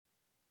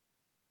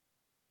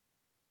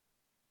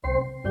Peanuts!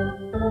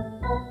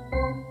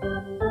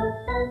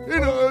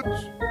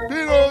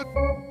 Peanuts!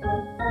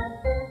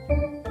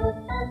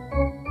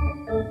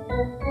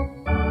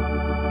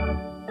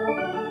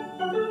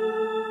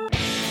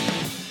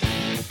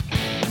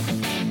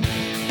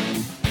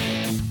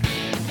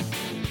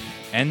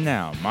 And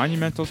now,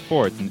 Monumental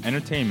Sports and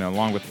Entertainment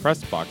along with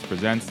Pressbox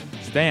presents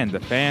Stan the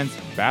Fan's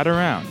Bat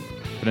Around.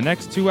 For the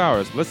next 2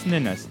 hours, listen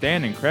in as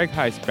Stan and Craig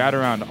Heist bat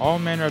around all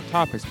manner of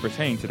topics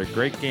pertaining to the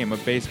great game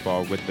of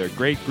baseball with their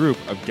great group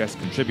of guest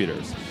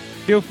contributors.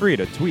 Feel free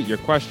to tweet your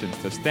questions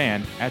to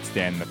Stan at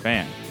Stan the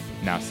Fan.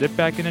 Now sit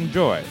back and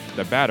enjoy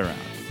the Bat Around.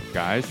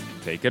 Guys,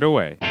 take it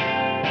away.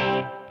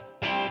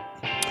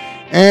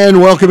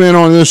 And welcome in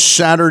on this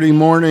Saturday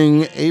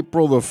morning,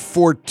 April the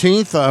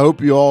 14th. I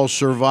hope you all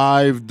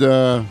survived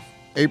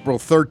April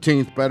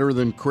 13th better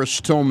than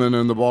Chris Tillman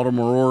and the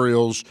Baltimore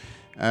Orioles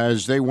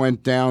as they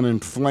went down in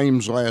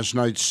flames last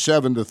night,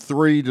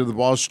 7-3 to the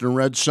Boston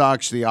Red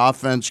Sox. The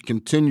offense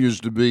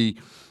continues to be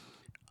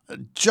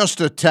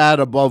just a tad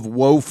above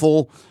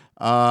woeful.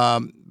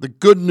 The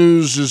good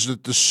news is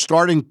that the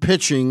starting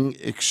pitching,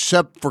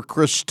 except for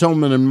Chris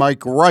Tillman and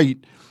Mike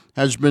Wright,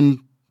 has been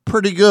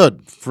pretty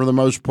good for the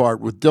most part.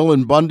 With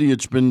Dylan Bundy,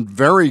 it's been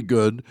very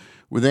good.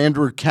 With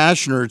Andrew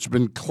Kashner, it's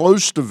been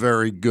close to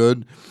very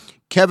good.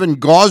 Kevin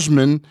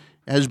Gausman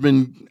has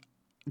been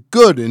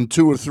good in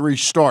 2 or 3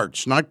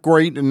 starts. Not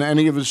great in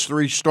any of his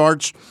 3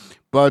 starts,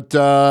 but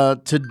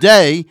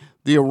today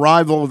the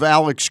arrival of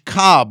Alex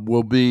Cobb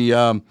will be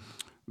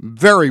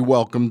very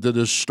welcome to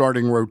this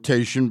starting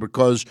rotation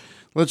because,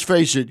 let's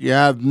face it, you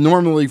have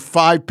normally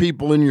 5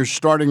 people in your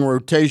starting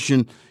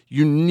rotation.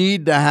 You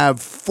need to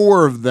have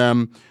 4 of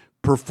them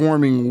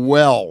performing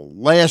well.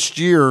 Last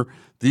year,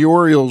 the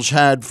Orioles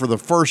had, for the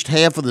first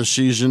half of the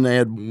season, they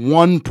had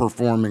 1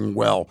 performing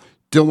well,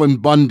 Dylan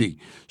Bundy.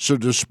 So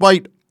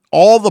despite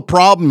all the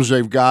problems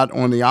they've got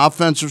on the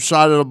offensive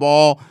side of the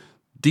ball,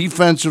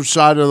 defensive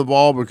side of the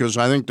ball, because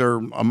I think they're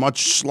a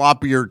much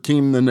sloppier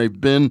team than they've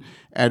been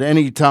at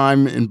any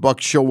time in Buck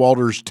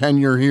Showalter's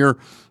tenure here.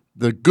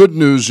 The good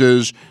news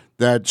is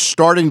that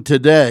starting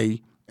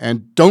today,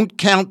 and don't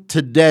count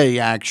today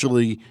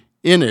actually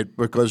in it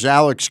because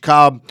Alex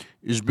Cobb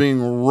is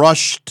being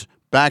rushed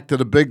back to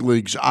the big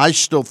leagues. I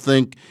still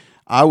think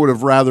I would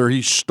have rather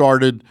he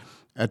started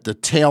at the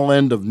tail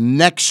end of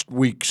next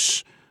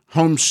week's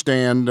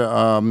homestand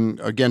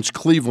against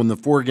Cleveland, the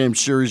 4-game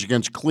series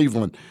against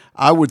Cleveland.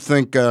 I would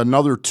think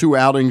another 2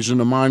 outings in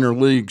the minor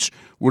leagues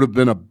would have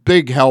been a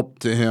big help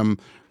to him,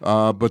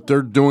 but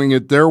they're doing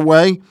it their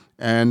way,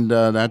 and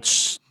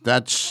that's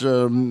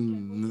the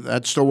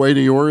way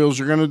the Orioles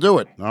are going to do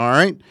it, all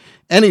right?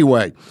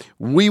 Anyway,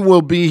 we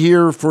will be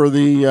here for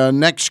the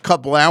next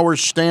couple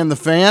hours, Stan the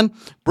Fan.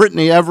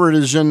 Brittany Everett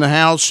is in the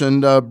house,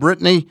 and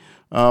Brittany,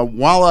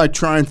 while I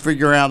try and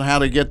figure out how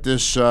to get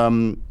this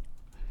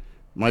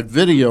my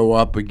video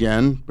up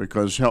again,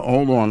 because,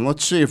 hold on,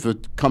 let's see if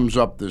it comes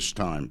up this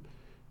time,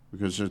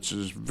 because it's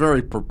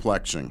very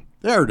perplexing.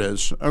 There it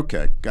is.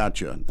 Okay,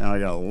 gotcha. Now I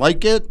got to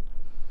like it.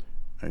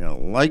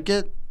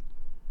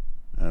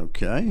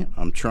 Okay,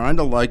 I'm trying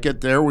to like it.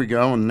 There we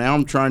go. And now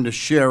I'm trying to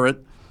share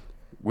it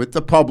with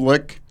the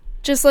public.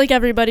 Just like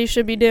everybody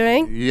should be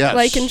doing. Yes.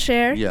 Like and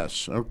share.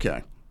 Yes,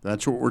 okay.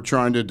 That's what we're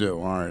trying to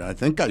do. All right, I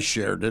think I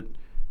shared it.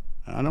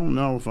 I don't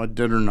know if I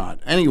did or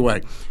not.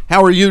 Anyway,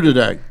 how are you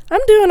today?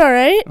 I'm doing all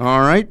right. All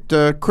right.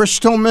 Chris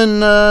Tillman,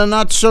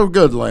 not so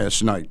good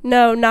last night.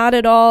 No, not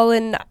at all.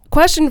 And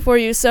question for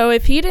you. So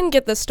if he didn't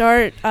get the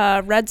start,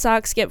 Red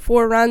Sox get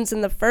 4 runs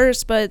in the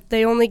first, but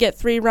they only get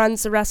 3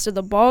 runs the rest of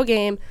the ball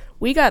game.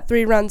 We got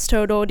 3 runs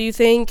total. Do you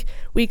think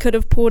we could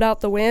have pulled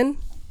out the win?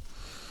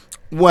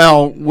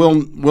 Well,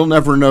 we'll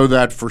never know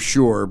that for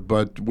sure,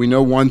 but we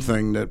know one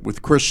thing, that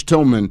with Chris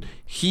Tillman,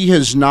 he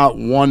has not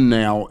won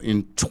now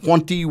in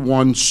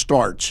 21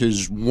 starts.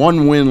 His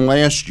 1 win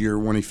last year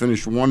when he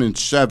finished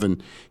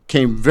 1-7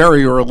 came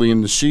very early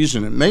in the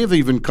season. It may have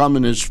even come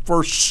in his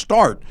first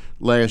start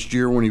last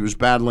year when he was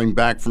battling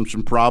back from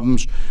some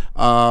problems,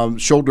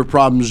 shoulder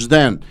problems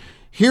then.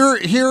 Here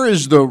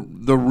is the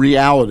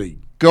reality.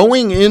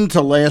 Going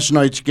into last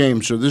night's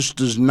game, so this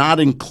does not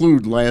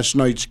include last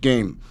night's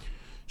game,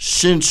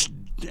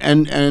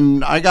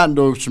 and I got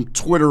into some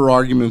Twitter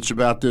arguments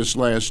about this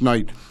last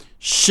night.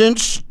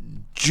 Since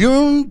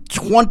June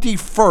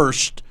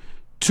 21st,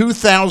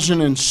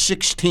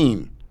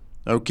 2016,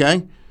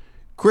 okay,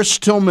 Chris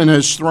Tillman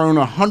has thrown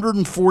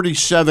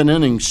 147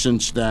 innings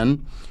since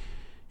then.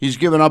 He's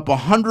given up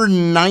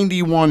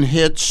 191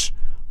 hits,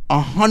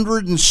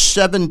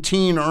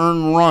 117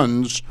 earned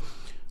runs,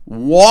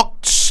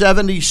 walked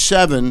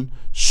 77,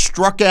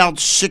 struck out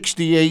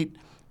 68,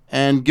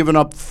 and given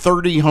up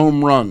 30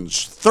 home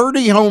runs.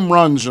 30 home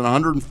runs in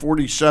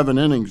 147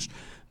 innings.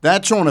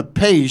 That's on a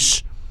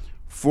pace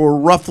for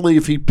roughly,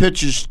 if he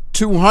pitches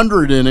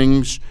 200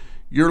 innings,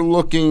 you're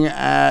looking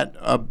at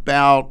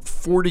about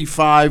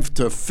 45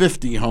 to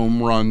 50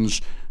 home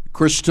runs.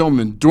 Chris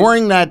Tillman,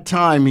 during that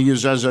time, he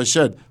is, as I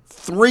said,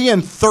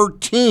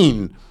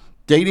 3-13,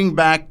 dating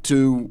back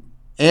to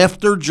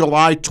after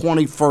July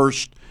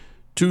 21st,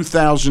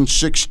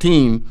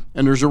 2016,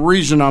 and there's a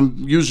reason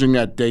I'm using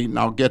that date, and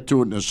I'll get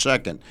to it in a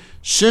second.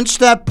 Since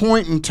that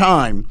point in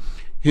time,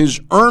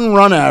 his earned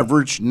run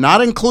average,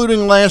 not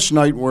including last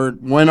night where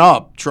it went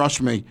up,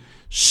 trust me,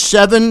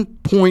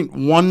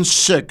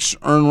 7.16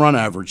 earned run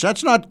average.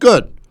 That's not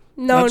good.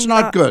 No, that's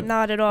not good.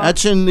 Not at all.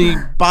 That's in the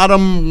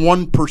bottom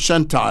 1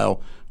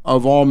 percentile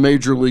of all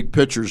major league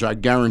pitchers, I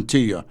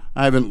guarantee you.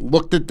 I haven't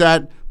looked at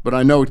that, but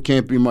I know it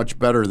can't be much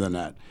better than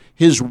that.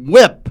 His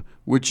whip,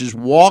 which is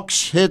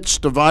walks, hits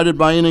divided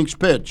by innings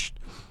pitched,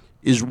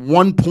 is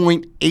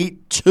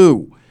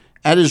 1.82.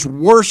 At his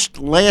worst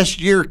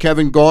last year,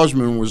 Kevin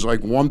Gausman was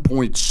like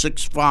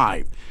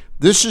 1.65.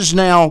 This is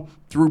now,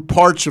 through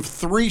parts of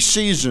 3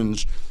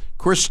 seasons,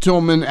 Chris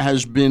Tillman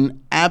has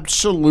been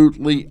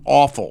absolutely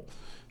awful.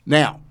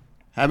 Now,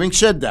 having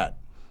said that,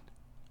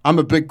 I'm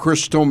a big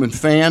Chris Tillman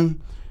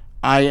fan.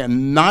 I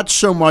am not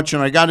so much,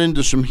 and I got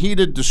into some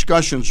heated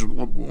discussions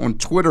on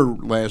Twitter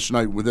last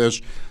night with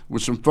this,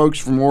 with some folks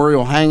from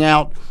Oriole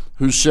Hangout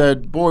who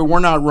said, boy, we're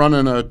not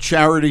running a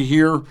charity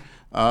here.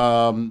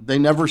 They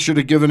never should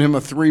have given him a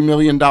 $3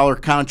 million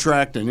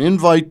contract, an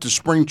invite to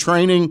spring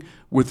training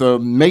with a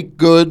make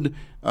good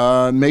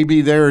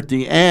maybe there at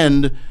the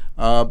end.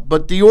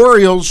 But the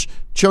Orioles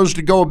chose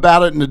to go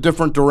about it in a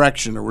different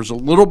direction. There was a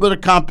little bit of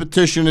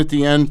competition at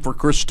the end for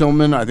Chris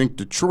Tillman. I think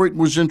Detroit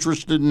was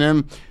interested in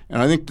him, and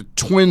I think the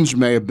Twins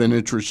may have been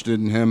interested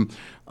in him.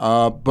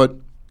 But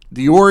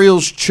the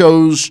Orioles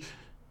chose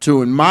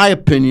to, in my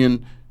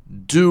opinion,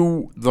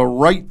 do the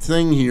right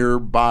thing here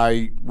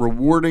by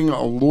rewarding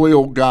a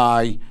loyal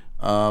guy.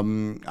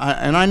 And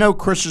I know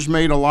Chris has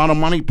made a lot of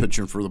money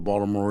pitching for the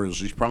Baltimore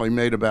Orioles. He's probably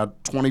made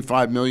about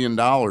 $25 million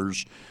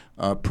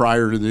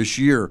prior to this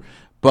year.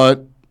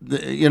 But,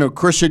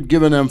 Chris had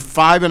given them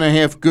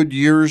 5.5 good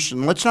years.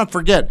 And let's not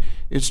forget,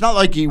 it's not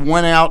like he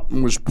went out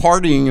and was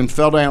partying and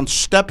fell down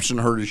steps and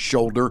hurt his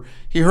shoulder.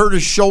 He hurt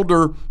his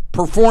shoulder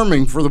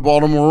performing for the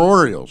Baltimore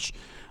Orioles.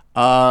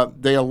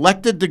 They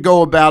elected to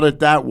go about it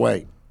that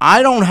way.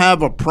 I don't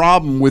have a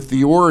problem with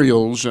the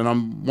Orioles, and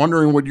I'm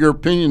wondering what your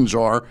opinions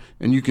are,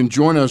 and you can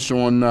join us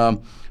on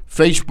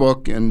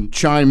Facebook and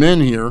chime in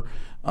here.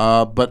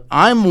 But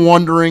I'm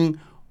wondering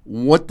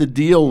what the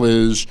deal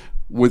is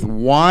with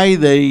why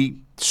they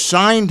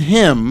signed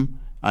him.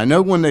 I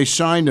know when they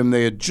signed him,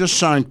 they had just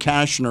signed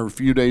Cashner a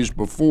few days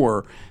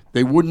before.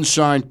 They wouldn't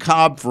sign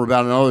Cobb for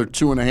about another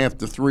 2.5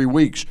 to 3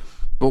 weeks.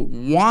 But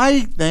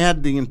why they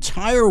had the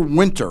entire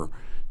winter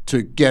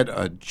to get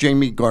a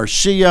Jamie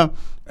Garcia,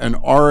 an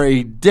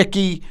R.A.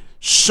 Dickey,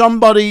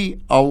 somebody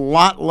a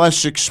lot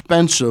less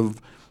expensive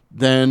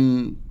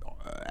than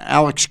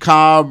Alex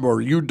Cobb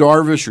or Yu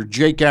Darvish or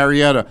Jake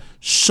Arrieta,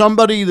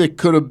 somebody that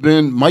could have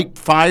been Mike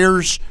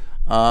Fiers,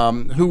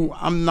 who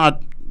I'm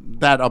not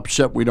that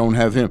upset we don't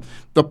have him.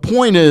 The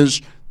point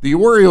is, the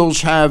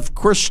Orioles have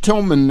Chris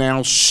Tillman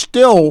now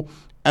still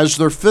as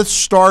their 5th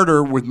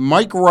starter with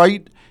Mike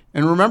Wright,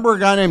 and remember a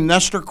guy named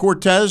Nestor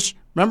Cortez?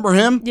 Remember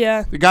him?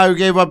 Yeah. The guy who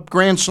gave up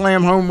grand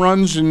slam home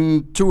runs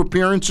in 2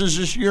 appearances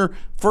this year.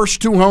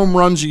 First 2 home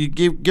runs he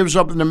gives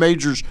up in the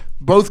majors,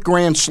 both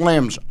grand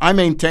slams. I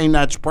maintain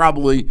that's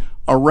probably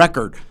a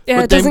record. Yeah,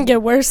 but it doesn't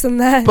get worse than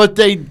that. But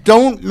they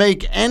don't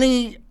make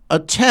any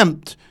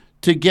attempt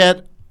to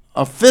get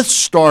a 5th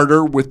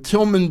starter with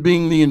Tillman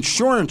being the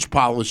insurance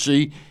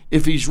policy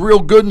if he's real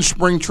good in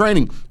spring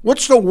training.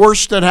 What's the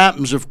worst that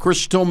happens if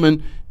Chris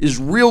Tillman is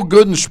real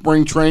good in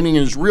spring training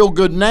and is real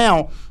good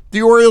now?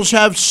 The Orioles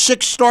have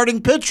 6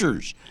 starting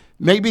pitchers.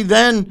 Maybe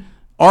then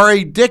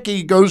R.A.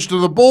 Dickey goes to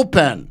the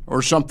bullpen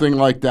or something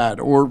like that,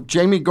 or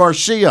Jamie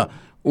Garcia,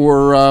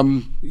 or,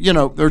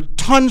 there are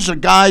tons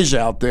of guys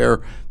out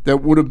there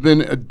that would have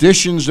been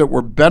additions that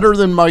were better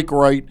than Mike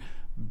Wright,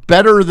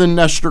 better than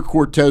Nestor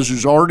Cortez,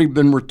 who's already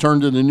been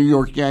returned to the New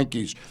York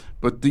Yankees.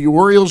 But the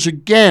Orioles,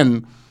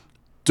 again,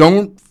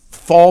 don't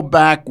fall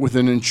back with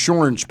an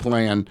insurance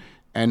plan,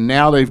 and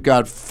now they've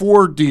got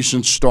 4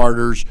 decent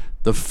starters.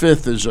 The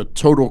 5th is a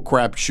total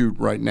crapshoot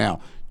right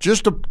now.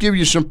 Just to give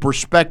you some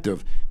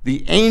perspective,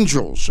 the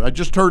Angels, I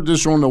just heard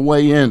this on the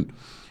way in.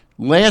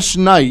 Last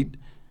night,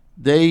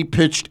 they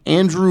pitched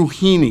Andrew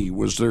Heaney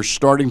was their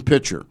starting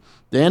pitcher.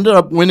 They ended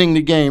up winning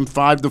the game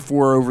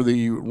 5-4 over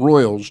the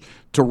Royals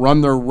to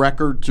run their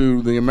record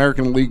to the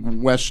American League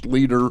West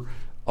leader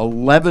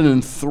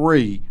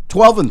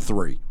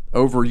 12-3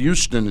 over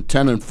Houston at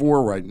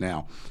 10-4 right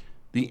now.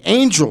 The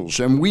Angels,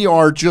 and we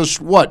are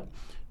just,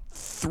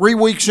 3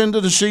 weeks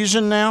into the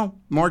season now?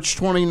 March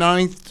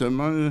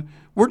 29th?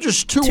 We're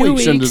just 2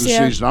 weeks into the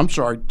season. I'm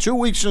sorry, 2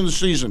 weeks into the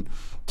season.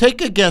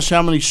 Take a guess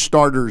how many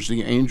starters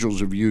the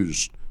Angels have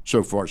used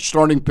so far,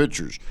 starting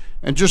pitchers.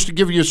 And just to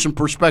give you some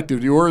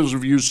perspective, the Orioles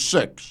have used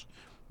 6,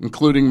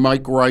 including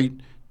Mike Wright,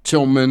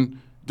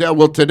 Tillman.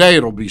 Well, today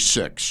it'll be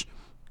 6.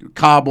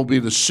 Cobb will be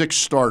the 6th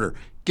starter.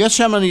 Guess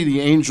how many the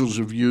Angels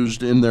have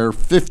used in their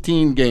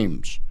 15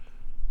 games?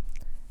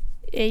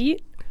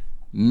 8.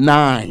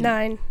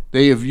 9.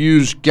 They have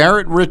used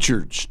Garrett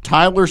Richards,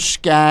 Tyler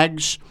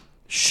Skaggs,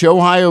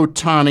 Shohei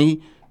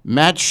Ohtani,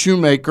 Matt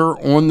Shoemaker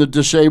on the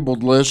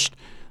disabled list,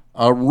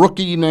 a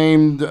rookie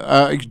named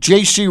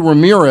J.C.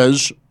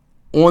 Ramirez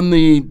on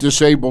the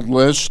disabled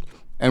list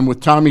and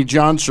with Tommy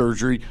John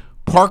surgery.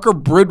 Parker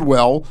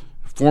Bridwell,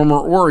 former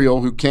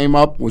Oriole, who came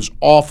up, was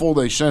awful.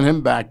 They sent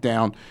him back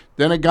down.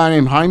 Then a guy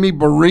named Jaime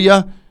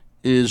Barria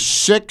is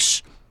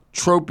 7.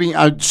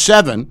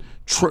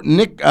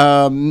 Nick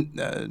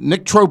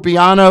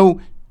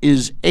Tropiano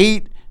is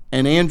 8,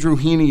 and Andrew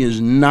Heaney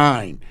is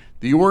 9.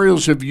 The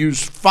Orioles have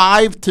used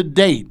 5 to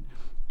date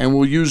and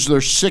will use their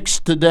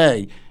 6th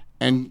today.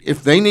 And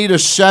if they need a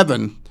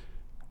 7,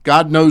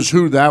 God knows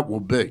who that will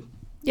be.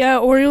 Yeah,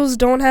 Orioles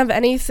don't have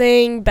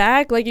anything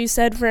back, like you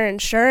said, for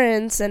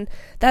insurance, and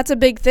that's a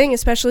big thing,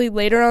 especially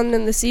later on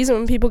in the season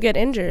when people get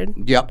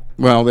injured. Yep.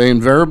 Well, they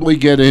invariably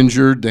get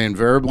injured. They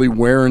invariably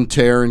wear and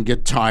tear and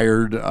get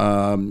tired,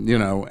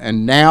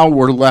 and now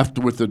we're left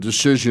with the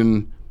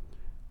decision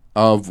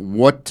of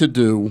what to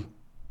do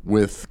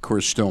with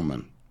Chris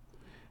Tillman.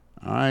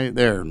 All right,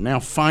 there. Now,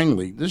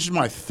 finally, this is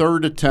my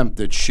 3rd attempt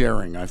at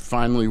sharing. I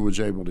finally was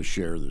able to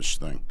share this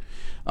thing.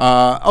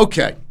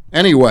 Okay.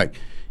 Anyway,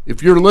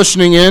 if you're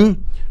listening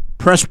in,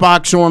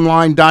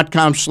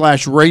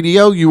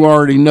 pressboxonline.com/radio, you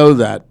already know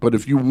that. But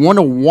if you want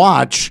to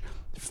watch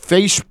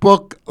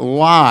Facebook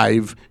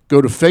Live,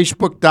 go to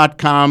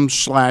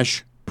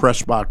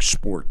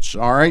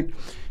facebook.com/pressboxsports. All right?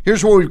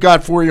 Here's what we've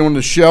got for you on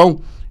the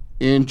show.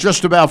 In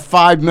just about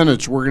 5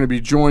 minutes, we're going to be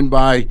joined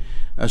by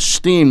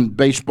esteemed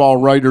baseball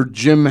writer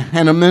Jim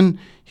Henneman.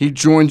 He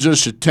joins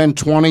us at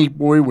 10:20.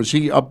 Boy, was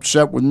he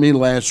upset with me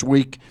last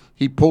week.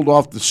 He pulled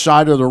off the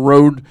side of the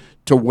road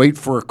to wait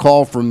for a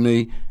call from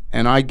me,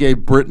 and I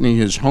gave Brittany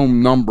his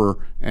home number,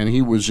 and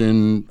he was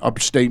in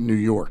upstate New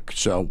York.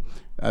 So,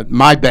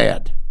 my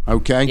bad,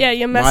 okay? Yeah,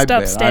 you messed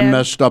up, Stan. I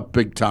messed up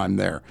big time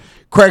there.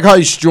 Craig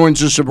Heist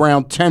joins us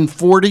around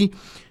 10:40,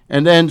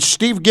 and then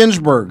Steve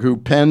Ginsburg, who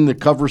penned the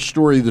cover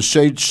story, The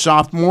Sage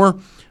Sophomore.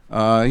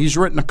 He's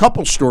written a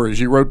couple stories.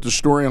 He wrote the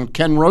story on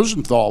Ken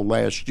Rosenthal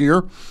last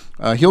year.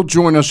 He'll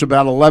join us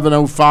about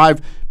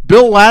 11:05.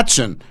 Bill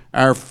Ladson,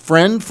 our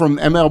friend from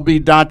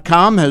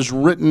MLB.com, has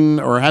written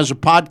or has a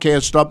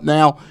podcast up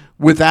now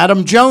with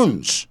Adam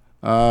Jones,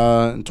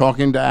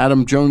 talking to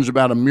Adam Jones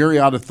about a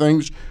myriad of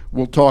things.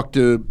 We'll talk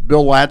to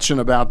Bill Ladson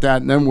about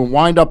that, and then we'll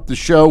wind up the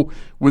show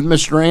with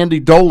Mr. Andy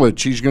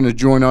Dolich. He's going to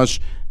join us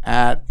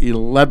at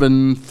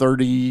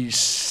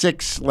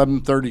 11:36,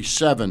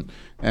 11:37,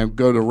 and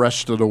go the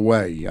rest of the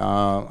way.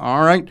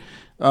 All right.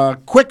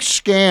 Quick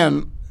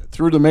scan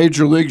through the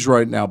major leagues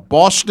right now.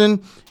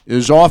 Boston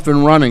is off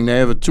and running. They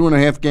have a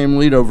 2.5-game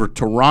lead over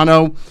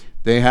Toronto.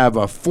 They have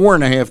a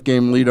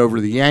 4.5-game lead over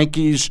the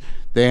Yankees.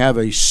 They have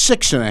a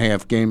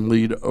 6.5-game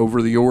lead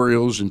over the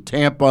Orioles in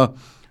Tampa.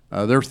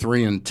 They're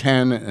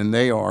 3-10, and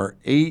they are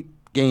 8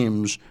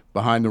 games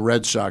behind the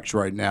Red Sox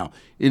right now.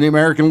 In the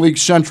American League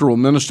Central,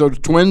 Minnesota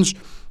Twins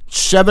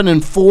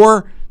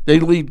 7-4. They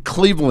lead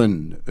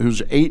Cleveland,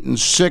 who's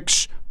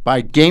 8-6, by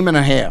a game and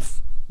a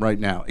half right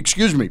now.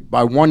 Excuse me,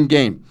 by 1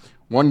 game.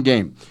 1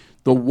 game.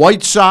 The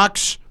White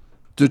Sox,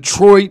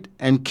 Detroit,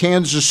 and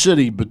Kansas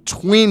City,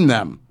 between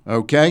them,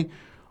 okay,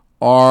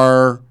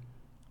 are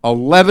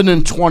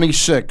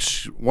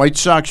 11-26. White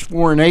Sox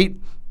 4-8,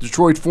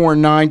 Detroit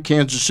 4-9,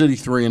 Kansas City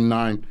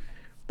 3-9.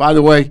 By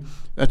the way,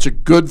 that's a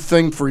good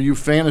thing for you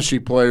fantasy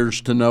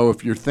players to know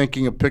if you're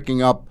thinking of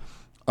picking up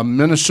a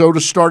Minnesota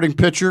starting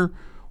pitcher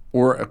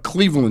or a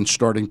Cleveland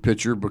starting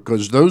pitcher,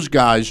 because those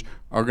guys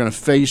are going to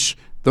face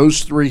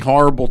those 3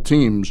 horrible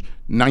teams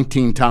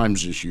 19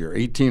 times this year,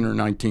 18 or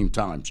 19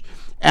 times.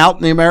 Out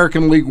in the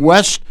American League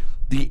West,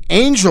 the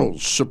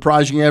Angels,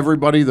 surprising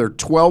everybody, they're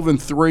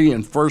 12-3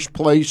 in first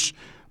place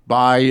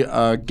by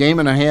a game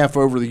and a half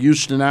over the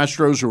Houston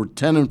Astros, who are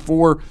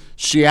 10-4.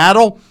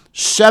 Seattle,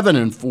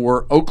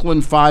 7-4.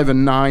 Oakland,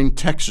 5-9.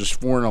 Texas,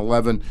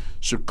 4-11.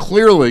 So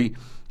clearly,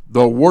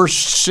 the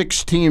worst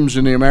 6 teams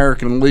in the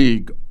American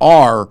League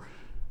are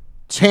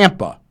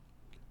Tampa,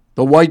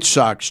 the White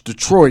Sox,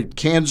 Detroit,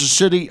 Kansas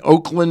City,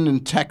 Oakland,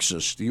 and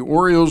Texas. The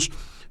Orioles,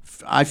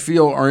 I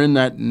feel, are in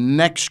that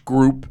next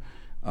group,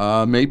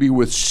 maybe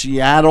with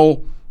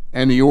Seattle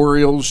and the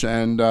Orioles,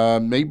 and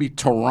maybe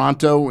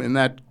Toronto in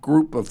that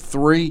group of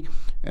 3.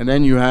 And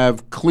then you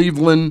have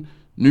Cleveland,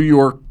 New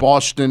York,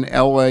 Boston,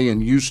 L.A.,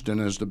 and Houston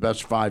as the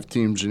best 5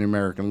 teams in the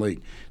American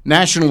League.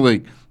 National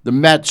League, the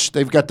Mets,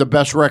 they've got the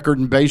best record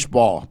in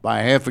baseball by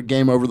a half a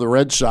game over the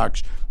Red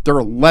Sox. They're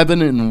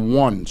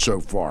 11-1 so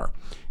far.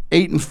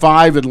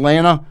 8-5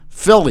 Atlanta.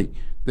 Philly,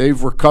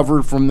 they've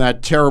recovered from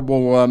that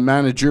terrible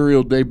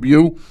managerial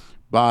debut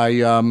by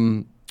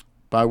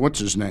what's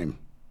his name?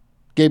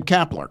 Gabe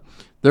Kapler.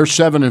 They're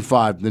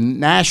 7-5. The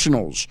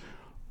Nationals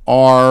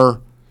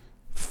are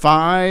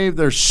 5.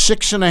 They're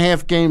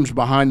 6.5 games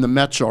behind the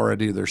Mets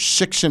already. They're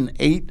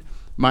 6-8.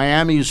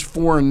 Miami is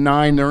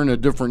 4-9. They're in a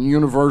different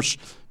universe.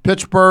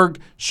 Pittsburgh,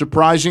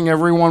 surprising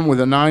everyone with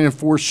a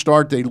 9-4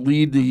 start. They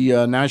lead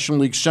the National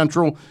League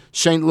Central.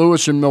 St.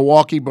 Louis and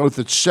Milwaukee both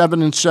at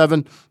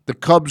 7-7. The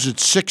Cubs at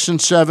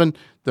 6-7.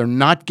 They're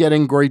not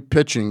getting great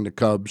pitching, the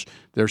Cubs.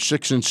 They're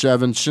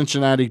 6-7.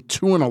 Cincinnati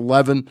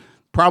 2-11.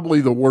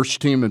 Probably the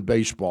worst team in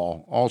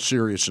baseball, all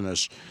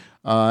seriousness.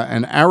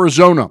 And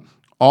Arizona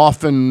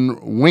off and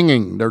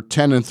winging. They're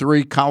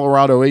 10-3.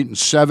 Colorado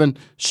 8-7.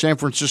 San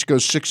Francisco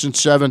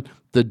 6-7.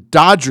 The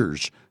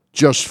Dodgers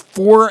just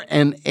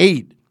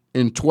 4-8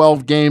 in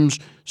 12 games.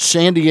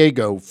 San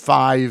Diego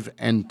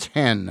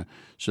 5-10.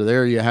 So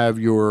there you have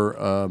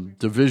your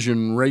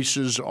division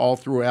races all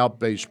throughout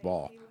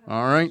baseball.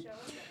 All right.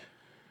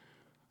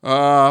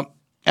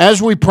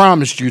 As we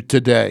promised you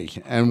today,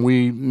 and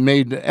we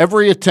made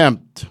every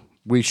attempt,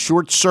 we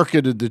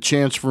short-circuited the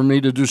chance for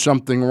me to do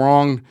something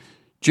wrong.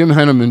 Jim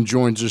Henneman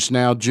joins us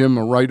now. Jim,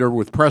 a writer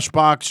with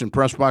PressBox and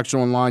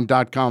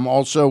PressBoxOnline.com,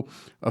 also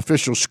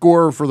official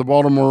scorer for the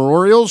Baltimore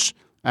Orioles,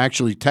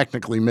 actually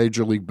technically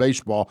Major League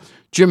Baseball.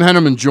 Jim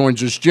Henneman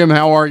joins us. Jim,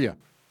 how are you?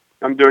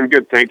 I'm doing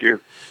good, thank you.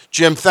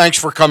 Jim, thanks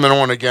for coming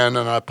on again,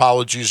 and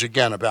apologies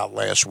again about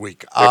last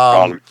week. No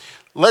problem.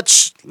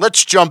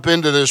 Let's jump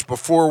into this.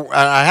 Before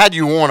I had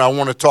you on, I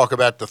want to talk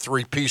about the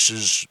three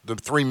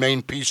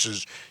main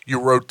pieces you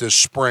wrote this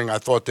spring. I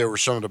thought they were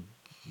some of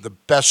the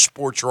best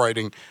sports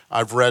writing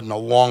I've read in a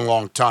long,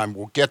 long time.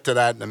 We'll get to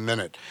that in a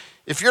minute.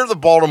 If you're the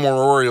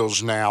Baltimore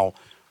Orioles now,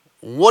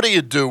 what do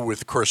you do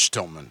with Chris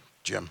Tillman,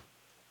 Jim?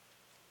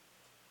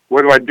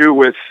 What do I do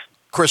with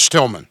Chris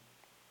Tillman?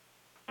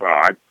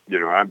 Well,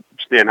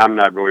 Stan, I'm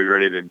not really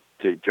ready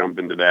to jump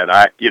into that.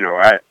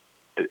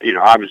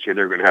 Obviously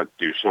they're going to have to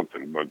do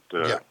something, but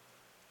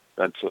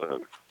that's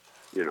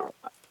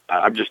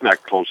I'm just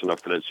not close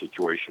enough to that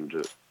situation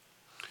to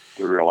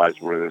realize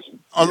what it is.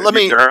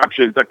 There are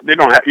options. They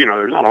don't have,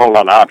 there's not a whole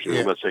lot of options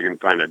unless they can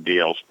find a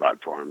DL spot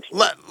for him. So.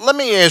 Let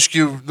me ask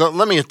you,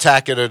 let me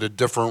attack it at a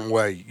different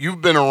way.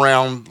 You've been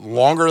around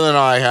longer than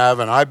I have,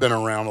 and I've been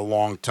around a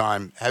long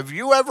time. Have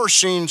you ever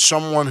seen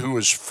someone who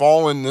has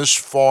fallen this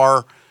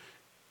far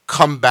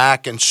come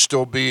back and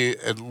still be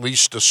at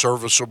least a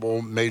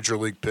serviceable major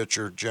league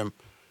pitcher, Jim?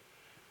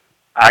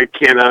 I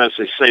can't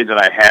honestly say that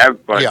I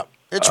have, but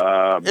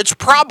it's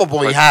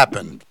probably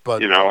happened.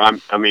 But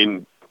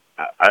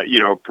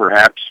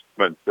perhaps,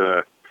 but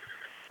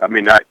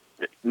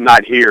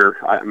not here.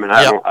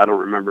 I don't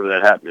remember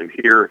that happening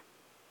here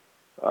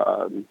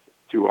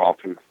too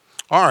often.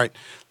 All right,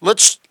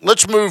 let's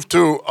move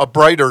to a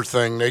brighter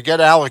thing. They get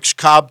Alex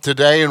Cobb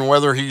today, and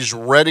whether he's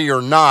ready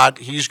or not,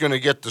 he's going to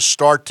get the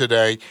start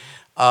today.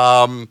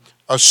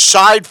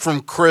 Aside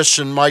from Chris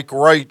and Mike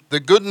Wright,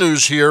 the good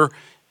news here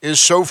is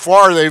so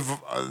far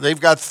they've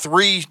got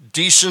three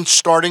decent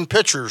starting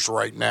pitchers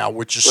right now,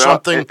 which is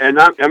something. And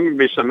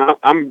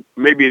I'm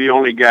maybe the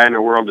only guy in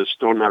the world that's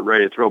still not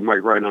ready to throw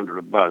Mike Wright under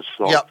the bus.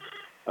 So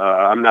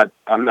I'm not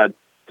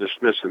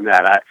dismissing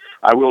that.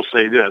 I will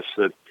say this,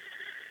 that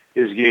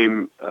his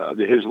game,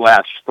 his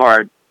last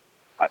start,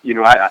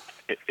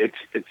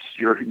 it's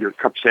your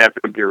cup's half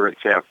empty or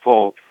it's half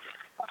full.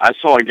 I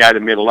saw a guy that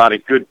made a lot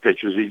of good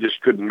pitches. He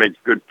just couldn't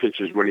make good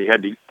pitches when he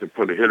had to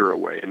put a hitter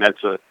away, and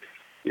that's a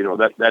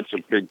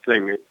big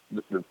thing.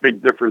 The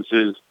big difference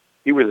is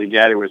he was a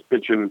guy that was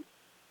pitching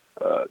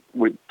to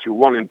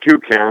 1 and 2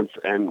 counts,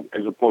 and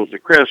as opposed to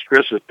Chris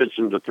is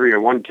pitching to 3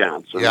 and 1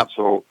 counts. And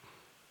so,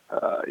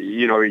 I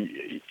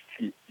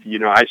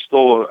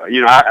still,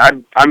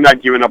 I'm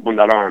not giving up on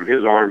that arm.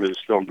 His arm is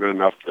still good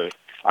enough to.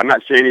 I'm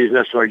not saying he's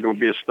necessarily going to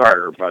be a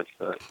starter, but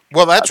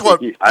I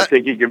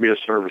think he can be a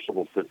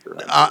serviceable pitcher.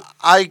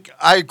 I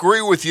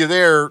agree with you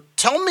there.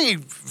 Tell me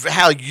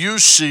how you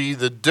see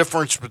the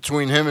difference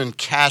between him and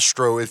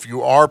Castro if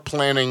you are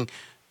planning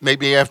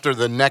maybe after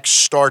the next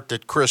start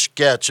that Chris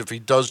gets, if he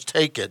does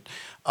take it.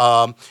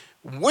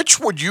 Which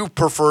would you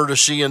prefer to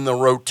see in the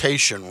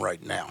rotation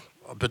right now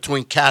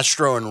between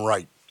Castro and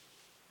Wright?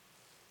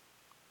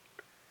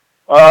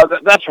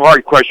 That's a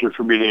hard question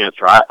for me to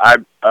answer.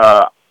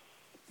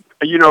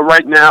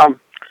 Right now,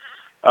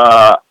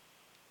 I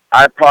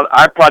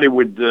probably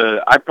would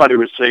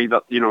say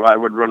that I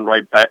would run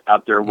right back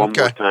out there one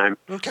more time.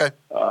 Okay.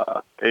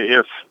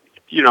 If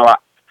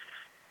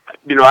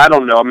I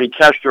don't know. I mean,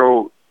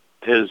 Castro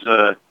has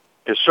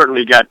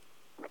certainly got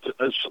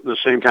the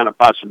same kind of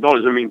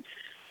possibilities. I mean,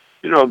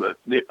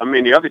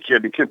 the other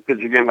kid, the kid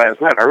pitched again last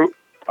night,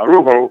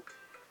 Arujo,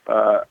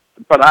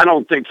 but I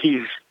don't think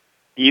he's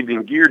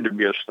even geared to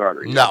be a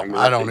starter. No,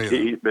 I don't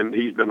either.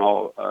 He's been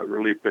all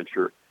relief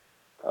pitcher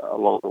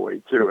along the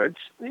way too. It's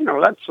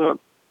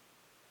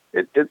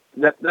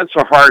that's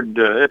a hard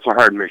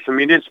mix. I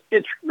mean, it's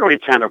really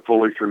kind of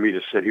foolish for me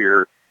to sit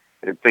here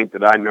and think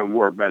that I know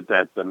more about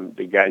that than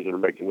the guys that are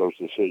making those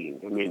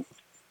decisions. I mean,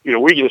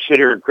 we can sit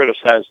here and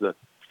criticize or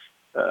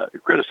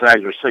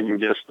second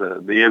guess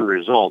the end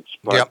results,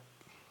 but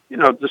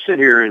to sit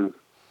here and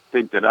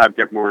think that I've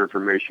got more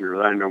information or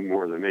that I know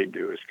more than they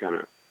do is going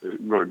to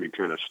be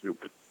kind of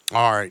stupid.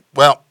 All right.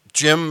 Well,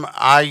 Jim,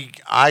 I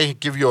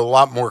give you a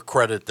lot more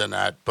credit than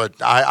that,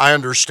 but I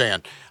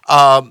understand.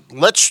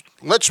 Let's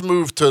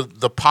move to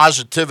the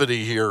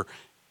positivity here.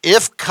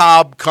 If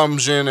Cobb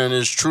comes in and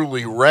is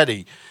truly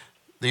ready,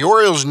 The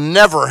Orioles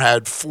never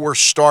had 4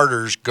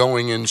 starters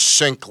going in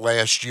sync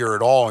last year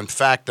at all. In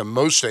fact, the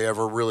most they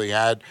ever really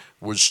had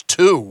was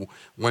 2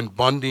 when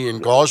Bundy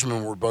and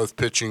Gausman were both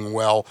pitching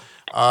well.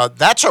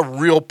 That's a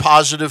real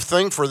positive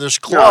thing for this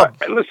club.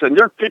 No, listen,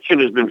 their pitching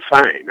has been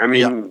fine. I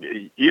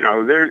mean, you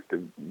know,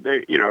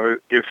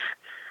 if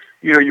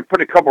you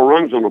put a couple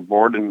runs on the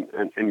board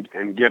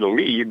and get a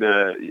lead,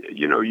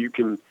 you know, you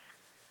can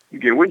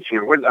win.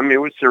 I mean,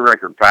 what's their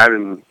record?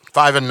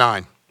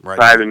 5-9. Right.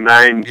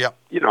 5-9. Yep.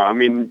 You know, I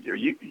mean,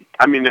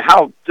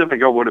 how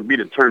difficult would it be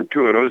to turn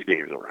 2 of those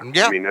games around?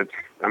 Yeah.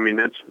 I mean,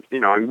 that's you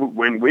know,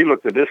 when we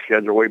looked at this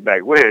schedule way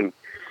back when,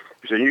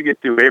 we said you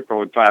get through April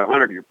with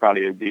 500, you're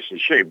probably in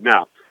decent shape.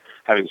 Now,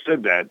 having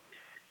said that,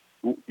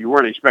 you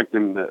weren't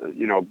expecting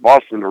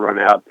Boston to run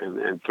out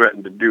and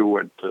threaten to do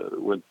what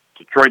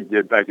Detroit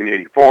did back in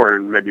 '84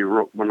 and maybe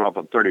run off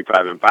a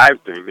 35-5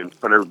 thing and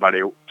put everybody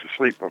to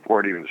sleep before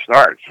it even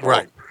starts. So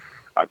right.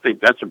 I think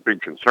that's a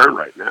big concern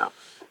right now.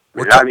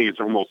 I think it's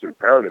almost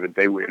imperative that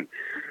they win.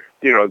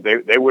 You know,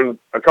 they win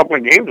a couple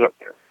of games up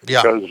there.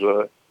 Yeah.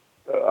 Because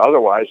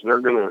otherwise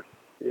they're gonna,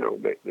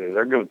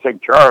 they're gonna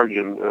take charge.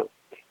 And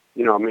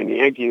I mean, the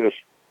Yankees.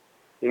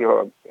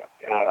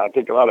 I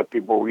think a lot of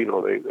people,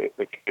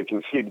 they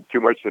conceded too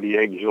much to the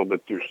Yankees a little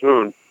bit too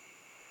soon.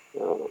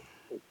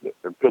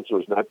 Their pitch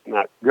was not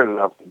good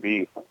enough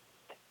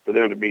for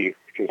them to be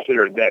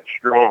considered that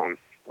strong.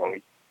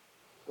 I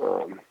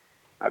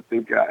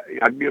think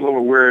I'd be a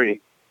little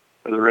wary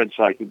of the Red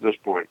Sox at this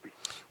point.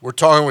 We're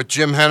talking with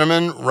Jim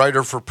Henneman,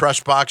 writer for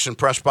PressBox and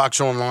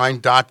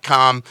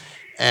PressBoxOnline.com,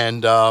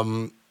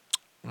 and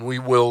we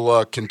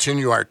will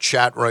continue our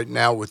chat right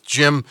now with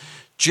Jim.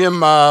 Jim,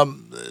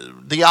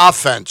 the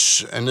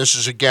offense, and this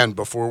is, again,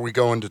 before we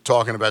go into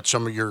talking about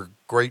some of your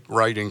great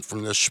writing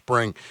from this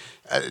spring.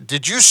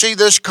 Did you see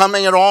this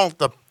coming at all,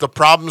 the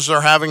problems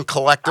they're having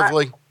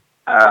collectively?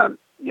 Yeah,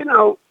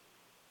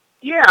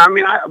 I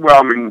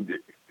mean,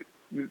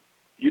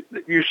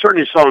 you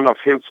certainly saw enough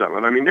hints of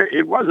it. I mean,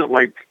 it wasn't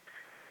like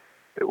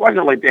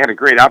they had a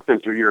great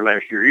offensive year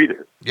last year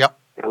either. Yep.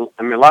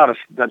 I mean, a lot of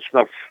that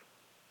stuff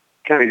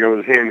kind of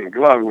goes hand in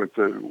glove with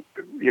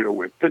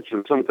with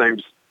pitching.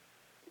 Sometimes,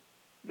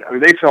 I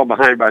mean, they fell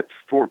behind by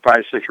 4,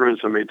 5, 6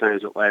 runs so many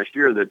times last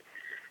year that,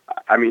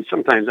 I mean,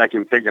 sometimes I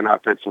can take an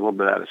offense a little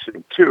bit out of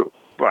sync too.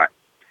 But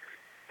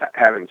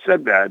having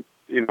said that,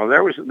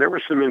 there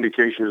were some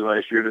indications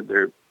last year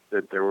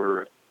that there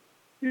were.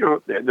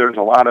 There's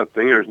a lot of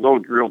things. There's no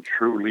real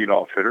true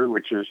leadoff hitter,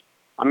 which is,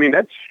 I mean,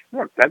 this is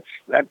not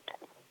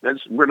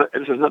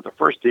the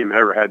first team that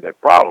ever had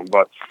that problem,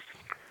 but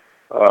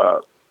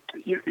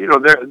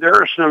there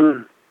are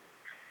some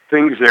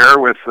things there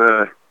with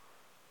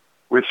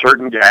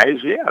certain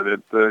guys,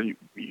 that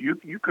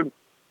you could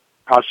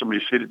possibly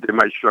see that they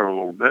might struggle a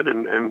little bit,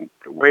 and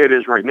the way it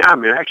is right now, I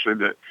mean,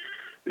 actually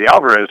the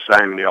Alvarez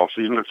signing in the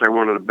offseason looks like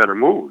one of the better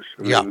moves.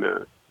 I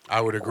mean, I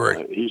would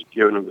agree. He's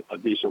given him a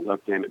decent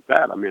left-handed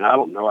bat. I mean, I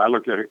don't know. I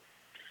look at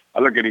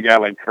a guy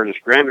like Curtis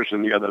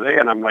Granderson the other day,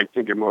 and I'm like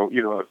thinking, well,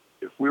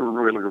 if we were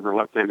really looking for a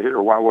left-handed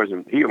hitter, why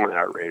wasn't he on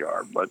our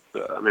radar? But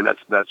I mean,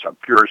 that's a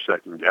pure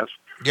second guess.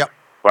 Yep.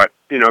 But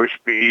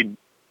speed,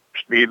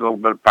 a little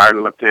bit of power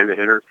to left-handed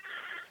hitter,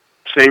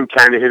 same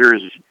kind of hitter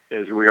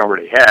as we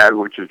already had,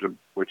 which is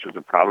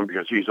a problem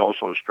because he's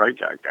also a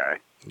strikeout guy.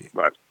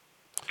 But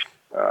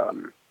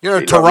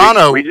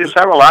Toronto. We just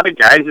have a lot of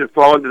guys that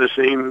fall into the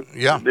same,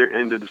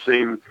 into the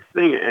same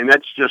thing, and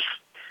that's just,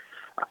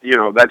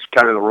 that's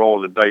kind of the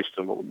roll of the dice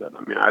a little bit.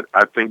 I mean,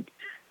 I think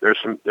there's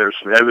some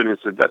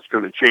evidence that that's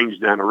going to change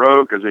down the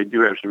road because they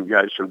do have some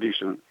guys, some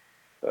decent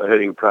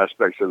hitting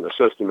prospects in the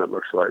system. It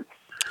looks like.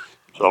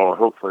 So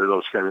hopefully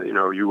those kind of,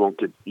 you won't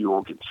get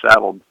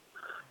saddled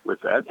with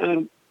that,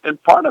 and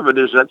part of it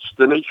is that's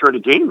the nature of the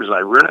game. As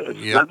I read it,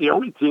 it's not the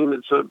only team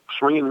that's a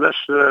swing and miss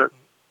or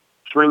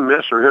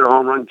hit a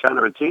home run kind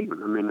of a team.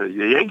 I mean, the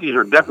Yankees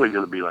are definitely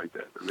going to be like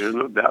that. I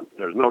mean,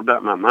 there's no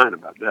doubt in my mind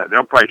about that.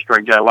 They'll probably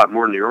strike out a lot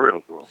more than the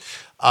Orioles will.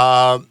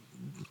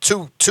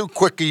 Two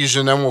quickies,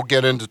 and then we'll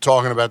get into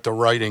talking about the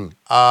writing.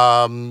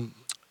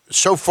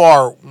 So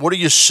far, what do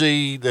you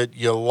see that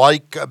you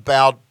like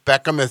about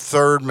Beckham at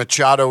third,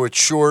 Machado at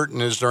short,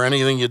 and is there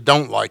anything you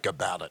don't like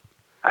about it?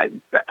 I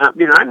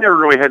never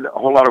really had a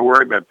whole lot of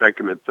worry about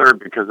Beckham at third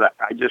because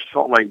I just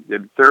felt like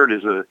the third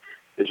is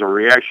a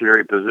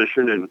reactionary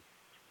position, and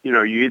you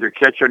either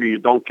catch it or you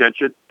don't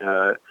catch it.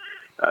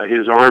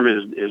 His arm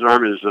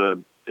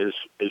is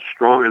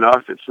strong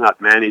enough. It's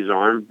not Manny's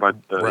arm, but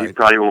he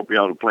probably won't be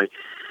able to play.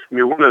 I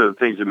mean, one of the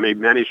things that made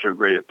Manny so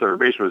great at third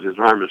base was his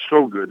arm is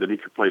so good that he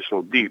could play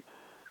so deep,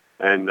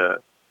 and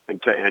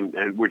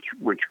which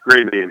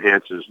greatly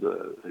enhances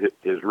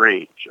his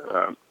range.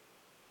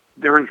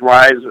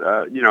 Difference-wise,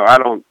 I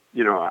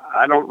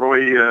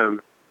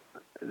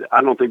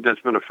don't think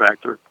that's been a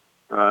factor.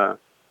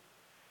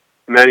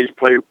 Manny's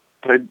played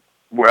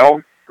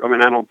well. I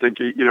mean, I don't think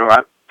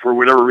for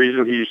whatever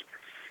reason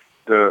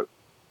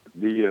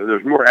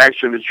there's more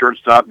action at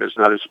shortstop. It's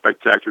not a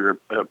spectacular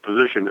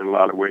position in a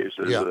lot of ways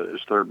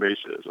as third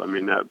base is. I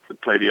mean, the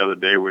play the other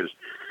day was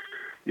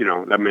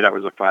that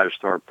was a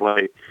 5-star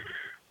play.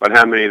 But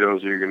how many of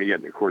those are you going to get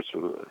in the course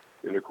of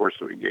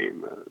a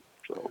game?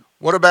 So.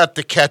 What about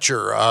the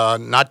catcher?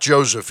 Not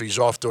Joseph. He's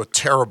off to a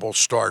terrible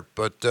start.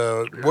 But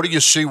what do you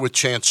see with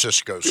Chance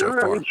Sisco so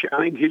far? I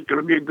think he's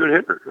going to be a good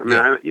hitter. I mean,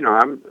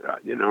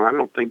 I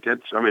don't think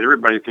that's. I mean,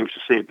 everybody thinks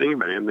the same thing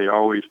about him. They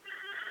always.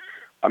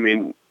 I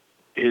mean,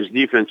 his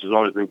defense has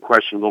always been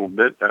questioned a little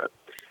bit.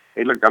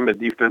 Hey, look, I'm a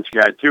defense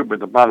guy too, but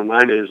the bottom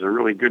line is a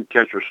really good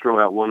catcher throw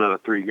out 1 out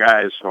of 3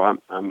 guys. So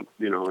I'm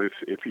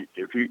if he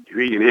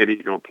can hit,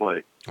 he's going to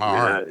play.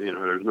 Right.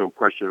 There's no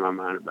question in my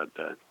mind about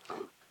that.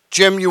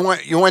 Jim, you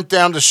went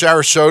down to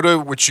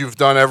Sarasota, which you've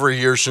done every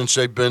year since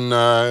they've been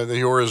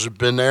the Orioles have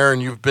been there,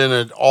 and you've been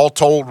at all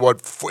told,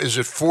 what is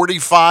it,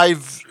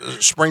 45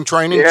 spring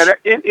trainings? Yeah,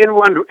 in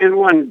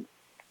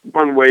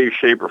one way,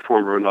 shape, or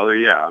form or another.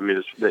 Yeah, I mean,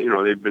 it's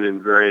they've been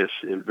in various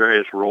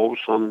roles.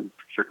 Some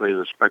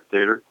particularly as a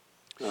spectator.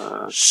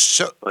 And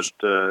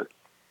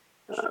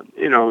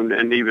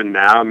even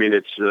now, I mean,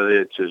 it's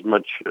as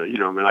much.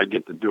 I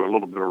get to do a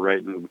little bit of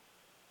writing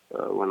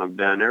when I'm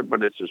down there,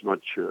 but it's as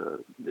much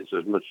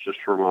just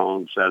for my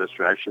own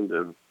satisfaction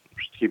to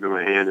keeping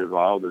my hand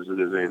involved as it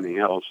is anything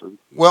else.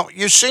 Well,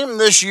 you seemed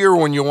this year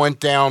when you went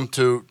down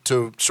to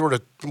sort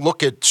of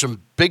look at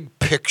some big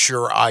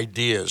picture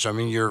ideas. I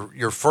mean,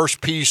 your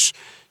first piece,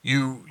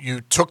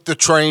 you took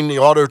the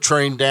auto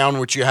train down,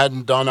 which you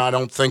hadn't done, I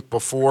don't think,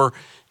 before,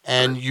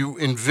 and you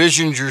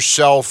envisioned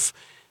yourself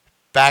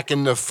back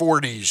in the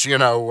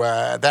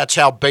 40s. That's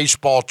how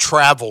baseball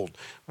traveled.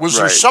 Was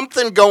there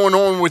something going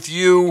on with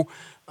you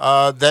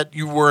that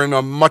you were in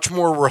a much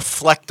more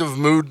reflective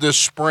mood this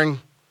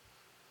spring?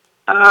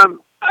 I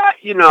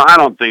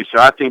don't think so.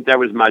 I think that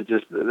was my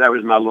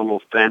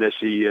little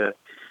fantasy,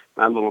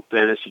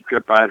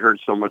 trip. I had heard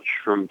so much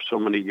from so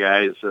many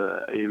guys.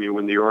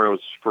 When the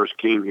Orioles first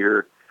came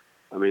here,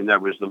 I mean,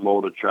 that was the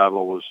mode of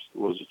travel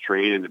was a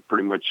train, and it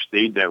pretty much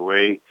stayed that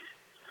way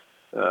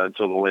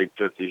until the late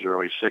 50s,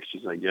 early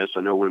 60s, I guess.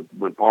 I know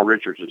when Paul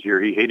Richards was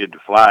here, he hated to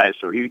fly,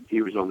 so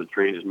he was on the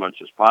train as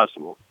much as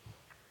possible.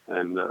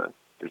 And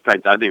in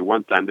fact, I think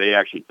one time they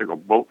actually took a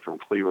boat from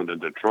Cleveland to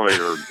Detroit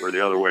or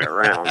the other way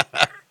around.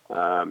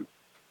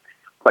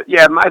 But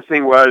yeah, my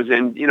thing was,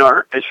 and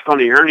it's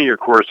funny, Ernie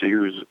Accorsi,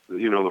 who's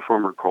the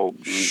former Colt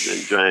and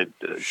Giant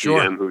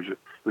GM,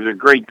 who's a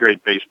great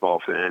baseball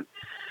fan,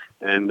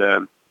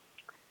 and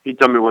he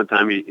told me one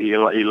time he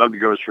loved to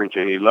go to spring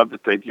training. He loved to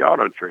take the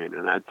auto train,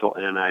 and I told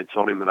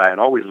him that I had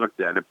always looked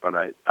at it, but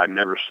I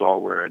never saw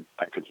where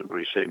I could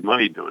really save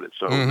money doing it.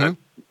 So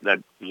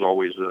that was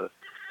always the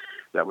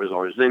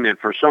thing. And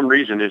for some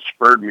reason, it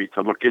spurred me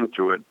to look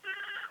into it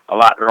a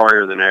lot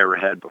earlier than I ever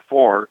had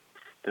before.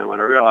 And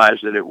when I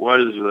realized that it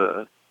was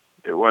a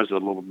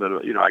little bit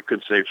of, I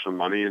could save some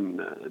money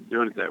and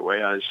doing it that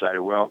way, I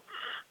decided, well,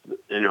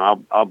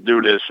 I'll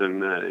do this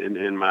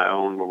in my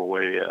own little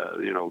way,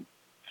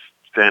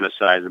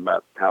 fantasize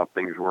about how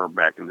things were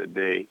back in the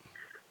day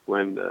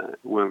when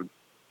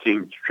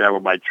teams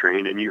traveled by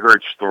train. And you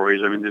heard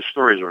stories. I mean, the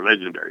stories are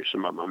legendary.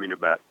 Some of them.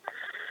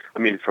 I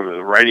mean, from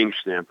the writing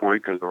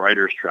standpoint, because the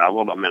writers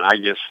traveled. I mean,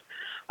 I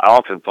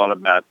often thought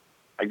about.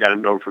 I got a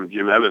note from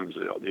Jim Evans,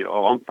 the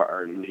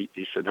umpire, and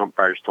he said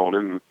umpires told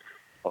him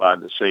a lot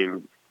of the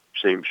same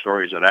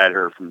stories that I had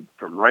heard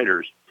from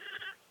writers.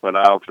 But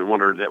I often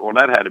wondered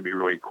that had to be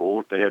really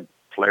cool if they had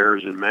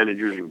players and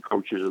managers and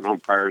coaches and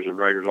umpires and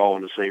writers all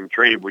on the same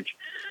train, which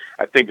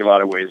I think in a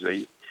lot of ways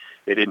they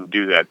didn't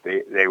do that.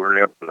 They were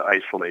able to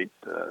isolate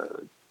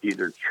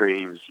either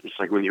trains. It's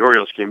like when the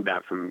Orioles came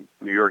back from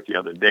New York the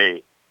other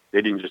day,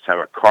 they didn't just have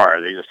a car.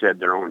 They just had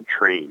their own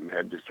train. They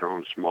had just their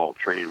own small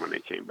train when they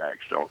came back.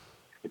 So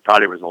I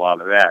thought it was a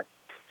lot of that.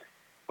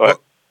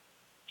 But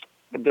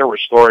there were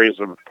stories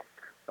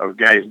of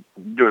guys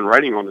doing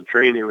writing on the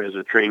train as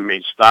the train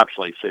made stops,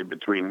 like, say,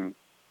 between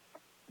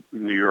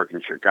New York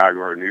and Chicago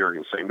or New York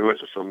and St.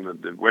 Louis or something.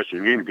 The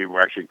Western Union people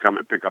actually come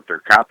and pick up their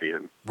copy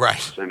and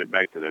send it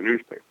back to the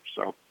newspaper.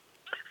 So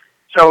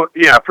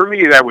yeah, for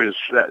me that was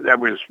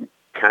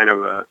kind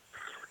of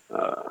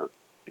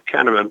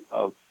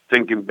a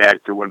thinking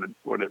back to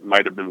what it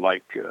might have been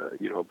like,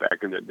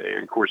 back in the day.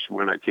 And of course,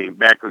 when I came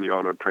back on the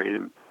auto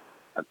train,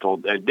 I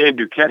told Dan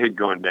Duquette had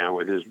gone down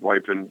with his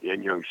wife and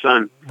young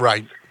son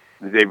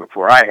the day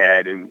before I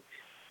had, and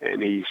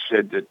he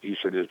said his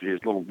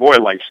little boy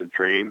likes the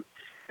train.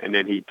 And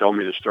then he told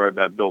me the story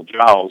about Bill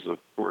Giles, the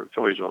former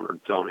Phillies owner,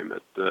 telling him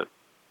that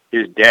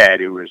his dad,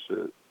 who was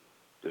the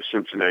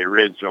Cincinnati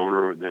Reds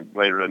owner and then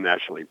later the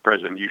National League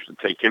president, used to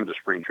take him to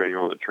spring training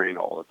on the train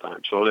all the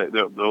time. So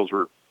those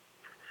were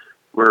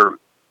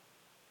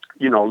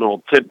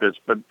little tidbits.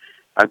 But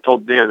I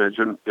told Dan,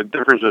 the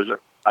difference is,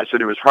 I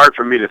said it was hard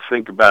for me to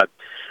think about,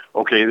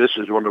 okay, this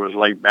is what it was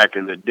like back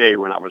in the day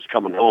when I was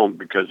coming home,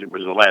 because it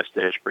was the last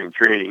day of spring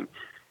training,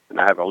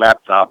 and I have a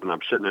laptop and I'm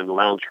sitting in the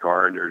lounge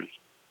car and there's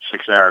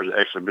 6 hours of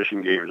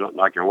exhibition games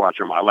I can watch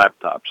on my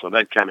laptop. So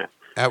that kind of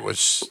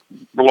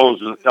blows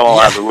the hell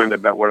out of the wind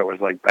about what it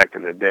was like back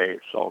in the day.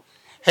 So,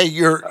 hey,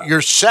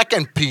 your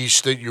second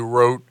piece that you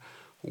wrote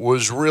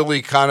was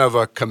really kind of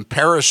a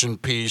comparison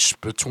piece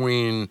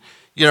between,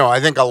 I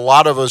think a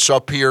lot of us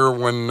up here,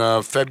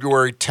 when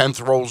February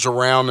 10th rolls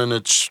around and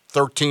it's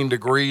 13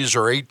 degrees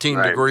or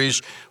 18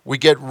 degrees, we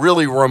get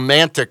really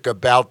romantic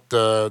about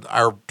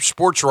our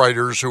sports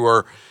writers who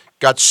are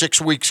got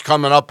 6 weeks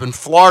coming up in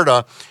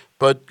Florida.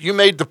 But you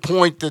made the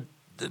point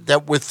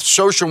that with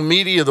social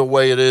media the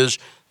way it is,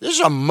 this is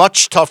a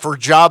much tougher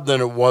job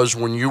than it was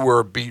when you were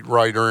a beat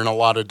writer in a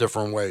lot of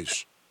different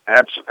ways.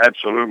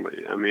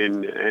 Absolutely. I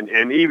mean,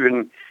 and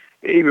even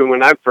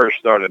when I first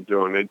started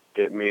doing it,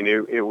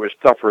 it was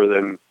tougher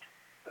than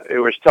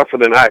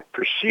I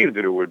perceived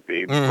that it would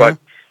be. Mm-hmm. But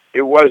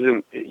it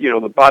wasn't.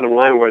 The bottom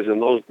line was, in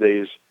those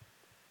days,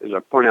 as I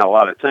point out a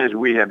lot of times,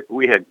 we had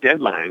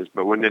deadlines.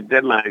 But when the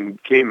deadline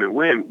came and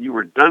went, you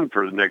were done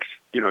for the next.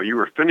 You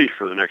were finished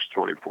for the next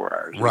 24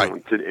 hours.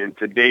 Right. In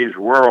today's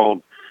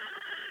world,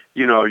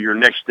 your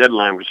next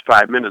deadline was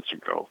 5 minutes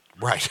ago.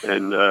 Right.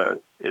 And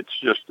it's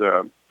just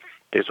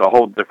it's a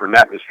whole different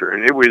atmosphere.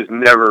 And it was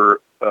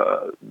never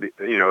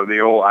the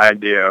old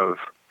idea of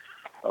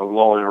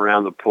lolling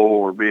around the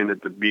pool or being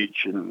at the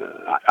beach. And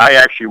I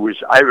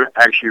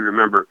actually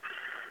remember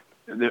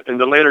in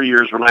the later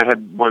years when I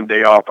had one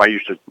day off, we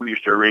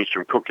used to arrange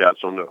some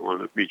cookouts on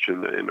the beach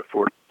in the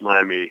Fort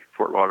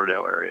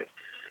Lauderdale area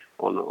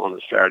on a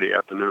Saturday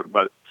afternoon.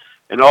 But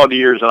in all the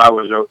years that I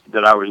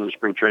was in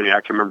spring training,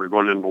 I can remember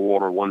going into the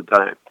water one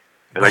time,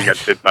 and I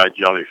got bit by a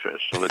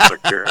jellyfish, so they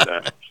took care of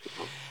that.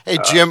 So, hey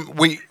Jim,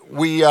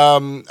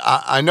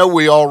 I know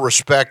we all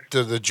respect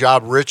the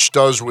job Rich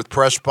does with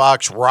Press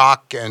Box,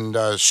 Rock, and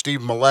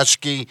Steve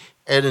Molesky,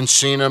 Ed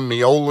Encina,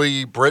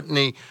 Mioli,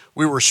 Brittany.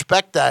 We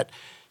respect that.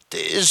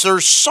 Is there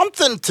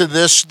something to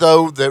this,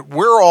 though, that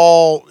we're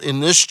all in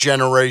this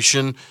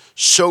generation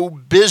so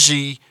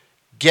busy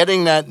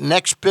getting that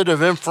next bit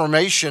of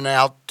information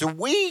out? Do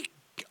we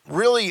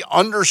really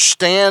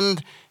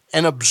understand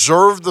and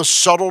observe the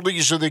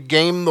subtleties of the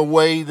game the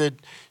way that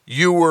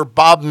you or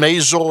Bob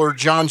Maisel or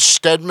John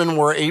Stedman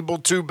were able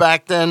to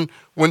back then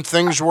when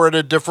things were at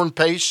a different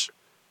pace?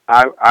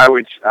 I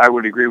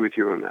would agree with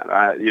you on that.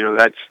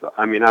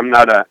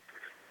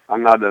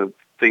 I'm not a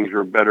things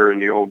were better in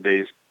the old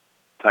days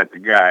type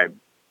of guy,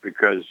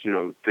 because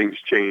things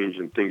change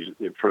and things,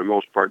 for the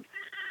most part,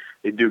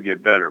 they do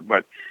get better.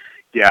 But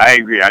yeah, I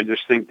agree. I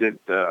just think that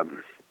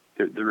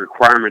the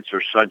requirements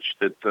are such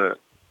that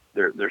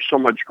there's so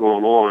much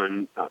going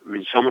on. I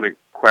mean, some of the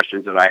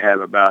questions that I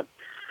have about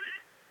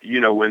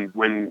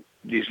when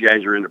these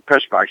guys are in the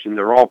press box and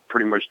they're all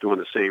pretty much doing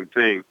the same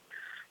thing.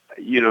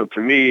 To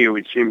me, it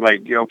would seem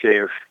like,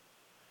 okay,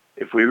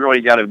 if we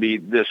really got to be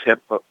this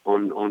hip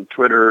on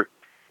Twitter,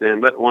 then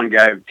let one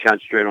guy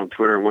concentrate on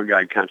Twitter and one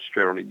guy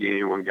concentrate on the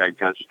game, one guy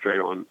concentrate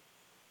on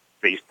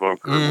Facebook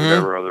or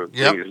whatever other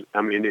things.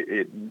 I mean,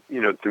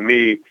 to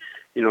me,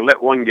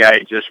 let one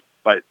guy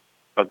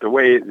but the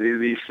way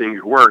these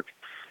things work,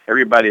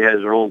 everybody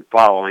has their own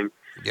following.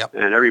 Yep.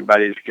 And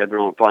everybody's got their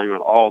own following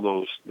on all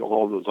those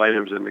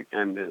items, and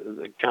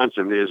the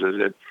concept is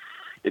that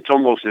it's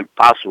almost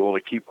impossible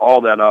to keep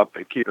all that up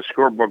and keep a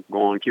scorebook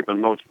going, keep a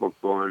notes book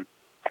going.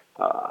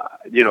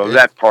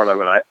 That part of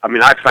it,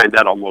 I find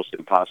that almost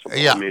impossible.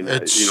 Yeah,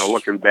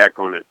 looking back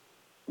on it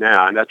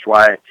now, and that's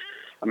why,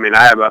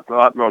 I have a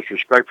lot most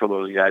respect for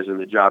those guys and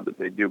the job that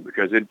they do,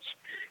 because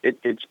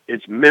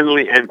it's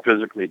mentally and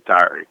physically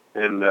tiring,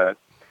 and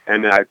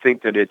I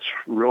think that it's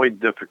really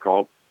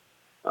difficult.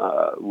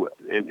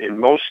 In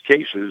most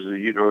cases,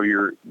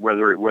 you're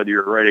whether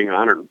you're writing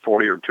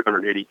 140 or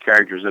 280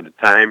 characters at a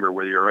time, or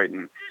whether you're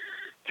writing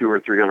 200 or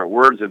 300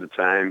 words at a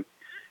time,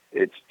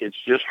 it's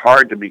just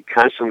hard to be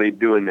constantly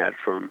doing that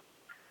from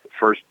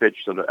first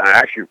pitch to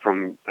actually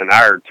from an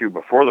hour or two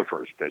before the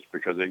first pitch,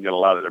 because they get a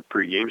lot of the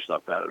pre-game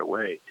stuff out of the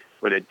way.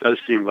 But it does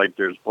seem like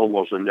there's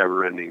almost a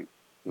never-ending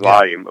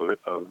volume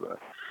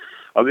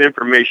of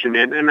information,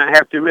 and I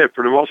have to admit,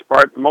 for the most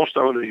part, most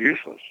of it is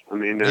useless. I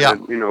mean,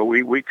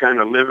 we kind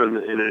of live in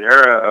an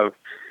era of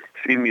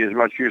feed me as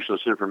much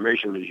useless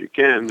information as you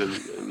can,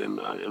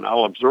 and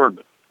I'll absorb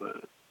it.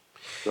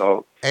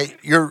 So, hey,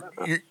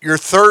 your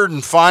third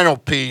and final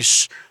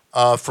piece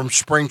from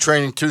Spring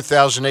Training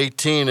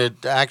 2018,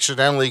 it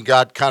accidentally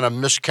got kind of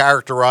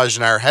mischaracterized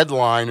in our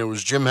headline. It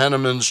was Jim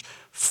Henneman's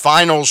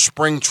final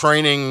Spring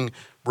Training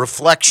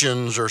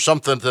reflections or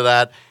something to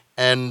that.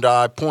 And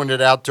I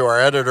pointed out to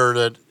our editor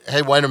that,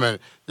 hey, wait a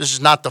minute, this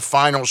is not the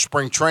final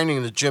spring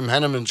training that Jim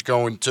Henneman's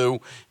going to,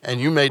 and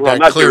you made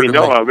that clear to me.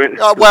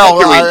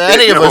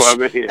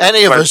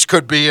 Any of us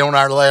could be on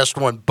our last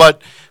one,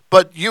 but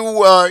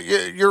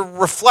your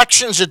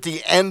reflections at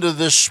the end of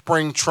this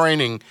spring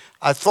training,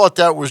 I thought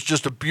that was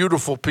just a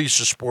beautiful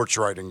piece of sports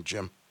writing,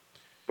 Jim.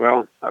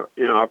 Well, I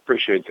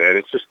appreciate that.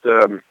 It's just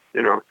there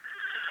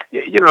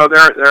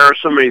are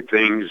so many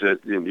things that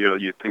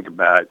you think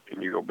about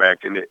and you go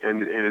back and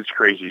it's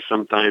crazy.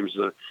 Sometimes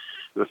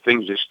the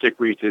things that stick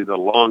with you the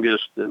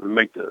longest and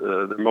make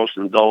the most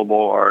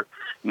indelible are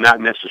not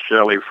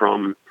necessarily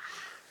from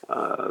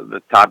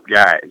the top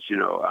guys.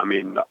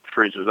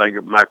 For instance, I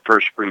got my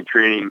first spring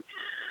training.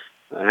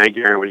 Hank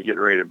Aaron was getting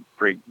ready to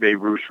break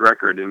Babe Ruth's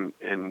record,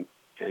 and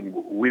and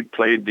we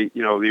played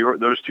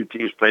those two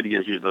teams played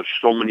against each other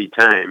so many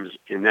times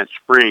in that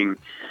spring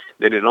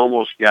that it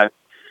almost got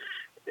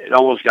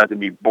to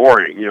be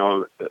boring.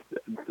 The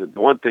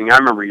one thing I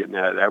remember getting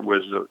out of that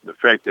was the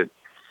fact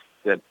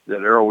that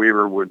Earl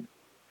Weaver would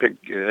pick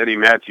Eddie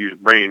Matthews'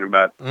 brain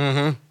about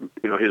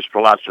his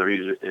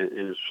philosophies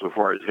in so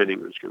far as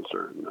hitting was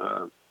concerned.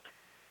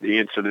 The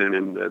incident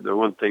and the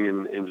one thing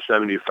in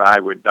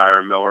 '75 with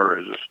Dyer Miller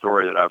is a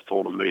story that I've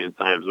told a million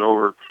times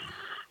over.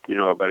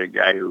 About a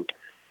guy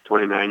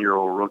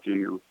 29-year-old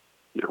rookie who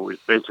was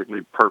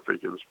basically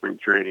perfect in spring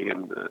training,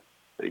 and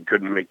they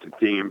couldn't make the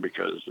team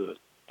because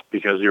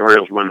the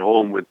Orioles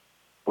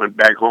went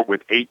back home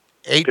with eight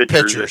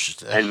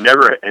pitchers and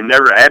never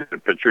added a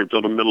pitcher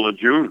until the middle of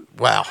June.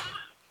 Wow,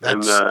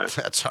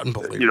 that's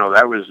unbelievable.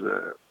 That was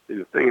the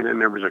thing. And then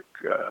there was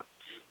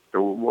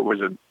what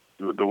was it?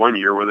 The 1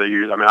 year where they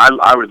used. I mean,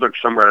 I would look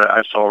somewhere.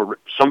 I saw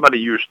somebody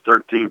used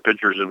 13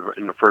 pitchers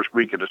in the first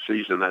week of the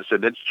season. I said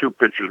that's 2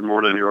 pitchers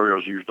more than the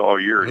Orioles used all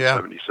year in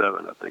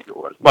 '77. I think it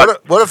was.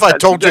 But what if I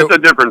told you? That's a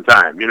different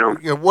time,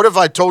 What if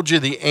I told you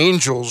the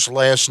Angels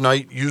last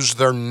night used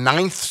their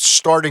 9th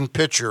starting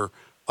pitcher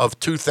of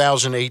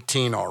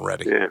 2018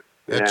 already? Yeah,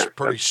 that's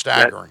pretty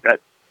staggering.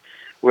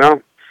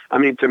 Well, I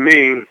mean, to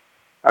me,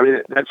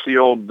 that's the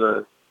old.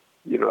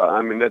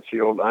 That's the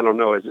old. I don't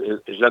know. Is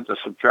that the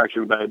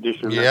subtraction by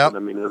addition? Yeah.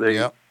 Are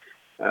they?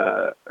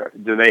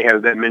 Do they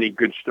have that many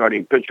good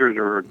starting pitchers,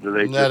 or do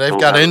they? No, they've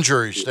got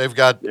injuries. They've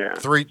got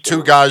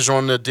two guys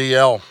on the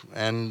DL,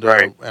 and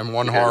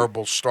one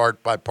horrible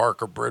start by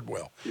Parker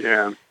Bridwell.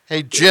 Yeah.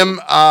 Hey, Jim,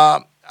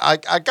 I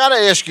got to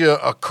ask you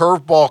a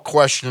curveball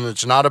question.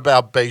 It's not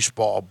about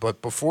baseball,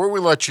 but before we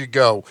let you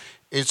go,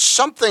 it's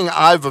something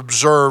I've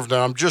observed,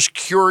 and I'm just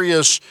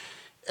curious.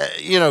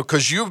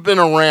 Because you've been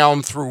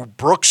around through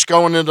Brooks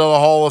going into the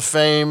Hall of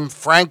Fame,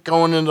 Frank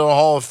going into the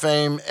Hall of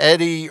Fame,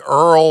 Eddie,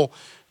 Earl,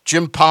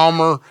 Jim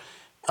Palmer,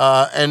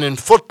 and in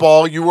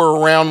football, you were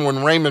around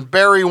when Raymond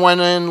Berry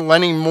went in,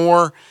 Lenny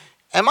Moore.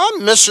 Am I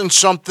missing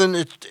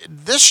something?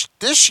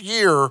 This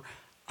year,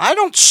 I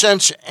don't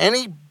sense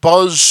any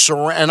buzz,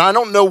 and I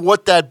don't know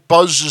what that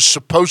buzz is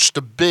supposed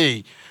to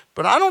be,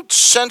 but I don't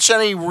sense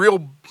any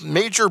real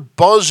major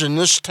buzz in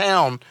this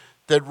town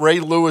that Ray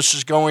Lewis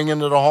is going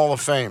into the Hall of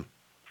Fame.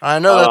 I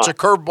know that's a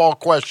curveball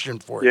question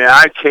for you. Yeah,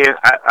 I can't.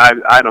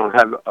 I don't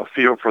have a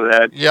feel for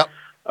that. Yep.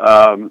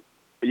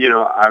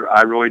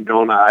 I really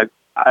don't.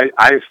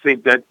 I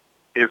think that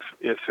if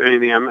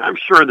anything, I'm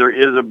sure there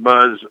is a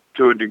buzz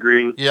to a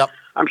degree. Yep.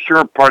 I'm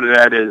sure part of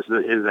that is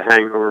the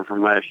hangover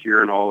from last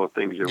year and all the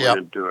things that went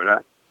into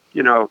it.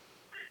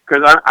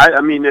 Because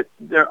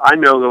I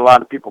know that a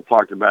lot of people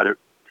talked about it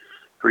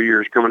for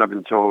years coming up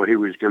until he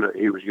was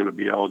gonna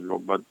be eligible,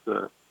 but.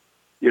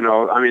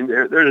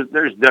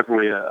 There's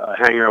definitely a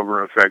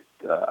hangover effect.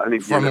 I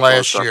think from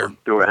last year,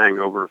 to a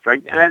hangover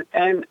effect,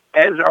 and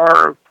as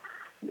are,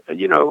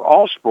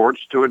 all sports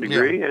to a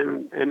degree,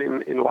 and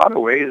in a lot of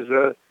ways,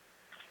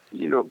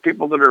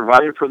 people that are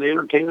vying for the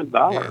entertainment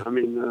dollar. Yeah. I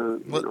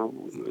mean,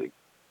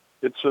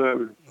 it's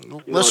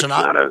listen.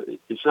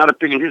 It's not a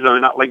pick and choose. I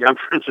mean, not like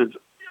for instance.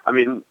 I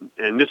mean,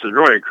 and this is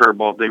really a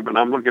curveball thing, but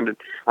I'm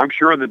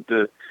sure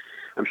the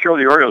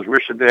Orioles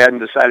wish that they hadn't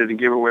decided to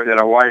give away that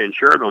Hawaiian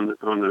shirt on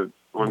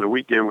the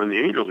weekend when the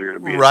Angels are going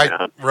to be in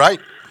town. Right.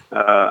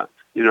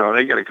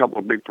 They got a couple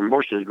of big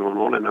promotions going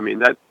on, and I mean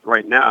that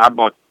right now. I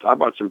bought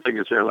some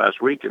tickets there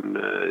last week, and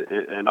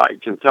I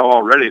can tell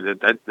already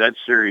that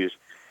series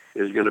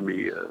is going to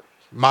be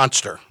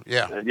monster.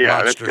 Yeah.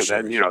 Monster.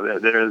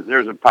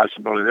 There's a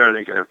possibility there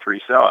they could have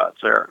 3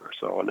 sellouts there or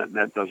so, and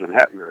that doesn't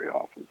happen very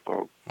often.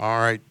 So. All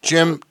right,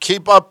 Jim,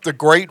 keep up the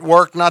great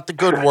work, not the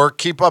good work.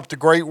 Keep up the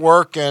great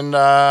work, and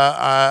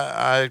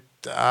I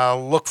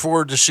look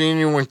forward to seeing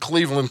you when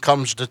Cleveland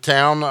comes to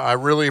town. I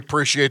really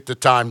appreciate the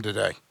time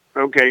today.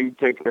 Okay,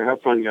 take care.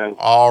 Have fun, guys.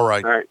 All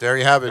right. There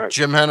you have it. Right.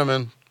 Jim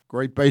Henneman,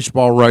 great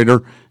baseball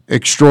writer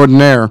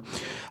extraordinaire.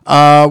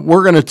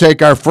 We're going to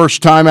take our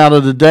first timeout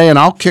of the day, and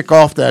I'll kick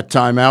off that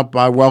timeout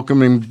by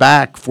welcoming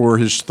back for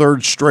his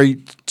 3rd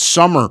straight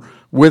summer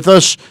with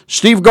us,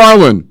 Steve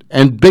Garland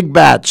and Big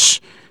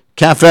Bats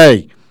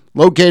Cafe.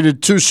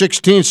 Located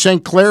 216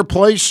 St. Clair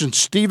Place in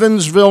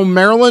Stevensville,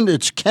 Maryland.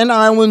 It's Ken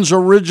Island's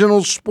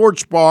original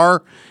sports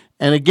bar.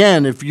 And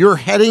again, if you're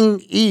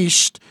heading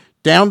east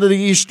down to the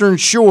Eastern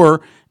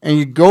Shore and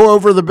you go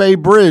over the Bay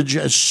Bridge,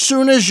 as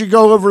soon as you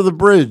go over the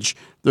bridge,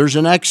 there's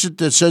an exit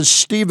that says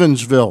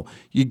Stevensville.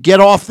 You get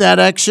off that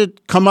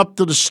exit, come up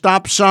to the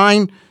stop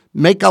sign,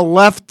 make a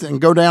left, and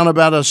go down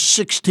about a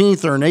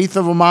 16th or an eighth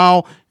of a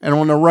mile. And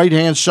on the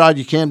right-hand side,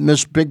 you can't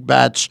miss Big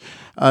Bats.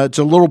 It's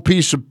a little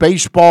piece of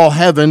baseball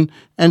heaven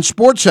and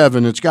sports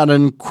heaven. It's got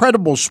an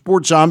incredible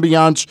sports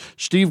ambiance.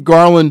 Steve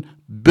Garland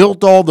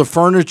built all the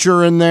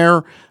furniture in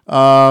there,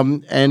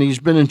 and he's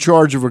been in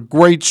charge of a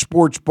great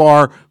sports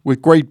bar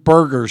with great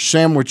burgers,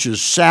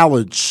 sandwiches,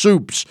 salads,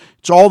 soups.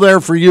 It's all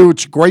there for you.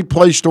 It's a great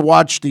place to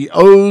watch the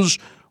O's,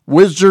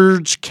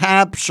 Wizards,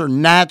 Caps, or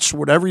Nats,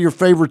 whatever your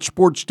favorite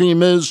sports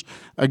team is.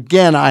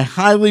 Again, I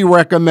highly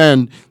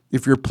recommend,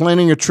 if you're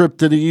planning a trip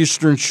to the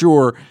Eastern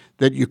Shore,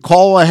 that you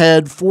call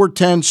ahead,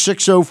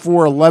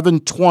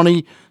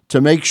 410-604-1120,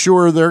 to make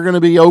sure they're going to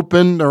be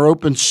open. They're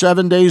open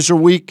 7 days a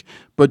week,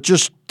 but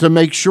just to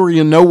make sure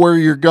you know where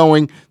you're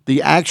going,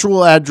 the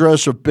actual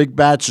address of Big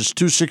Bats is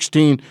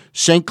 216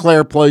 St.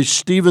 Clair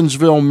Place,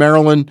 Stevensville,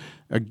 Maryland.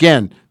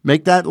 Again,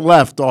 make that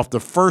left off the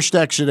first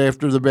exit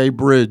after the Bay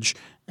Bridge,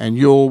 and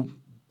you'll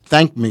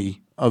thank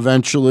me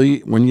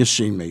eventually when you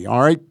see me.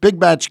 All right? Big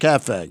Bats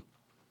Cafe.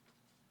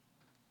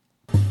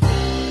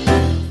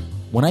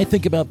 When I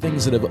think about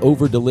things that have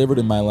over-delivered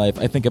in my life,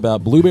 I think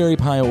about blueberry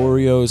pie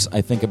Oreos,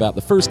 I think about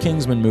the first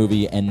Kingsman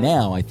movie, and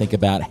now I think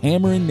about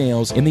Hammer and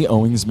Nails in the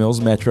Owings Mills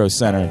Metro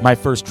Center. My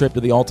first trip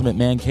to the Ultimate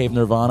Man Cave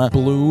Nirvana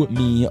blew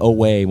me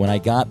away. When I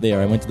got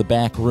there, I went to the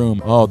back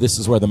room. Oh, this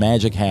is where the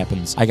magic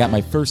happens. I got my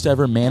first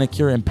ever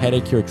manicure and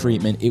pedicure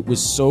treatment. It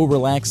was so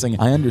relaxing.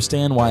 I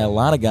understand why a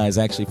lot of guys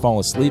actually fall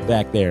asleep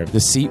back there. The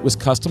seat was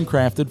custom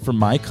crafted for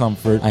my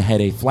comfort. I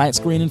had a flat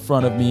screen in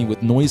front of me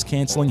with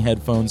noise-canceling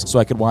headphones so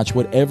I could watch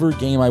whatever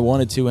game I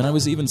wanted to, and I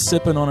was even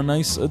sipping on a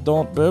nice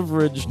adult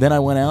beverage. Then I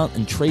went out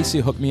and Tracy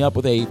hooked me up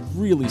with a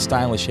really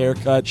stylish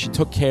haircut. She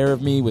took care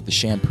of me with the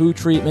shampoo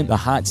treatment, the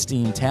hot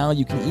steam towel.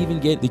 You can even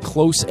get the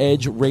close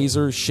edge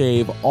razor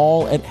shave,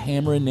 all at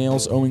Hammer and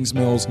Nails Owings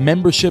Mills.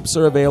 Memberships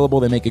are available.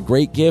 They make a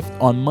great gift.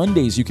 On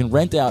Mondays, you can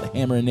rent out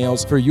Hammer and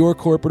Nails for your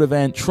corporate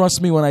event.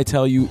 Trust me when I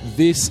tell you,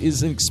 this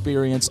is an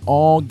experience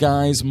all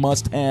guys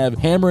must have.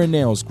 Hammer and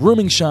Nails,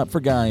 grooming shop for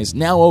guys,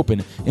 now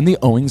open in the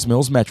Owings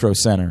Mills Metro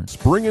Center.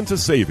 Spring into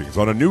savings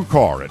on a new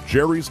car at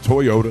Jerry's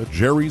Toyota,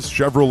 Jerry's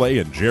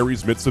Chevrolet, and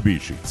Jerry's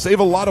Mitsubishi. Save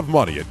a lot of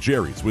money at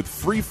Jerry's with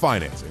free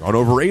financing on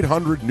over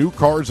 800 new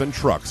cars and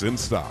trucks in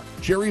stock.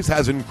 Jerry's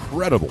has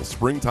incredible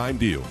springtime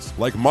deals,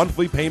 like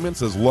monthly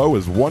payments as low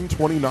as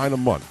 $129 a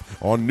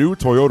month on new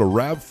Toyota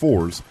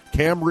RAV4s,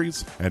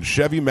 Camrys, and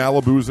Chevy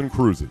Malibus and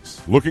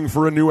Cruises. Looking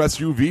for a new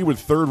SUV with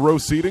third-row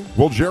seating?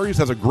 Well, Jerry's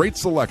has a great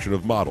selection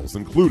of models,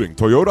 including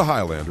Toyota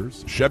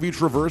Highlanders, Chevy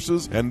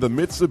Traverses, and the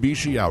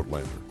Mitsubishi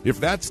Outlander. If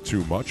that's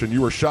too much and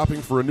you are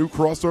shopping for a new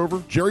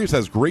crossover, Jerry's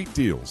has great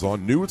deals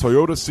on new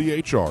Toyota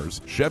CHRs,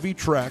 Chevy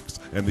Trax,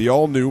 and the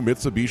all-new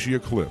Mitsubishi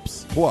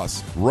Eclipse.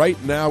 Plus,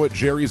 right now at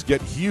Jerry's,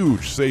 get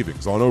huge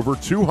savings on over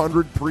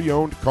 200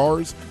 pre-owned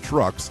cars,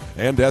 trucks,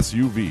 and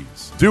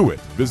SUVs. Do it.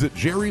 Visit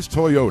Jerry's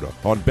Toyota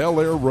on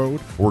Bel Air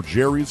Road or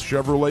Jerry's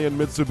Chevrolet and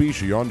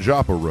Mitsubishi on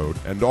Joppa Road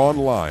and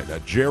online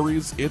at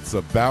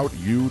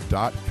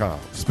jerry'sitsaboutyou.com.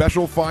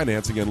 Special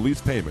financing and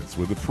lease payments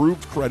with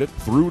approved credit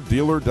through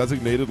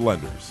dealer-designated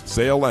lenders.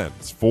 Sale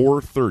ends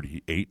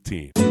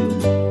 4/30/18.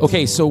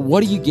 Okay, so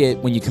what do you get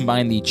when you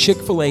combine the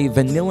Chick-fil-A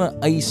Vanilla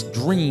Ice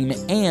Dream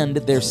and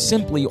their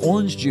Simply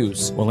Orange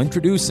Juice? Well,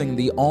 introducing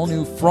the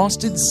all-new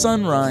Frosted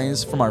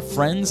Sunrise from our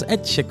friends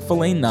at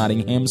Chick-fil-A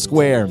Nottingham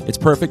Square. It's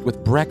perfect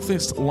with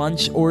breakfast,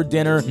 lunch, or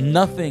dinner.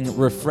 Nothing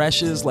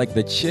refreshes like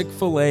the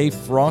Chick-fil-A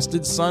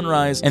Frosted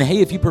Sunrise. And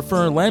hey, if you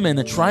prefer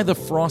lemon, try the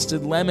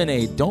Frosted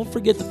Lemonade. Don't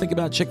forget to think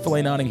about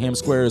Chick-fil-A Nottingham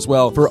Square as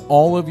well for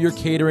all of your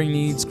catering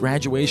needs,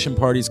 graduation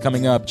parties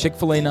coming up.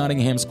 Chick-fil-A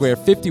Nottingham Square,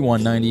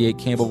 5198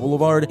 Campbell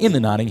Boulevard in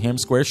the Nottingham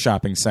Square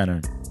Shopping Center.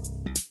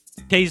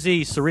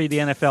 KZ, Sari, the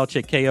NFL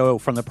Chick KO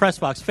from the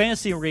Pressbox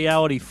Fantasy and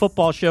Reality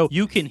Football Show.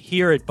 You can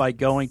hear it by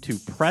going to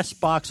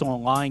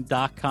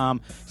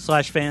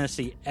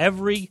PressBoxOnline.com/fantasy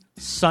every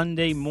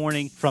Sunday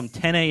morning from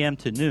 10 a.m.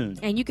 to noon.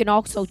 And you can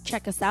also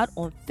check us out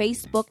on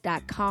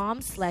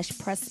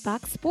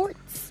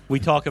Facebook.com/PressBoxSports. We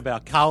talk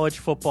about college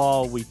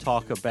football. We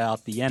talk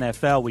about the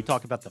NFL. We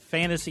talk about the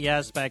fantasy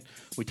aspect.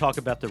 We talk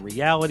about the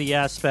reality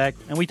aspect.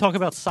 And we talk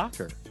about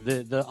soccer,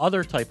 the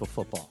other type of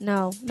football.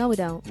 No, we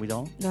don't. We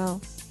don't?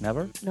 No.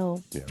 Never?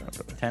 No. Yeah, not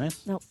really.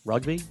 Tennis? Nope.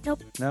 Rugby?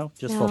 Nope. No?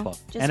 Just No, football.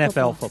 just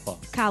NFL football.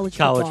 College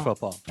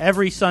football.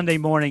 Every Sunday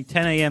morning,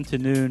 10 a.m. to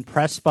noon,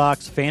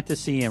 Pressbox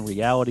Fantasy and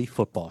Reality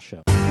Football Show.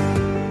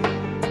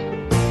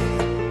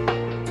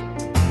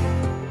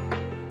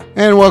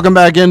 And welcome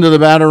back into the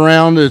Bat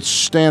Around. It's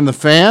Stan the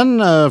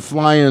Fan,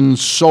 flying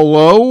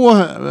solo.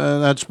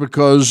 That's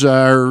because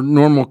our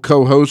normal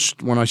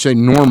co-host, when I say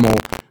normal,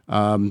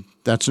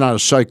 that's not a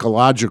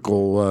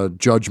psychological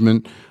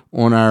judgment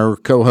on our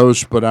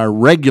co-host, but our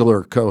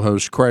regular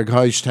co-host, Craig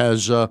Heist,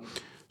 has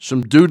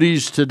some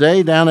duties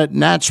today down at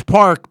Nats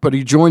Park, but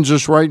he joins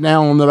us right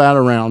now on the Bat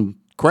Around.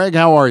 Craig,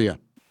 how are you?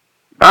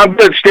 I'm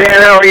good,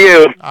 Stan. How are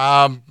you?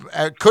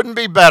 It couldn't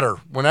be better.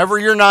 Whenever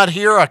you're not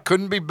here, I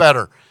couldn't be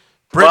better.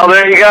 Well,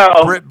 there you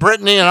go.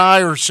 Brittany and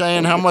I are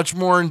saying how much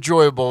more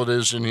enjoyable it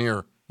is in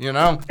here. You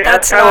know,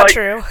 That's not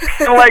true.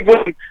 Kind of like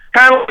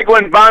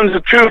when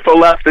Bonza Trufa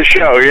left the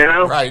show. You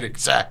know, right?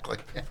 Exactly.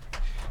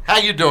 How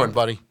you doing,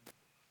 buddy?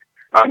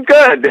 I'm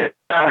good.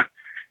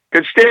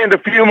 Could stand a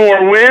few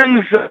more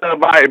wins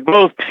by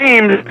both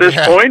teams at this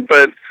point,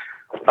 but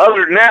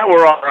other than that,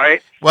 we're all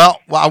right.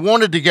 Well, I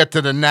wanted to get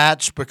to the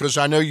Nats because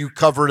I know you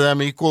cover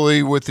them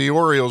equally with the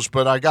Orioles,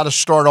 but I got to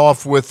start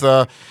off with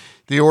the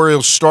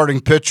Orioles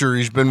starting pitcher.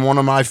 He's been one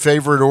of my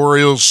favorite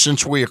Orioles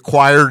since we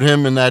acquired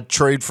him in that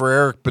trade for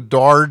Eric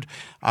Bedard.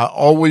 I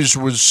always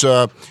was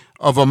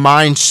of a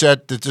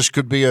mindset that this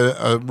could be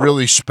a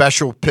really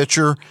special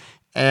pitcher,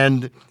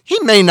 And he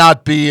may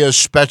not be as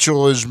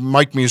special as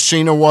Mike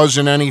Mussina was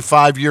in any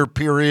 5-year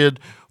period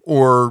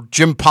or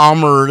Jim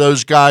Palmer or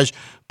those guys,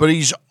 but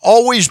he's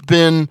always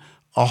been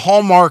a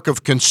hallmark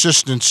of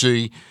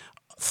consistency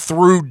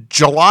through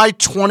July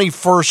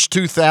 21st,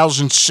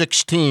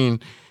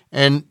 2016.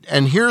 And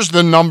here's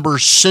the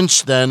numbers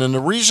since then. And the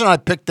reason I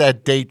picked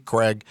that date,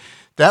 Craig,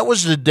 that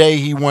was the day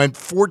he went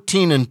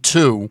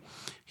 14-2.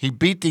 He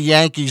beat the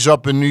Yankees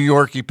up in New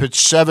York. He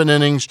pitched 7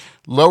 innings,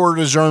 lowered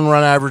his earned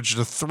run average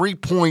to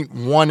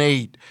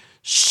 3.18.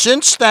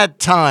 Since that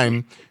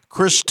time,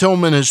 Chris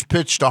Tillman has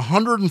pitched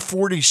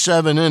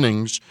 147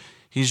 innings.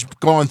 He's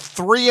gone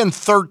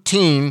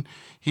 3-13.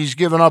 He's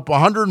given up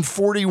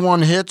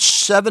 141 hits,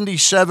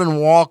 77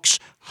 walks,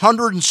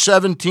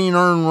 117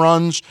 earned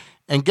runs,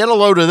 and get a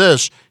load of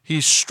this.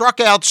 He's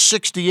struck out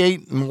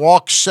 68 and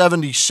walked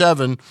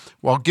 77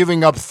 while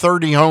giving up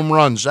 30 home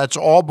runs. That's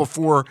all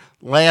before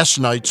last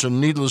night, so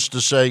needless to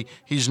say,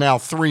 he's now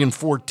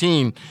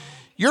 3-14.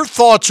 Your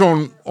thoughts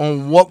on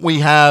what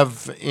we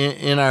have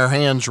in our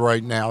hands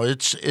right now?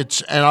 It's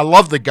and I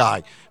love the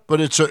guy,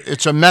 but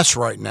it's a mess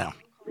right now.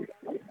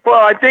 Well,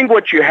 I think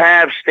what you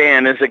have,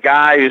 Stan, is a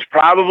guy who's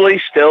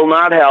probably still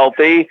not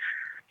healthy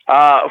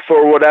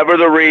for whatever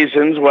the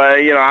reasons.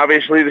 Well,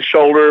 obviously the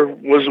shoulder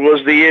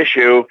was the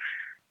issue.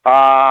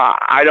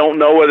 I don't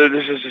know whether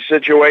this is a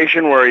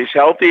situation where he's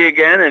healthy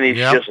again and he's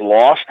just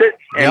lost it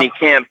and he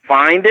can't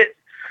find it.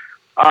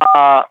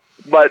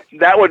 But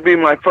that would be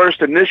my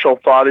first initial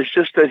thought. Is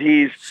just that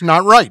he's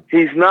not right.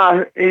 He's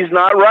not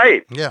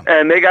right. Yeah.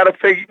 And they got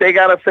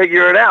to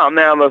figure it out.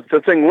 Now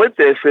the thing with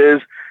this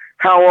is,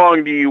 how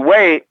long do you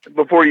wait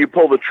before you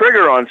pull the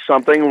trigger on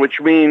something?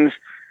 Which means,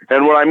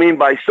 and what I mean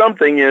by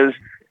something is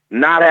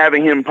not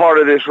having him part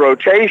of this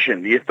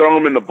rotation. Do you throw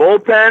him in the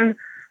bullpen?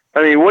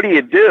 I mean, what do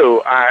you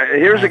do?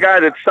 Here's a guy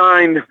that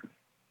signed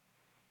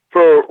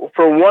for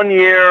 1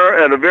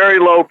 year at a very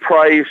low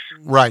price,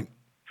 right?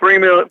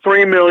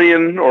 $3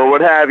 million or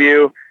what have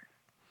you.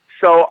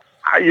 So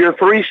you're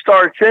 3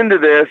 starts into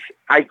this.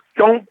 I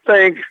don't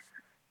think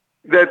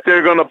that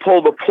they're going to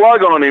pull the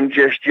plug on him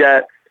just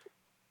yet.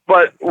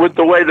 But with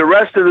the way the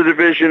rest of the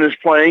division is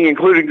playing,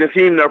 including the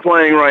team they're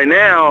playing right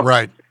now,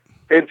 right,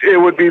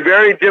 it would be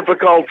very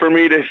difficult for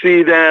me to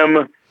see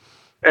them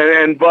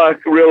and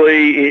Buck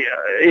really,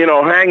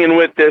 hanging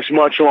with this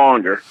much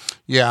longer.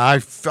 Yeah, I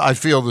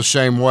feel the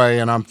same way,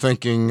 and I'm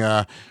thinking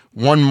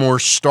one more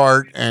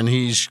start, and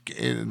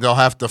they'll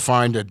have to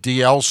find a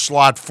DL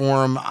slot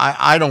for him.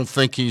 I don't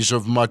think he's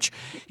of much.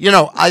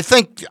 I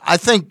think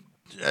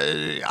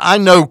I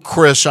know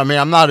Chris. I mean,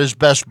 I'm not his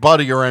best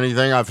buddy or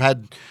anything. I've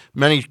had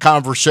many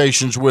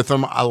conversations with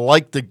him. I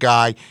like the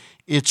guy.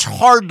 It's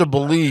hard to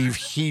believe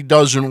he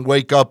doesn't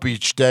wake up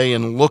each day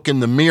and look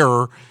in the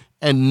mirror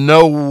and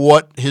know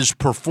what his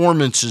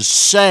performance is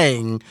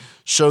saying.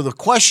 So the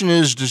question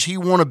is, does he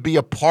want to be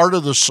a part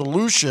of the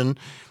solution?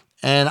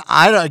 And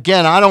I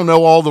don't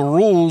know all the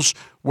rules,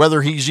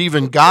 whether he's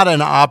even got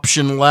an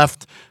option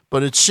left,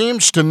 but it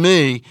seems to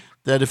me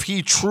that if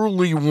he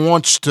truly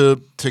wants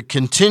to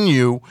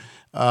continue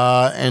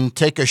and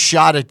take a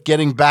shot at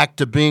getting back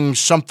to being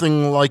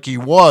something like he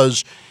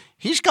was,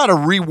 he's got to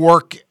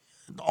rework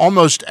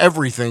almost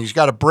everything. He's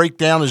got to break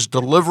down his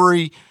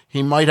delivery.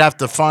 He might have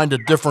to find a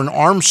different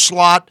arm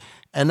slot,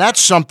 and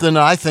that's something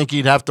I think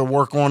he'd have to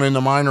work on in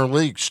the minor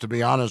leagues, to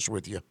be honest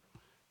with you.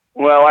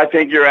 Well, I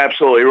think you're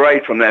absolutely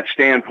right from that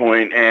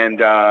standpoint,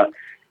 and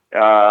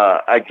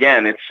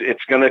again,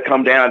 it's going to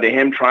come down to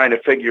him trying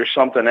to figure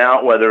something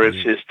out, whether it's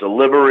his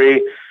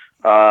delivery.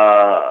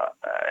 I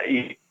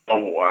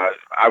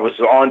was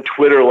on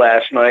Twitter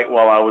last night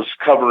while I was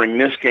covering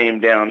this game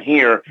down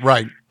here,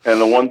 right?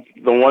 And the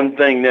one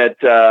thing that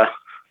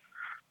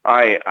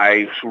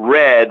I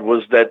read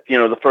was that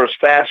the first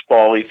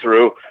fastball he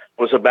threw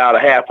was about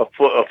a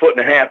foot and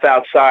a half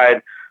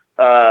outside.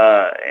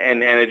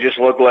 And it just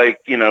looked like,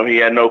 he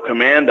had no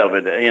command of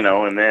it,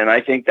 and then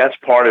I think that's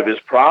part of his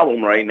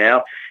problem right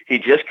now. He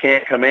just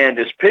can't command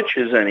his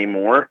pitches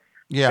anymore.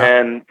 Yeah.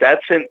 And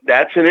that's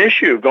an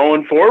issue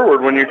going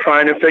forward when you're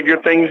trying to figure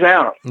things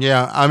out.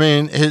 Yeah. I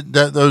mean,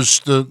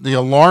 the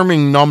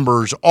alarming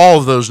numbers, all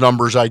of those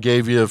numbers I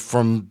gave you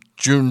from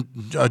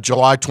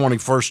July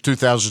 21st,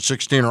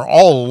 2016 are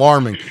all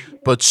alarming,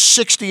 but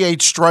 68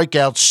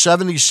 strikeouts,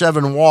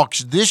 77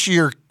 walks this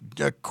year,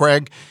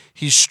 Craig.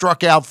 He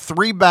struck out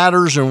 3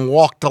 batters and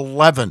walked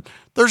 11.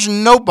 There's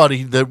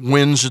nobody that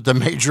wins at the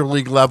major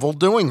league level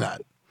doing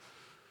that.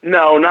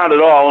 No, not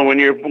at all. And when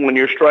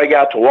your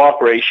strikeout to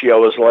walk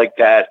ratio is like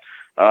that,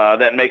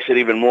 that makes it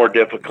even more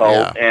difficult.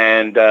 Yeah.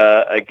 And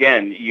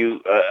again,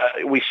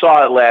 we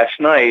saw it last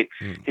night.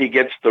 He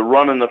gets the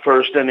run in the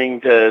first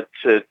inning to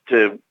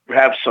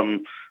have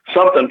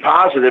something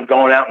positive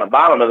going out in the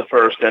bottom of the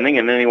first inning,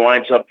 and then he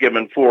winds up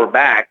giving 4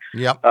 back.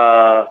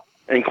 Yep.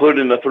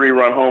 Including the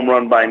 3-run home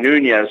run by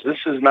Nunez. This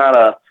is not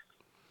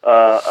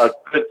a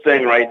good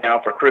thing right now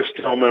for Chris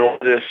Tillman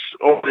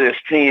or this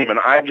team, and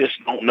I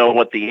just don't know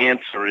what the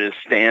answer is,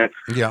 Stan.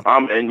 Yeah.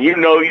 And you've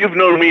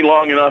known me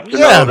long enough to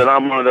know that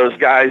I'm one of those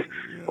guys.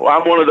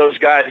 I'm one of those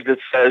guys that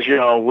says,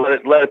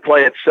 let it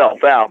play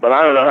itself out. But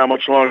I don't know how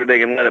much longer they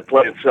can let it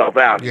play itself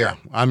out. Yeah,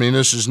 I mean,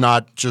 this is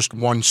not just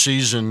one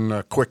season,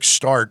 a quick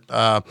start.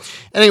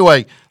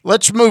 Anyway,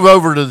 let's move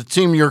over to the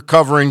team you're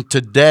covering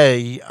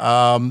today.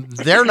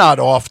 They're not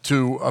off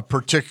to a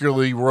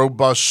particularly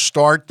robust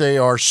start. They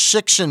are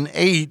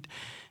 6-8,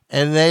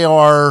 and they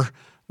are,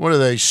 what are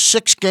they,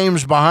 6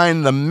 games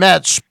behind the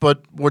Mets.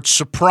 But what's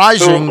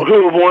surprising,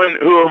 who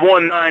have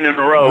won 9 in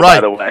a row, right,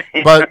 by the way.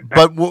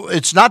 but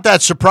it's not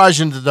that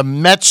surprising that the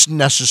Mets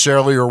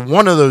necessarily, or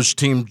one of those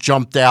teams,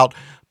 jumped out.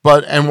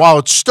 And while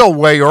it's still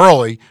way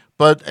early,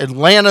 but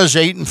Atlanta's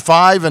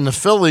 8-5, and the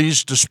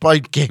Phillies,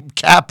 despite Gabe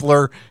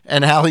Kapler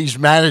and how he's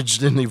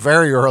managed in the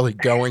very early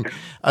going,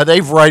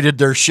 they've righted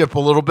their ship a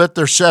little bit.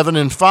 They're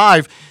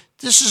 7-5.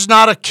 This is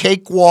not a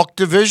cakewalk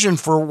division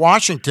for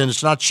Washington.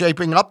 It's not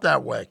shaping up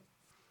that way.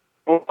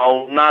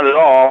 Well, not at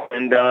all.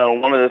 And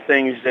one of the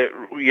things that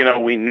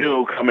we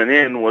knew coming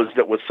in was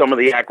that with some of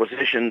the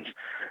acquisitions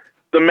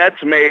the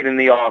Mets made in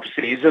the off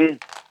season,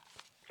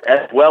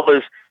 as well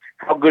as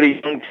how good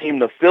a young team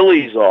the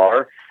Phillies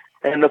are,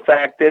 and the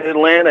fact that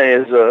Atlanta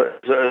is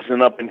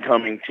an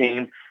up-and-coming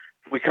team,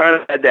 we kind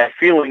of had that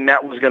feeling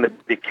that was going to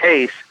be the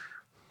case.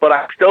 But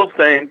I still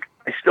think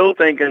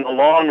in the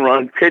long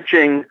run,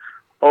 pitching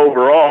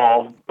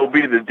overall will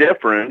be the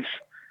difference.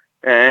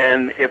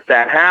 And if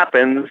that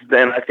happens,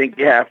 then I think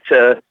you have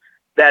to,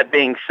 that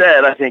being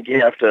said, I think you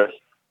have to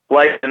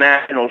like the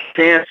Nationals'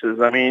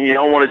 chances. I mean, you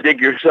don't want to dig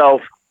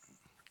yourself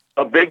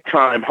a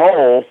big-time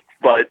hole,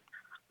 but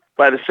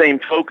by the same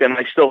token,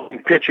 I still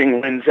think pitching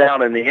wins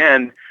out in the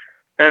end,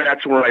 and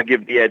that's where I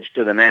give the edge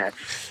to the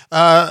Nats.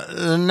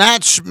 The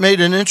Nats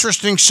made an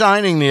interesting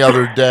signing the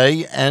other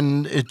day,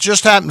 and it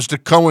just happens to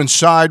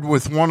coincide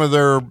with one of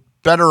their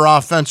better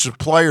offensive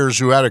players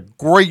who had a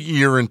great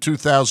year in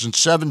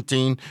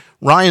 2017.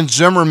 Ryan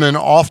Zimmerman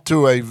off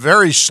to a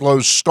very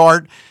slow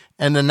start,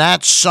 and the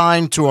Nats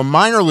signed to a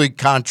minor league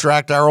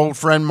contract our old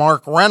friend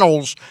Mark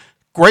Reynolds.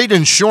 Great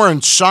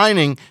insurance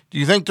signing. Do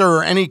you think there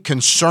are any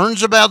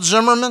concerns about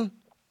Zimmerman?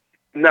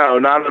 No,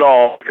 not at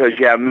all, because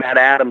you have Matt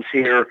Adams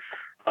here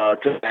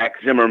to back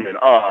Zimmerman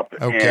up.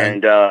 Okay.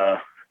 And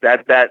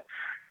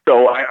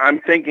so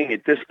I'm thinking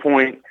at this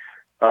point,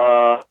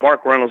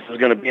 Mark Reynolds is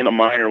going to be in the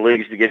minor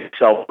leagues to get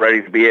himself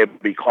ready to be able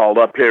to be called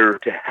up here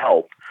to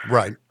help.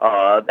 Right.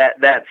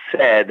 That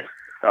said,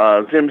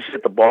 Zim's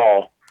hit the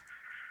ball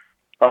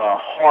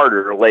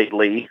harder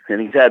lately, and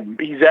he's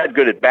had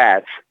good at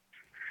bats.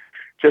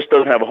 Just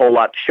doesn't have a whole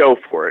lot to show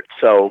for it.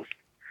 So,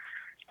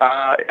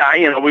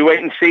 we wait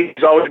and see.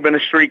 He's always been a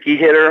streaky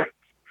hitter.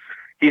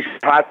 He's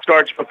had hot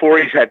starts before.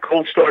 He's had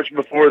cold starts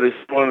before. This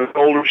is one of the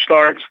colder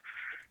starts.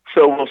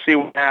 So we'll see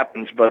what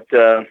happens. But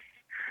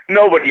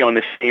nobody on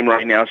this team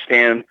right now,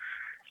 Stan,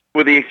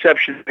 with the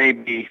exception of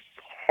maybe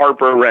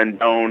Harper,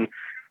 Rendon,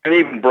 and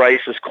even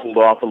Bryce has cooled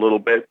off a little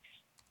bit,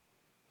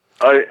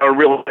 are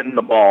really hitting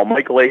the ball.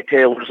 Michael A.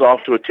 Taylor's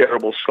off to a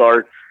terrible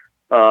start.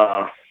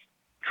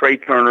 Trey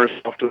Turner's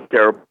off to a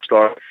terrible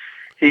start.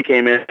 He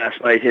came in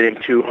last night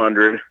hitting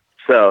 200.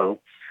 So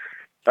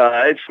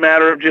it's a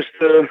matter of just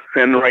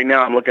and right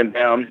now I'm looking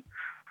down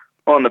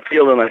on the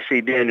field and I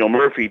see Daniel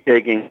Murphy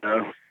taking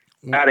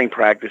batting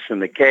practice in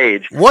the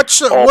cage.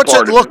 What's it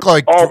look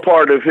like? All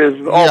part of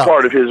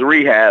his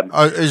rehab.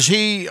 Is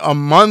he a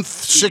month,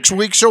 6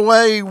 weeks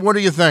away? What do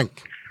you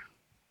think?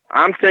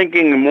 I'm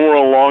thinking more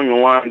along the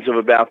lines of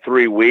about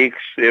 3 weeks,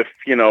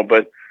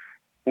 but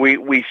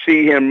we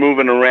see him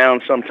moving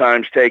around,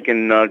 sometimes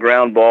taking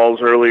ground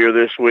balls earlier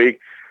this week.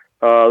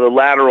 The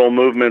lateral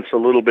movement's a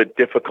little bit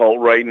difficult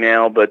right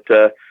now, but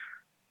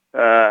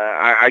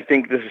I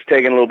think this is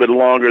taking a little bit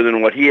longer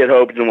than what he had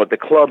hoped and what the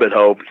club had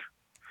hoped.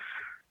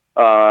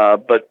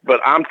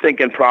 But I'm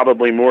thinking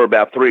probably more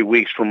about 3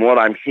 weeks from what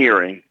I'm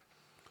hearing.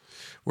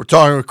 We're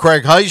talking with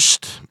Craig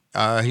Heist.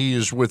 He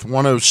is with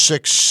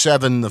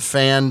 106.7 The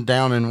Fan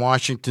down in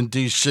Washington,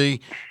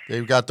 D.C.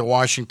 They've got the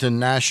Washington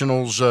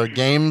Nationals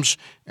games,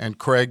 and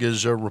Craig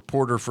is a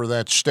reporter for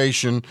that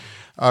station.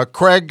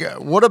 Craig,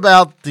 what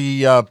about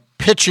the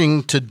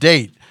pitching to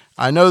date?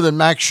 I know that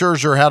Max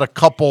Scherzer had a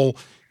couple,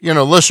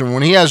 listen,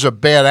 when he has a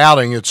bad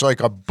outing, it's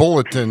like a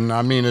bulletin.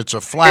 I mean, it's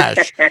a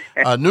flash,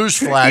 a news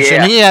flash.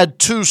 Yeah. And he had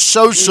 2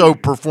 so-so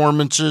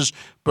performances,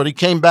 but he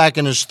came back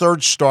in his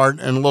third start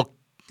and looked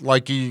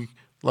like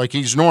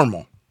he's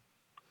normal.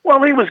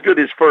 Well, he was good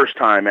his first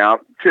time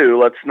out too.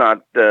 Let's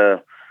not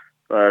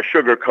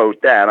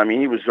sugarcoat that. I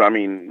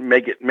mean,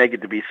 make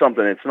it to be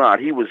something it's not.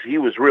 He was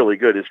really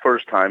good his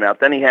first time out.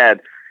 Then he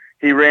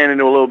ran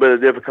into a little bit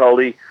of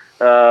difficulty.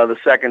 The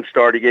second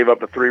start, he gave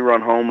up a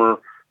 3-run homer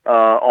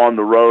on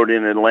the road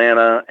in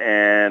Atlanta,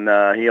 and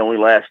he only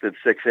lasted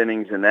 6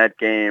 innings in that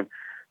game.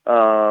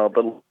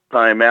 But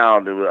time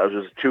out, it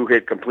was a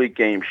 2-hit complete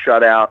game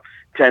shutout,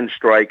 10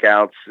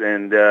 strikeouts,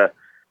 and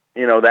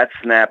that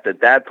snapped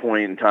at that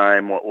point in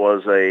time what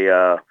was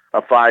a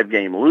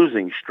 5-game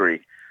losing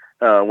streak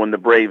when the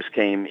Braves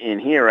came in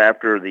here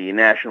after the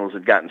Nationals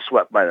had gotten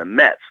swept by the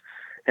Mets.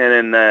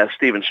 And then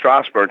Steven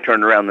Strasburg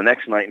turned around the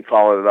next night and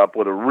followed it up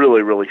with a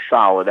really, really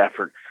solid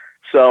effort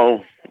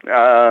So,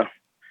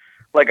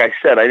 like I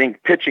said, I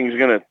think pitching is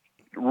going to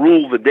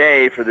rule the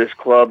day for this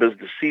club as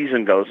the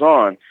season goes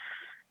on.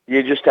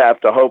 You just have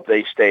to hope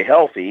they stay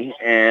healthy.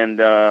 And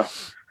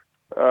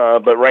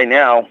but right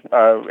now,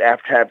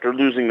 after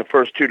losing the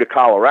first two to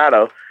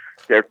Colorado,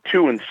 they're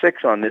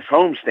 2-6 on this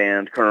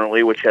homestand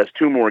currently, which has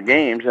 2 more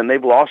games, and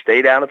they've lost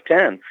 8 out of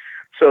 10.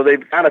 So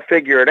they've got to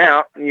figure it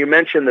out. You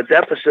mentioned the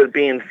deficit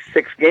being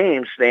 6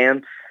 games,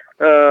 Stan,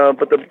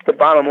 but the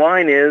bottom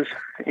line is,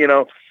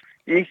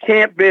 you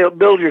can't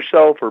build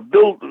yourself or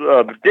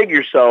dig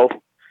yourself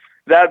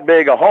that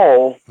big a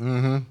hole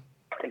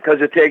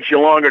because it takes you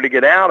longer to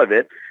get out of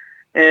it.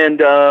 And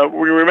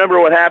we remember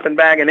what happened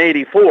back in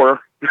 '84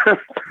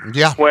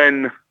 yeah.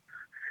 when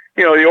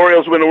the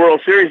Orioles win the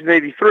World Series in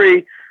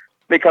 '83.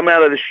 They come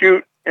out of the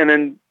chute, and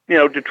then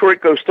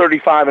Detroit goes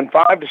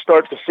 35-5 to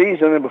start the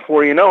season, and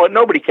before you know it,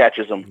 nobody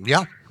catches them.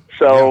 Yeah.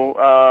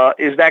 So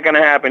is that going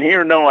to happen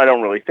here? No, I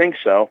don't really think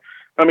so.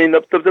 I mean,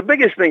 the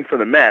biggest thing for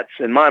the Mets,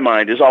 in my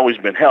mind, has always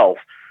been health.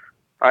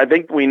 I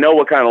think we know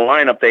what kind of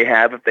lineup they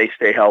have if they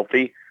stay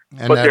healthy,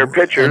 but their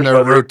pitchers, and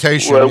their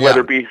rotation,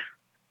 whether it be,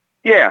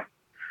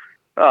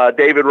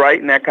 David Wright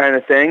and that kind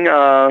of thing.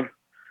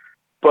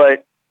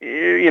 But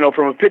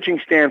from a pitching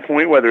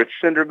standpoint, whether it's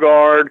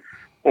Syndergaard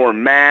or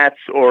Matz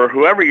or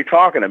whoever you're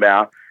talking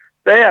about,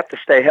 they have to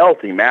stay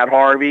healthy. Matt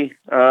Harvey,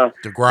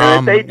 DeGrom,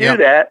 and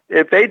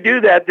if they do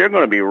that, they're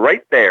going to be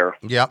right there.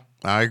 Yep,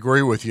 I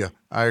agree with you.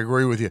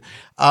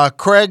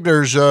 Craig,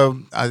 there's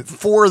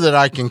 4 that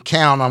I can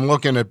count. I'm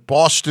looking at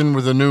Boston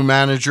with a new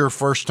manager,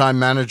 first-time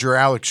manager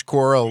Alex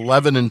Cora,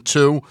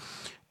 11-2.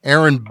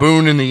 Aaron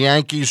Boone and the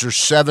Yankees are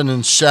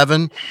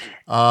 7-7.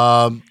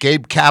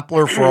 Gabe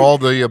Kapler, for all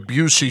the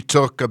abuse he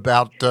took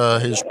about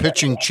his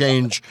pitching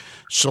change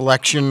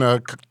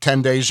selection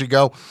 10 days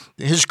ago,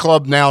 his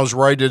club now has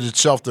righted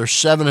itself. They're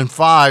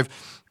 7-5,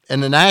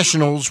 and the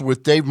Nationals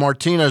with Dave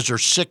Martinez are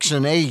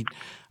 6-8.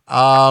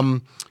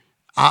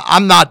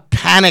 I'm not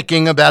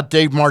panicking about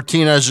Dave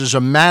Martinez as a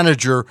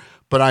manager,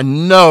 but I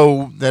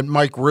know that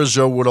Mike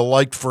Rizzo would have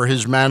liked for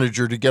his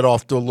manager to get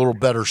off to a little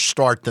better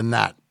start than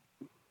that.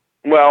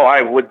 Well,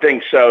 I would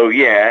think so,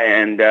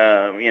 yeah, and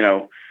hang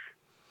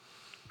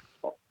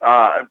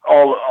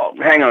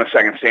on a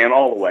second, Stan,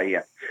 all the way,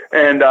 yeah.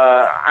 And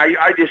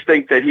I just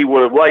think that he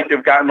would have liked to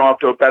have gotten off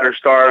to a better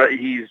start.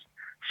 He's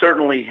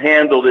certainly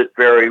handled it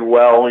very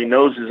well. He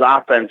knows his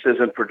offense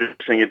isn't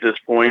producing at this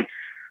point,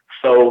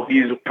 so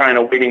he's kind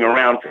of waiting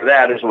around for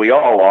that, as we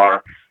all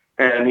are.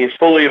 And he's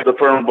fully of the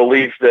firm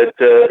belief that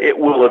it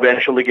will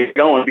eventually get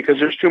going because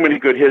there's too many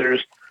good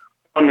hitters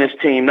on this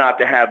team not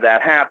to have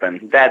that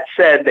happen. That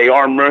said, they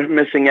are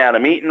missing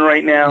Adam Eaton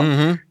right now.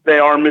 Mm-hmm. They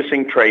are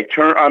missing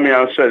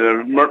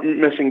they're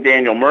missing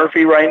Daniel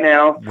Murphy right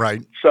now.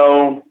 Right.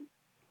 So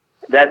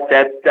that's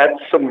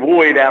some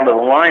void out of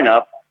the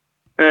lineup,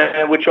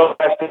 which all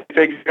has to be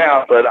figured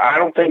out. But I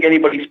don't think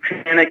anybody's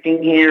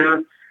panicking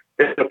here.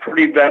 It's a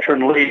pretty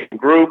veteran-laden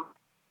group,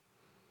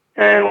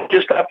 and we'll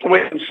just have to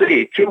wait and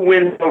see. 2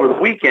 wins over the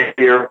weekend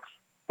here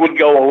would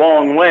go a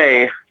long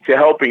way to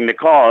helping the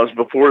cause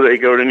before they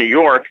go to New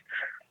York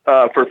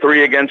for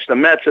 3 against the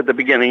Mets at the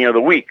beginning of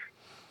the week.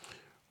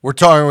 We're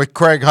talking with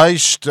Craig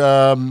Heist,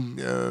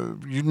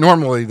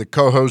 normally the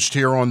co-host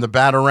here on the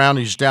Bat Around.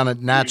 He's down at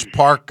Nats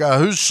Park.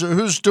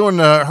 Who's doing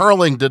the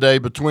hurling today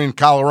between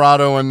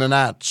Colorado and the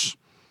Nats?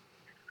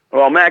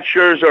 Well, Max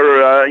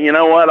Scherzer, you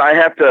know what? I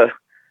have to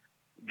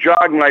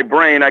jog my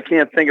brain. I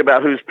can't think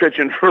about who's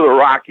pitching for the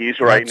Rockies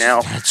right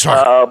now. That's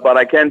right. But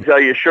I can tell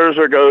you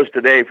Scherzer goes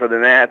today for the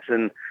Nats,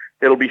 and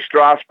it'll be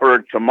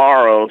Strasburg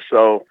tomorrow.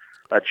 So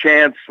a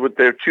chance with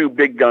their 2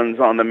 big guns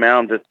on the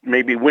mound to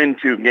maybe win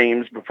 2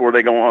 games before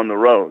they go on the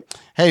road.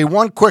 Hey,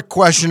 one quick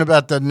question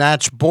about the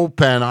Nats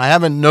bullpen. I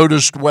haven't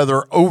noticed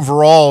whether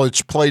overall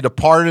it's played a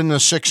part in the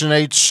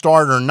 6-8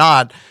 start or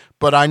not,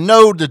 but I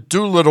know that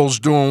Doolittle's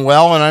doing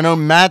well, and I know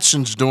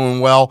Matson's doing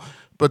well.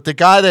 But the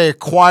guy they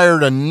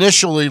acquired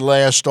initially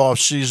last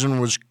offseason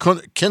was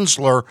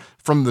Kinsler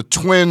from the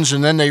Twins,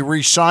 and then they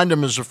re-signed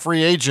him as a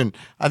free agent.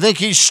 I think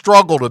he's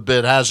struggled a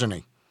bit, hasn't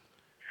he?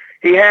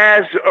 He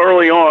has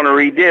early on, or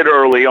he did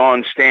early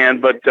on, Stan,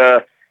 but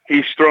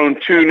he's thrown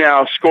 2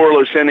 now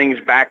scoreless innings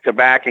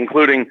back-to-back,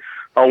 including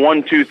a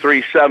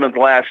 1-2-3 seventh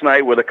last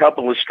night with a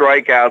couple of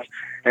strikeouts,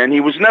 and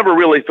he was never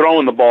really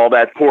throwing the ball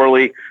that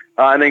poorly.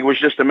 I think it was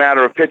just a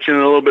matter of pitching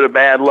and a little bit of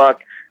bad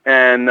luck.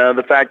 And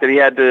the fact that he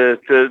had to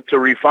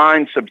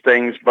refine some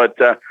things. But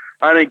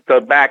I think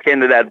the back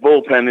end of that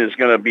bullpen is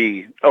going to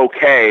be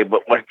okay.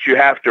 But what you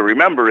have to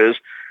remember is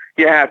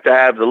you have to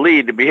have the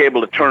lead to be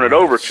able to turn it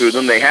over to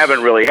them. They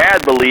haven't really had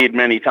the lead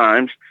many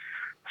times.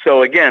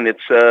 So, again,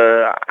 it's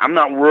I'm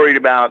not worried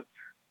about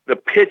the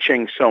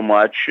pitching so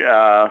much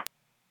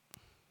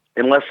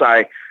unless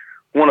I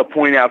want to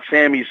point out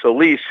Sammy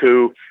Solis,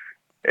 who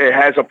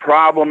has a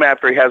problem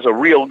after he has a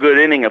real good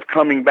inning of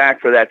coming back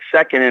for that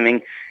second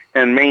inning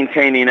and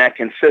maintaining that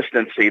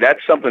consistency. That's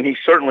something he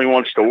certainly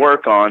wants to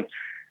work on,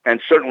 and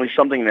certainly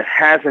something that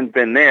hasn't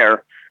been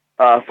there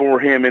for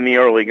him in the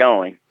early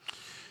going.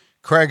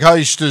 Craig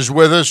Heist is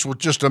with us with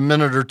just a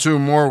minute or two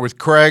more with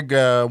Craig.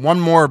 One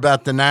more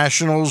about the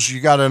Nationals.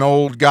 You got an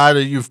old guy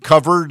that you've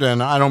covered,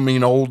 and I don't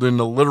mean old in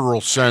the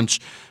literal sense,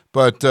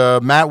 but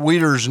Matt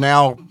Wieters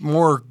now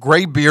more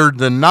graybeard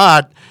than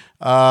not.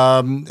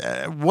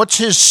 What's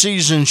his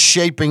season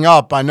shaping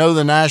up? I know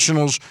the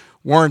Nationals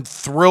weren't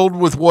thrilled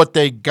with what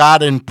they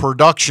got in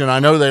production. I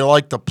know they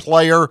liked the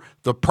player,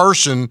 the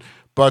person,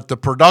 but the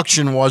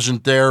production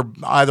wasn't there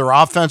either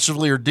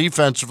offensively or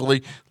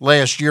defensively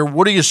last year.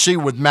 What do you see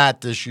with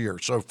Matt this year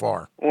so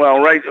far? Well,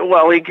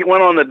 he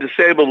went on the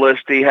disabled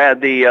list. He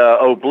had the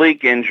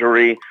oblique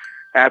injury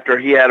after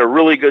he had a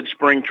really good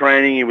spring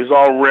training. He was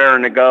all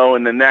raring to go,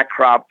 and then that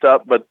cropped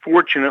up. But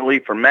fortunately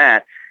for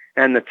Matt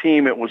and the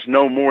team, it was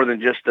no more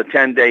than just a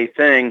 10-day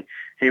thing.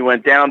 He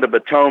went down to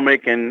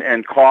Potomac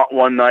and caught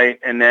one night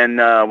and then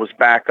was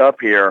back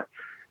up here.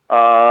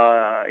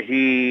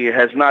 He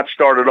has not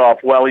started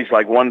off well. He's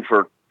like one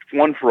for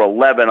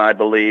 11, I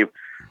believe.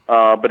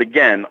 But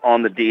again,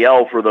 on the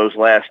DL for those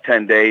last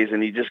 10 days,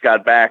 and he just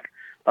got back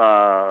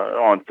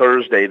on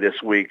Thursday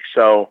this week.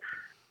 So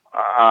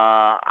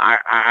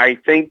I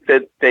think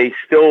that they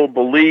still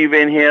believe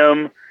in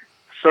him.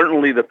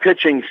 Certainly the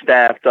pitching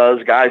staff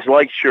does. Guys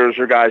like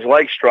Scherzer, guys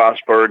like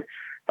Strasburg,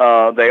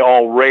 they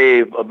all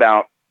rave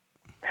about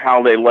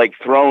how they like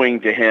throwing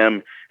to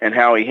him and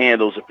how he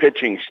handles the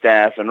pitching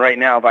staff. And right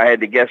now, if I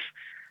had to guess,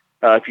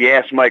 if you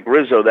ask Mike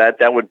Rizzo that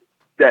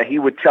he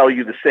would tell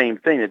you the same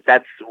thing,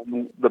 that's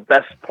the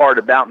best part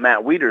about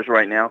Matt Wieters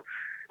right now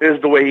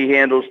is the way he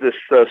handles this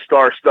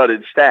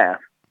star-studded staff.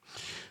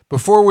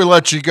 Before we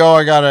let you go,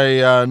 I got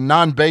a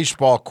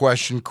non-baseball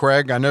question,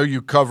 Craig. I know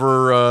you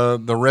cover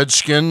the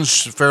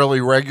Redskins fairly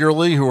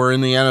regularly, who are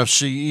in the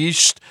NFC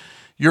East.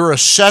 Your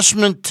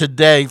assessment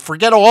today,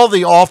 forget all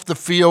the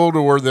off-the-field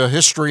or the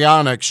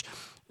histrionics,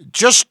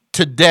 just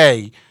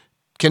today,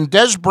 can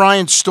Des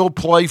Bryant still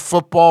play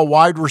football,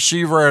 wide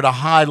receiver at a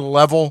high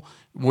level?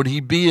 Would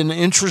he be an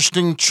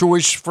interesting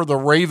choice for the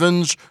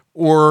Ravens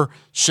or,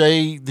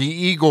 say, the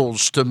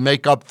Eagles to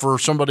make up for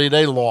somebody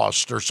they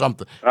lost or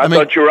something? I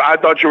thought you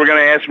were going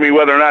to ask me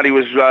whether or not he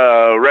was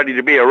ready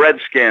to be a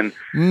Redskin.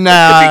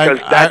 Nah,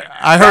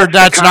 I heard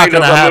that's not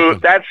going to happen.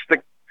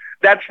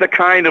 That's the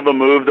kind of a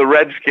move the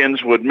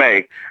Redskins would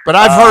make. But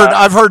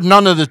I've heard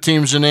none of the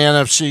teams in the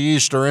NFC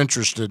East are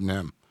interested in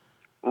him.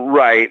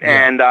 Right,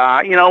 yeah.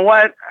 And you know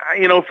what?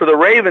 For the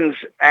Ravens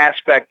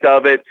aspect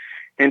of it,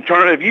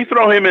 if you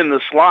throw him in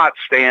the slot,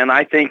 Stan,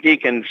 I think he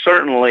can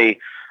certainly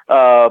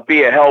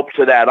be a help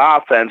to that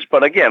offense.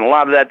 But again, a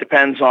lot of that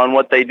depends on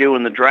what they do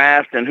in the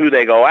draft and who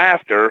they go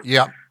after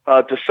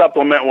to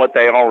supplement what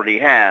they already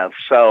have.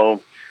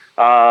 So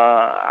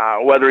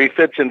whether he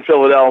fits in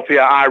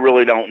Philadelphia, I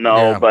really don't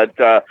know. Yeah.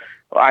 But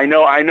I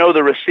know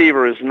the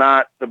receiver is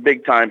not the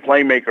big time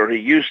playmaker he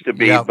used to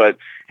be, but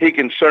he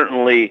can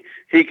certainly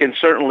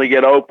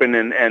get open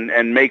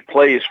and make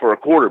plays for a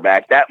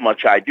quarterback. That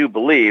much I do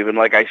believe. And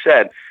like I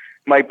said,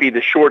 might be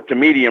the short to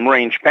medium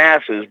range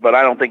passes, but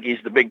I don't think he's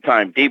the big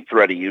time deep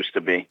threat he used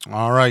to be.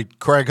 All right,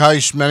 Craig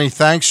Heist, many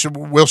thanks.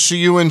 We'll see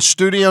you in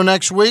studio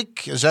next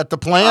week. Is that the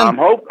plan?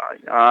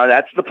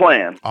 That's the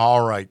plan.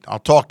 All right. I'll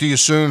talk to you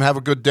soon. Have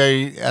a good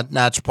day at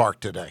Nats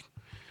Park today.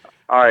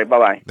 All right,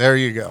 bye-bye. There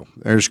you go.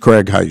 There's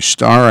Craig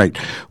Heist. All right.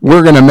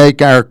 We're going to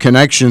make our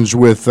connections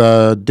with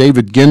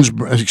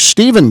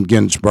Steve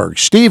Ginsburg.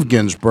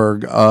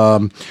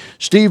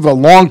 Steve, a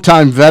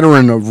longtime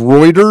veteran of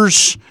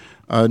Reuters,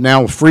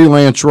 now a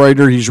freelance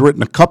writer. He's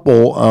written a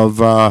couple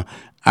of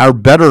our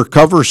better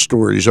cover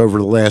stories over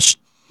the last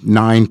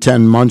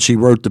 9-10 months. He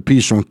wrote the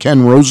piece on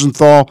Ken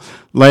Rosenthal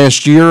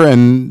last year,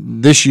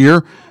 and this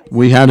year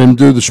we had him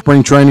do the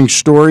spring training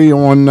story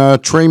on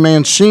Trey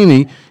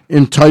Mancini,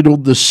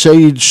 entitled The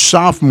Sage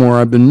Sophomore.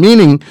 I've been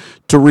meaning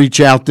to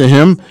reach out to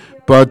him,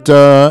 but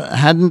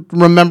hadn't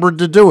remembered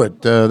to do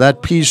it.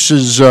 That piece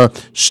is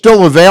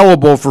still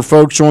available for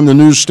folks on the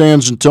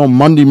newsstands until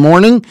Monday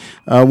morning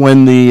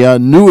when the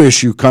new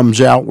issue comes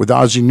out with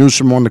Ozzie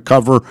Newsome on the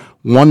cover.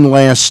 One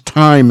Last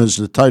Time is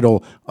the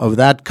title of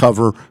that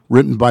cover,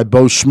 written by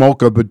Bo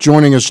Smolka. But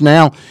joining us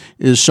now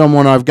is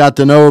someone I've got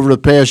to know over the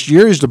past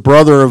year. He's the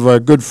brother of a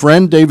good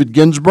friend, David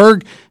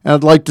Ginsburg. And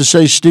I'd like to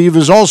say Steve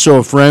is also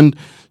a friend.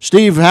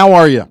 Steve, how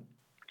are you?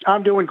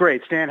 I'm doing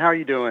great. Stan, how are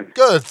you doing?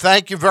 Good.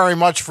 Thank you very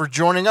much for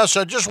joining us.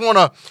 I just want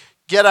to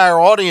get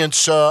our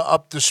audience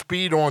up to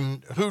speed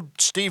on who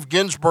Steve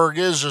Ginsburg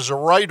is as a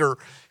writer.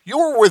 You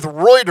were with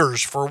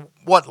Reuters for,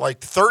 what,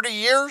 like 30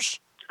 years?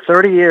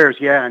 30 years,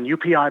 yeah, and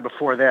UPI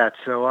before that.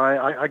 So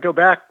I go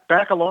back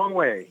a long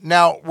way.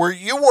 Now,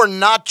 you were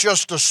not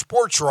just a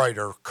sports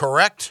writer,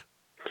 correct?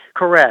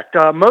 Correct.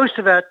 Most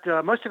of that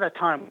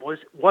time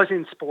was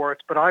in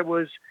sports, but I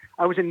was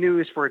in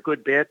news for a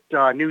good bit.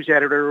 News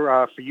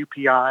editor for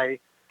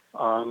UPI.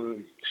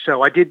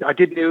 So I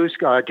did news.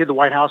 Did the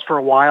White House for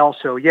a while.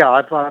 So yeah,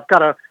 I've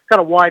got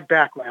a wide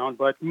background,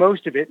 but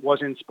most of it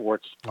was in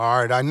sports. All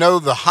right. I know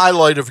the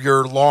highlight of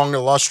your long,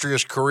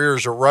 illustrious career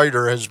as a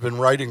writer has been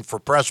writing for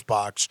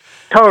Pressbox.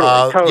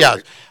 Totally.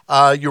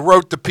 Yeah. You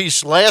wrote the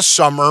piece last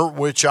summer,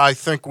 which I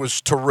think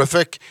was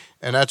terrific.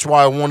 and that's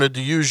why I wanted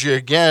to use you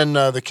again,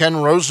 the Ken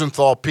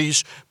Rosenthal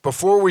piece.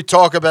 Before we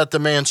talk about the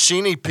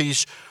Mancini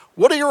piece,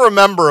 what do you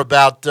remember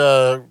about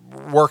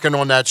working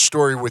on that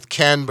story with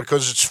Ken?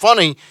 Because it's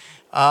funny,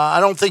 I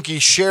don't think he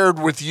shared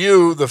with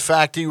you the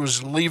fact he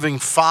was leaving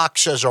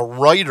Fox as a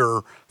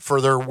writer for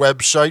their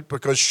website,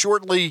 because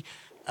shortly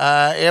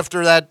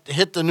after that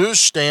hit the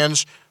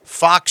newsstands,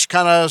 Fox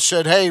kind of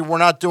said, hey, we're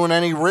not doing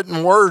any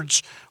written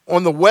words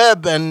on the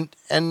web, and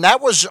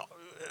that was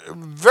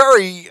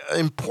very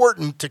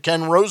important to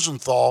Ken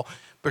Rosenthal,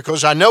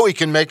 because I know he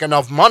can make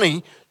enough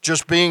money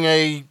just being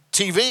a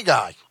TV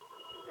guy.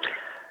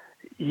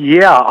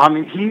 Yeah, I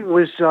mean, he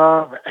was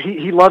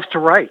he loves to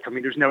write. I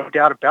mean, there's no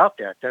doubt about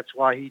that. That's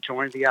why he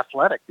joined the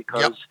Athletic,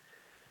 because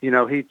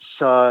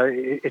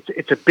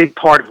it's a big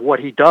part of what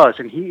he does,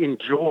 and he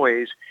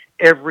enjoys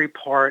every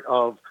part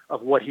of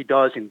what he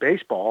does in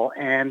baseball,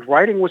 and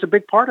writing was a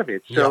big part of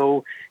it.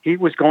 So he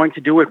was going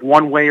to do it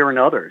one way or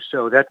another.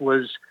 So it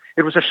was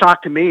a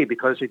shock to me,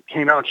 because it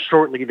came out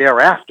shortly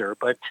thereafter,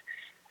 but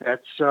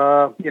that's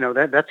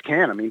that's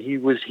Ken. I mean, he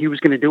was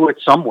going to do it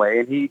some way,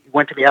 and he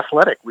went to the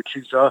Athletic, which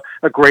is a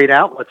great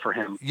outlet for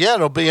him. Yeah,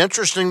 it'll be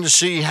interesting to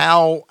see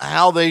how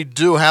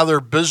their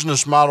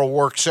business model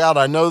works out.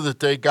 I know that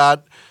they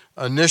got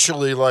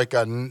initially like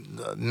a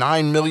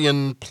 $9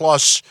 million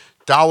plus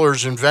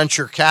in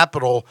venture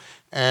capital,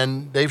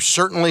 and they've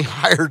certainly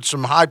hired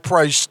some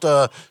high-priced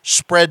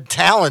spread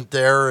talent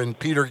there, and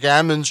Peter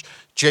Gammons,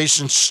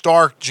 Jason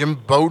Stark, Jim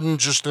Bowden,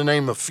 just to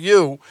name a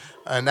few.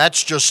 And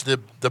that's just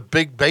the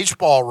big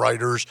baseball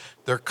writers.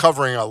 They're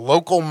covering a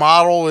local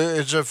model.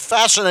 It's a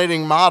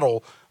fascinating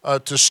model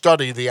to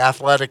study,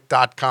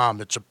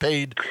 theathletic.com. It's a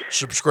paid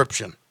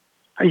subscription.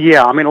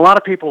 Yeah, I mean, a lot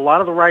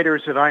of the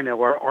writers that I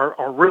know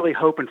are really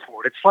hoping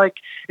for it.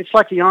 It's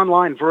like the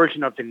online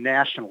version of the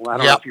National. I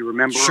don't know if you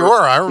remember.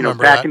 Sure, I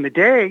remember back that. in the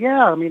day.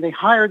 Yeah, I mean, they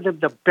hired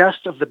the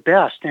best of the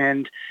best,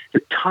 and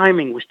the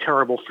timing was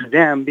terrible for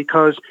them,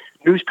 because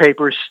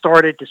newspapers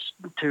started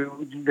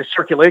the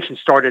circulation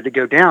started to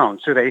go down.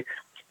 So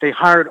they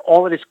hired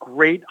all of this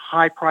great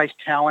high-priced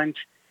talent,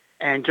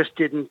 and just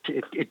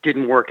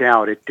didn't work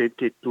out.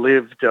 It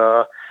lived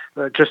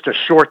just a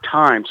short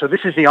time. So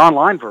this is the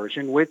online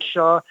version, which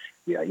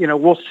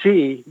we'll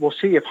see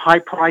if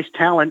high-priced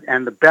talent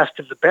and the best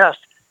of the best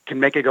can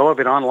make a go of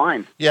it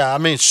online. Yeah, I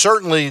mean,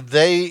 certainly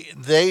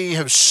they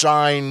have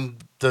signed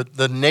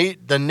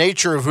the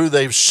nature of who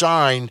they've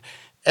signed.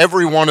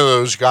 Every one of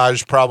those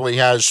guys probably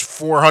has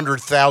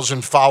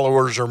 400,000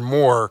 followers or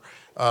more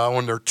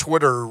on their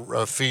Twitter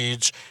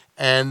feeds,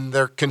 and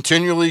they're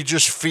continually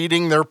just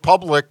feeding their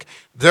public,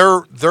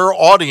 their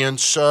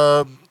audience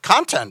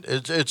content.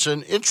 It's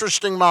an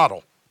interesting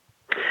model.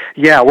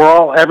 Yeah,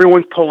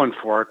 everyone's pulling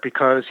for it,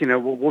 because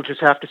we'll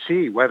just have to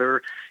see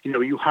whether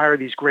you hire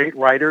these great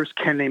writers,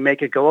 can they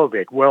make a go of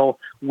it? Will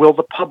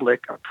the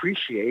public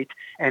appreciate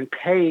and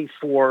pay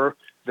for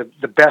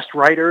the best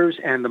writers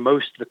and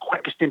the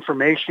quickest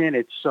information?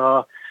 It's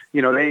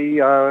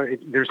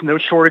there's no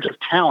shortage of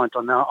talent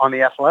on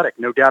the Athletic,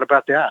 no doubt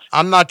about that.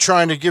 I'm not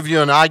trying to give you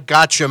an I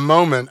gotcha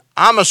moment.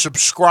 I'm a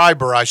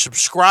subscriber. I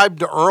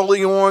subscribed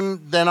early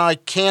on, then I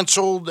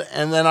canceled,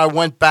 and then I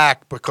went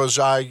back, because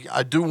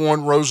I do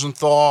want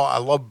Rosenthal. I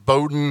love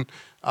Bowden.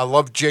 I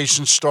love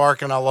Jason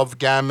Stark, and I love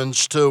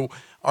Gammons too.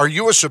 Are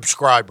you a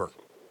subscriber?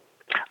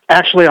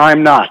 Actually,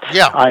 I'm not.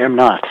 Yeah. I am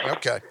not.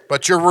 Okay,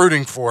 but you're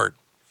rooting for it.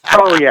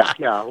 Oh, yeah.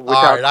 All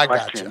right, I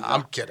got you.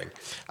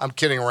 I'm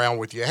kidding around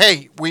with you.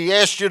 Hey, we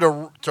asked you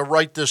to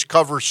write this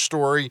cover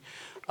story.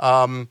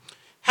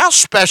 How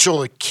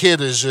special a kid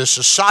is this,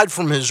 aside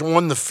from his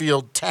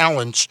on-the-field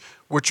talents,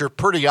 which are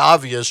pretty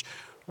obvious?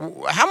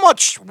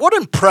 What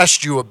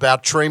impressed you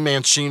about Trey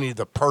Mancini,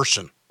 the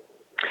person?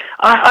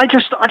 I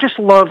just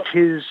loved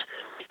his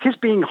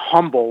being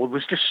humble. It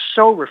was just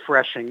so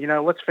refreshing.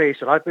 Let's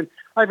face it,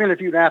 I've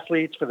interviewed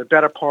athletes for the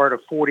better part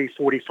of 40,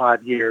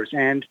 45 years,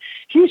 and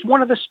he's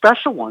one of the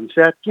special ones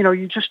that,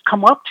 you just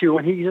come up to,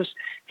 and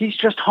he's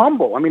just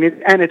humble. I mean,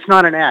 and it's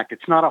not an act.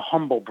 It's not a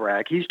humble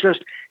brag. He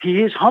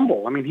is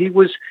humble. I mean, he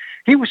was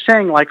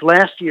saying, like,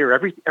 last year,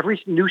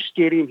 every new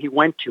stadium he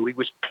went to, he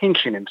was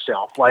pinching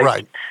himself. Like,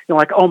 right.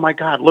 Like, oh my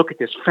God, look at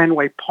this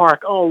Fenway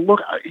Park. Oh,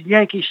 look,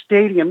 Yankee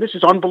Stadium. This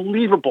is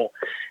unbelievable.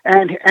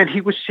 And he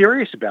was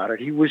serious about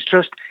it. It was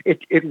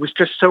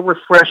just so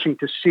refreshing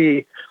to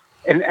see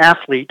an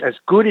athlete as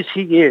good as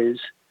he is,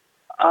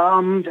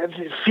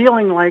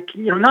 feeling like,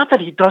 not that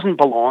he doesn't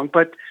belong,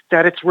 but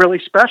that it's really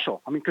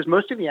special. I mean, because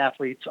most of the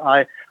athletes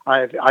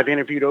I've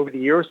interviewed over the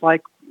years,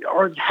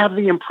 have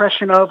the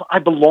impression of, I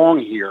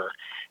belong here,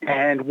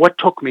 and what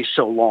took me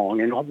so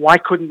long, and why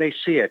couldn't they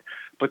see it?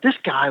 But this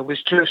guy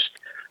was just,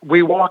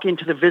 we walk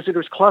into the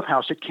visitors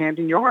clubhouse at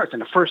Camden Yards,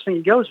 and the first thing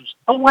he goes is,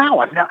 oh wow,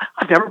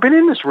 I've never been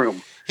in this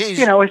room.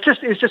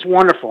 It's just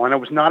wonderful, and it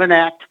was not an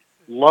act.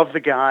 Love the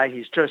guy.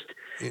 He's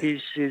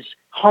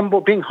humble.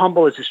 Being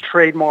humble is his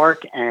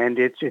trademark, and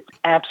it's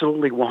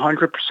absolutely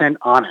 100%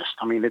 honest.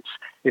 I mean,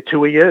 it's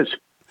who he is.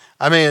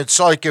 I mean, it's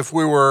like if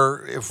we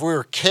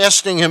were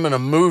casting him in a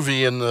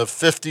movie in the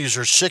 50s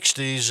or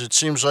 60s, it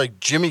seems like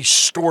Jimmy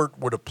Stewart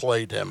would have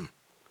played him.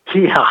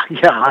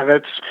 Yeah,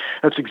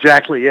 that's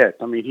exactly it.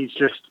 I mean,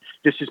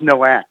 this is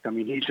no act. I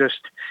mean,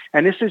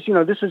 and this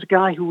is a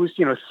guy who was,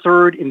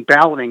 third in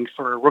balloting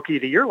for Rookie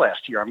of the Year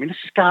last year. I mean, this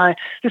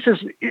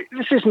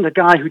isn't a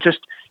guy who just,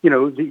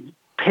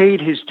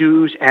 paid his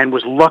dues and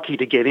was lucky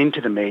to get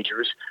into the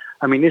majors.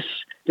 I mean,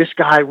 this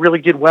guy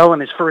really did well in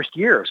his first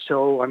year.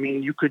 So, I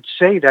mean, you could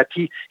say that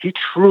he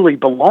truly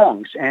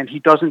belongs, and he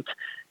doesn't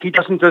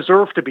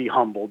deserve to be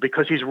humble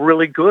because he's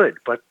really good,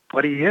 but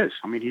he is.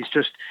 I mean,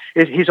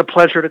 he's a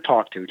pleasure to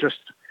talk to.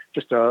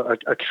 Just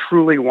a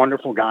truly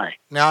wonderful guy.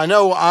 Now, I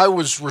know I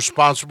was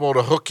responsible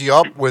to hook you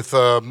up with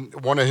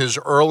one of his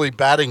early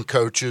batting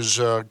coaches,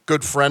 a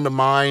good friend of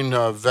mine,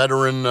 a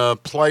veteran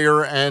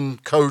player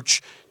and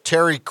coach,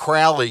 Terry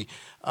Crowley.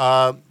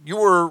 You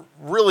were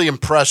really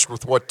impressed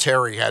with what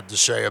Terry had to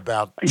say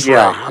about Trey.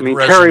 Yeah, I mean,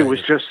 Terry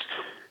was just,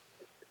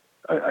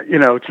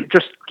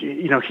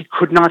 he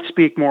could not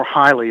speak more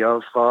highly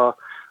of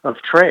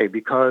Trey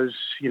because,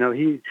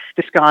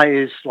 this guy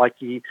is like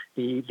the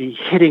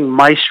hitting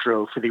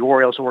maestro for the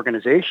Orioles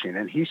organization.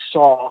 And he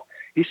saw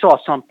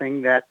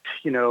something that,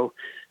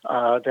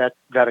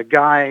 that a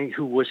guy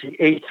who was the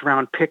 8th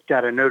round picked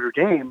out of Notre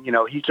Dame,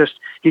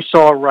 he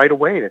saw right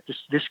away that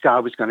this guy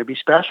was going to be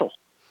special.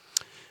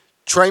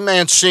 Trey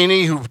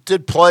Mancini, who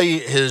did play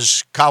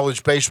his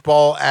college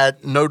baseball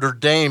at Notre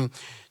Dame,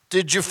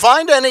 did you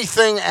find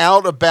anything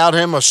out about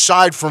him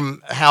aside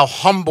from how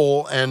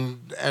humble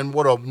and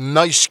what a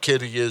nice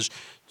kid he is?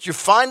 Did you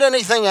find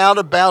anything out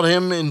about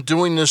him in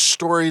doing this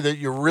story that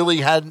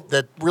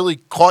really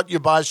caught you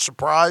by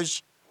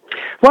surprise?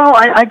 Well,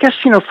 I guess,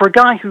 for a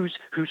guy who's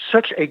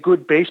such a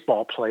good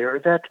baseball player,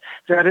 that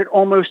it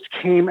almost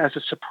came as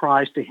a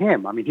surprise to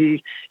him. I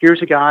mean,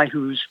 here's a guy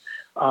who's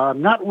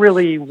not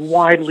really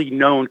widely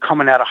known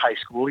coming out of high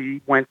school.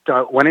 He went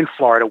in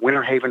Florida,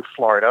 Winter Haven,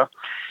 Florida.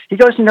 He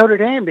goes to Notre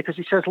Dame because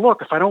he says,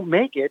 "Look, if I don't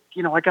make it,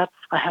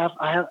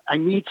 I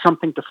need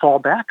something to fall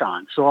back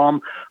on. So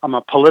I'm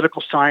a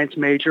political science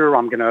major.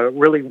 I'm going to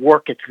really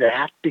work at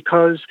that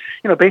because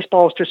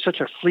baseball is just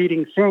such a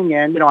fleeting thing,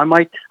 and I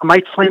might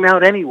flame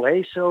out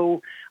anyway.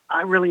 So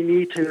I really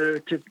need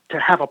to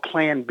have a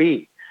plan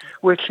B,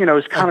 which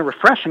is kind of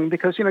refreshing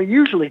because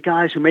usually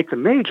guys who make the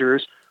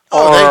majors."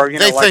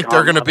 They think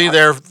they're going to be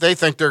there. They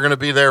think they're going to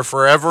be there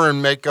forever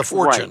and make a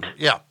fortune. Right.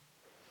 Yeah,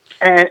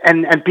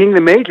 and being in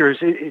the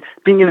majors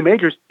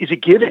is a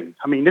given.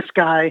 I mean, this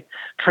guy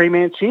Trey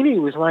Mancini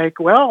was like,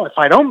 well, if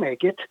I don't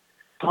make it,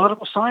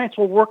 political science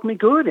will work me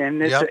good,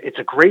 and it's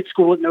a great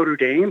school at Notre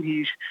Dame.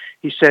 He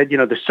said,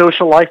 the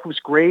social life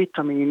was great.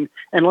 I mean,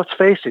 and let's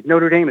face it,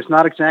 Notre Dame is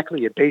not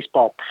exactly a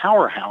baseball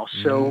powerhouse.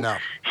 So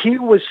he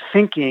was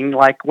thinking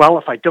like, well,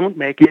 if I don't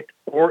make it,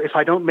 or if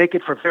I don't make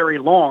it for very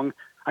long,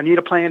 I need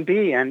a plan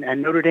B, and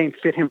Notre Dame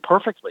fit him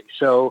perfectly.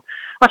 So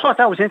I thought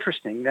that was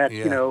interesting that,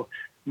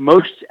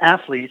 most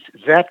athletes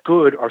that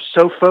good are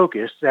so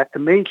focused that the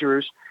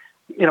majors,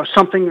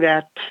 something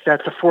that's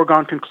a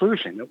foregone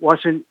conclusion. It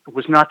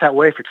was not that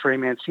way for Trey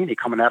Mancini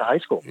coming out of high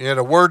school. Yeah,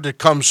 the word that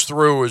comes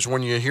through is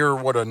when you hear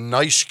what a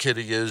nice kid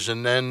he is,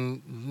 and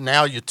then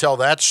now you tell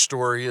that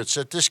story, it's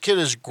that this kid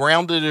is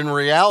grounded in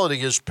reality.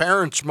 His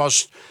parents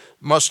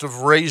must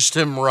have raised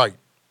him right.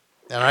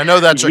 And I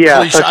know that's a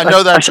cliche. I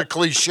know that's a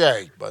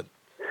cliche, but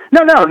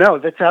no,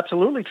 that's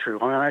absolutely true.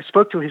 I mean, I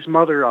spoke to his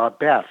mother,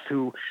 Beth,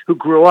 who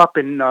grew up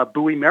in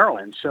Bowie,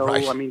 Maryland. So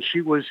right. I mean,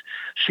 she was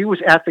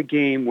at the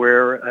game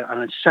where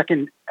on a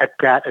second at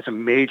bat as a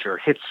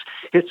major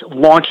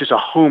launches a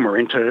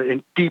homer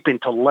deep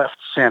into left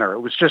center. It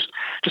was just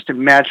a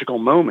magical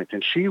moment,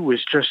 and she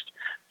was just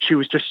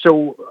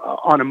so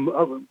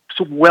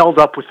so welled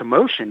up with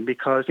emotion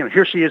because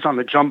here she is on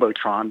the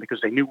jumbotron because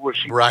they knew where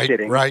she was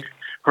sitting. Right.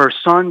 Her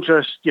son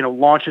just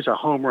launches a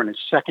homer in his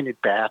second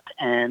at bat,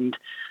 and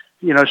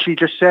she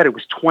just said it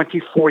was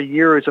 24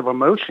 years of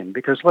emotion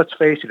because let's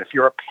face it, if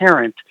you're a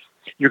parent,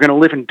 you're going to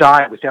live and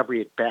die with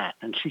every at bat.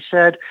 And she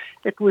said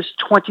it was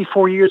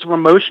 24 years of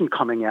emotion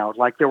coming out,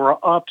 like there were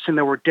ups and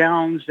there were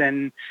downs,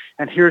 and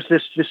here's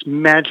this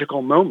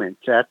magical moment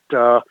that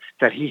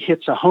he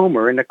hits a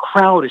homer, and the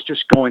crowd is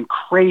just going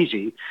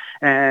crazy,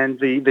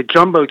 and the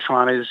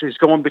jumbotron is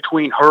going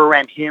between her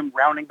and him,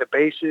 rounding the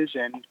bases,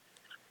 and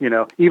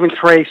even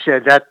Trey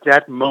said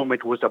that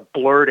moment was a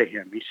blur to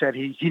him. He said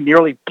he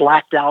nearly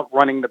blacked out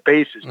running the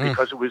bases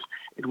because it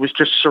was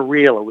just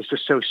surreal. It was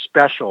just so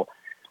special.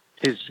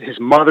 His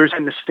mother's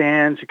in the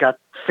stands. He got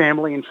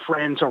family and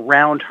friends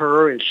around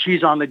her, and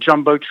she's on the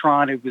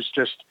jumbotron. It was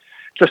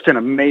just an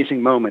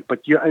amazing moment.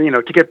 But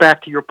to get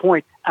back to your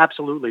point,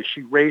 absolutely,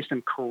 she raised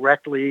him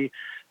correctly.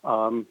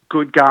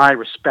 Good guy,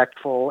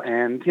 respectful,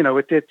 and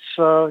it's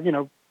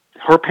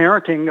her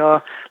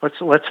parenting,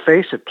 let's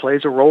face it,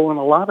 plays a role in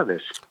a lot of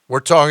this. We're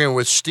talking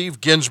with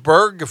Steve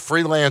Ginsburg, a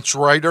freelance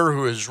writer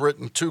who has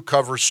written 2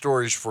 cover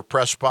stories for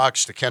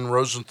Pressbox, the Ken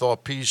Rosenthal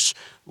piece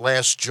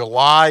last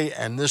July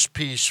and this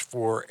piece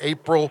for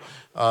April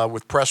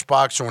with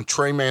Pressbox on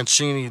Trey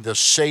Mancini, the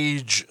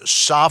sage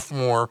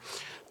sophomore.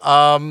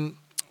 Let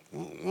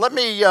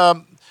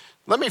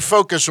me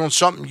focus on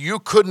something you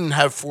couldn't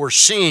have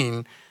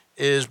foreseen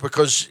is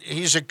because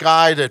he's a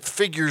guy that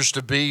figures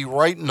to be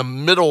right in the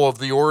middle of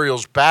the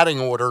Orioles' batting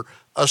order,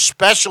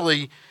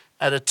 especially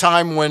at a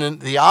time when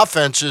the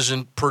offense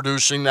isn't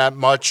producing that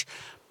much.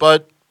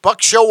 But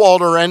Buck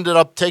Showalter ended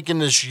up taking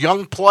this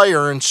young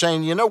player and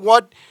saying, you know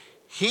what?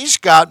 He's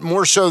got,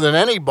 more so than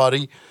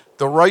anybody,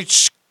 the right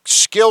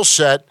skill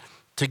set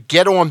to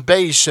get on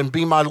base and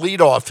be my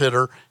leadoff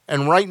hitter.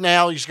 And right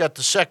now he's got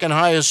the second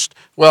highest,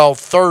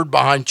 third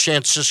behind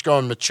Chance Sisco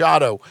and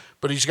Machado.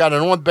 But he's got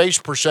an on-base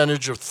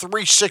percentage of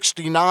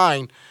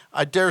 .369.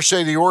 I dare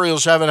say the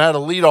Orioles haven't had a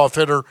leadoff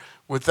hitter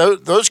with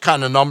those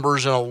kind of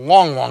numbers in a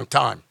long, long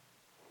time.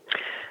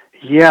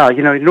 Yeah,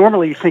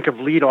 normally you think of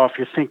leadoff,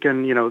 you're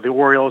thinking, the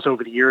Orioles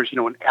over the years,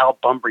 an Al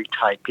Bunbury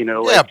type, Yeah,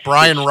 like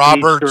Brian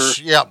Roberts.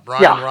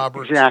 Brian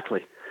Roberts.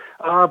 Exactly.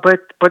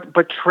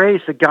 But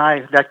Trey's the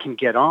guy that can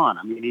get on.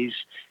 I mean,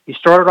 he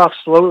started off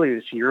slowly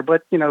this year,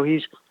 but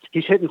he's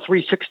hitting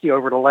 360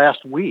 over the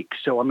last week.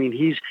 So I mean,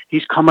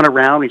 he's coming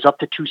around. He's up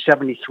to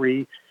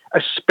 273,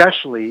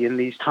 especially in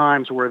these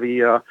times where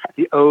the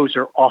O's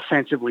are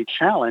offensively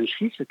challenged.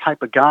 He's the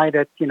type of guy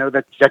that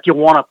that you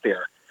want up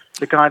there.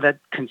 The guy that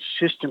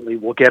consistently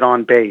will get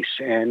on base,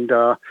 and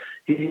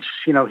he's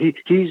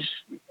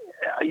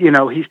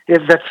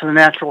that's the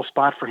natural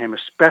spot for him,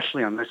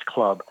 especially on this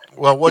club.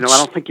 Well, I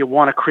don't think you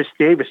want a Chris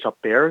Davis up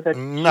there. That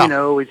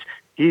no.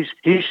 He's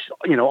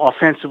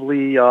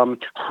offensively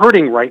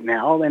hurting right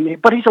now,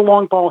 but he's a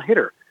long ball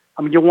hitter.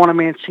 I mean, you want a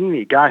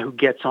Mancini, guy who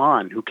gets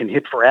on, who can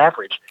hit for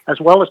average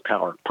as well as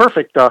power.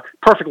 Perfect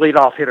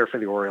leadoff hitter for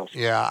the Orioles.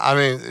 Yeah, I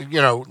mean,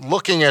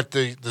 looking at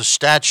the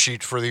stat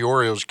sheet for the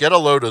Orioles, get a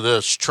load of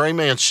this. Trey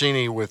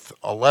Mancini with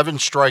 11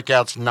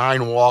 strikeouts,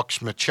 9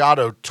 walks.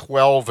 Machado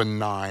 12 and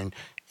 9.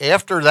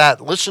 After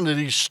that, listen to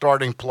these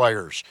starting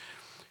players.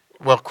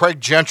 Well, Craig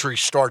Gentry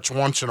starts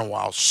once in a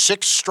while.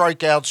 6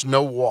 strikeouts,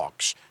 no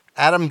walks.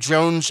 Adam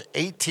Jones,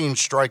 18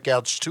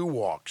 strikeouts, 2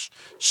 walks.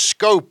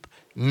 Scope,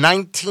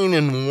 19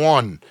 and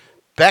 1.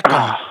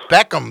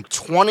 Beckham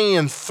 20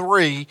 and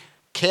 3.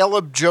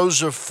 Caleb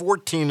Joseph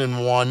 14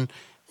 and 1,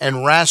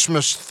 and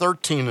Rasmus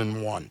 13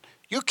 and 1.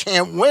 You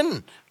can't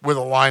win with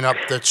a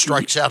lineup that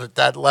strikes out at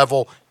that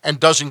level and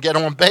doesn't get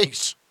on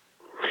base.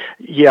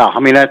 Yeah, I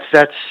mean that's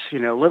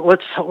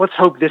let's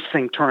hope this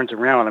thing turns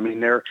around. I mean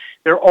they're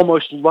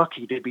almost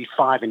lucky to be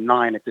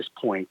 5-9 at this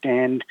point,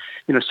 and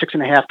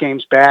 6.5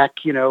 games back.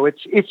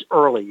 It's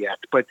early yet,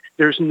 but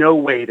there's no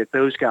way that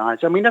those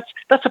guys. I mean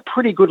that's a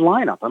pretty good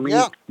lineup. I mean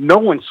no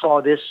one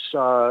saw this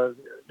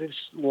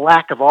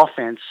lack of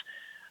offense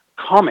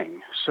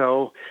coming.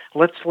 So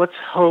let's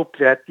hope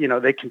that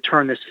they can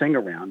turn this thing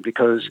around,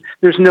 because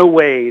there's no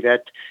way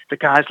that the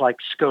guys like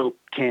Scope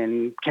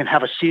can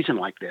have a season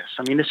like this.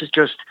 I mean, this is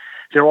just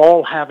they're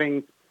all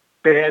having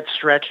bad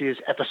stretches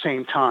at the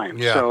same time.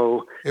 Yeah.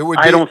 So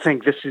I don't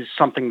think this is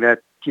something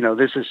that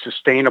this is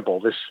sustainable.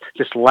 This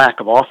lack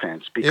of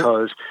offense,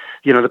 because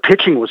the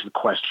pitching was the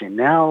question.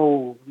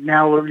 Now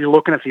you're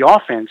looking at the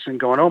offense and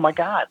going, oh my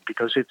God,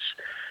 because it's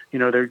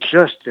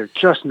they're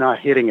just not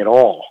hitting at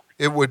all.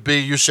 It would be,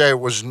 you say it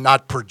was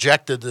not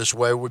projected this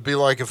way, it would be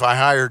like if I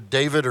hired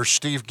David or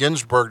Steve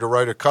Ginsburg to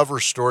write a cover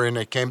story and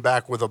they came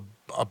back with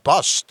a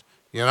bust,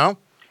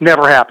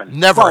 Never happened.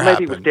 Never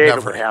happened. Maybe with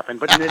David would happen,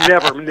 but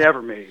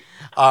never me.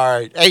 All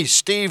right. Hey,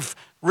 Steve,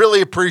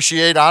 really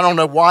appreciate it. I don't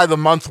know why the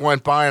month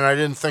went by and I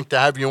didn't think to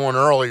have you on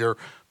earlier,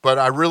 but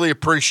I really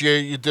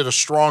appreciate you did a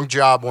strong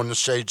job on the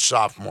Sage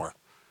Sophomore.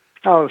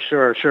 Oh,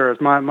 sure. It was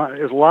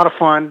a lot of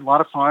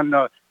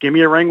fun. Give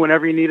me a ring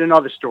whenever you need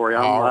another story.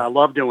 I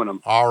love doing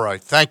them. All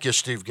right. Thank you,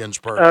 Steve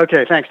Ginsburg.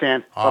 Okay. Thanks,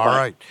 Dan. All Bye-bye.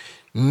 right.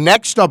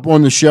 Next up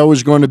on the show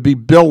is going to be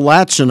Bill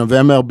Ladson of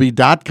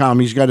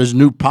MLB.com. He's got his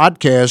new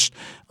podcast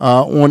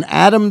on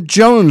Adam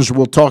Jones.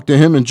 We'll talk to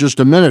him in just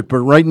a minute. But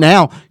right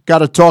now, got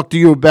to talk to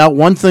you about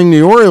one thing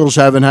the Orioles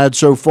haven't had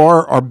so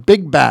far are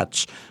big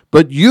bats.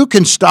 But you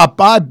can stop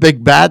by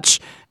Big Bats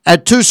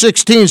at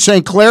 216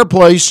 St. Clair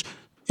Place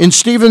in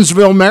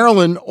Stevensville,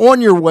 Maryland, on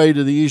your way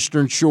to the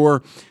Eastern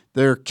Shore.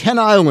 They're Ken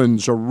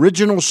Island's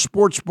original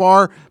sports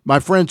bar.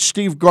 My friend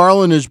Steve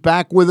Garland is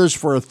back with us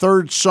for a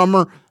third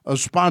summer of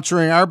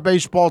sponsoring our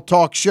baseball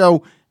talk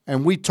show,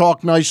 and we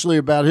talk nicely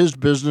about his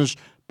business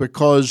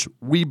because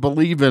we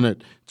believe in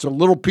it. It's a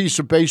little piece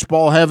of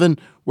baseball heaven,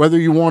 whether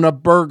you want a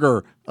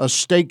burger, a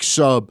steak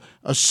sub,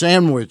 a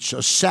sandwich,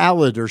 a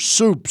salad, or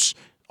soups.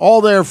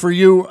 All there for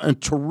you,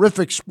 and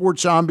terrific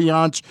sports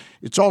ambiance.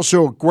 It's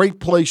also a great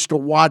place to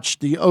watch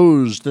the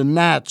O's, the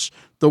Nats,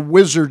 the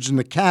Wizards, and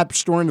the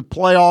Caps during the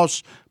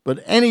playoffs.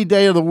 But any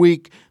day of the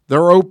week,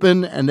 they're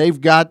open, and they've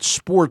got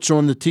sports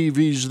on the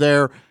TVs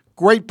there.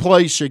 Great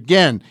place.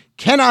 Again,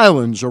 Ken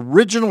Island's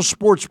original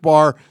sports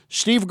bar,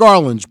 Steve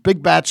Garland's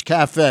Big Bats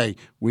Cafe.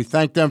 We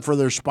thank them for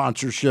their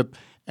sponsorship,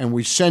 and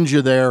we send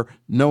you there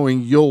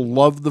knowing you'll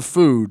love the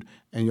food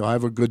and you'll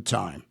have a good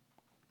time.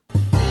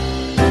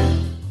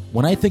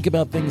 When I think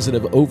about things that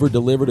have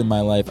over-delivered in my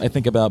life, I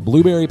think about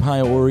blueberry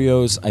pie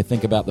Oreos, I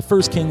think about the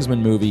first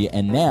Kingsman movie,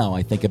 and now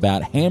I think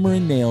about Hammer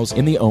and Nails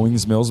in the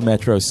Owings Mills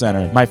Metro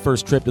Center. My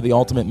first trip to the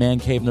Ultimate Man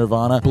Cave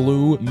Nirvana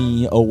blew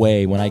me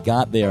away. When I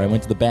got there, I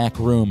went to the back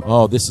room.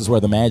 Oh, this is where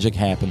the magic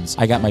happens.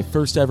 I got my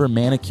first ever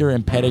manicure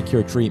and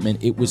pedicure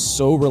treatment. It was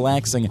so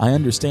relaxing. I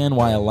understand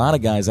why a lot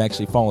of guys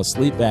actually fall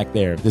asleep back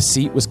there. The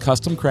seat was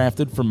custom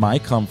crafted for my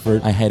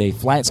comfort. I had a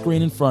flat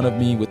screen in front of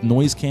me with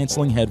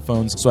noise-canceling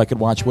headphones so I could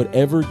watch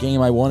whatever game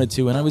I wanted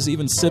to, and I was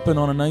even sipping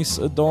on a nice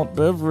adult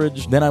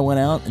beverage. Then I went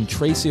out and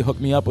Tracy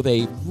hooked me up with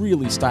a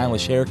really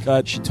stylish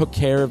haircut. She took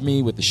care of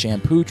me with the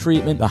shampoo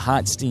treatment, the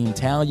hot steam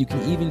towel. You can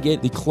even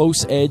get the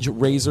close edge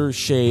razor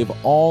shave,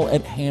 all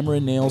at Hammer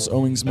and Nails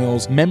Owings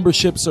Mills.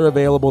 Memberships are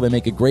available. They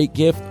make a great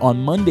gift.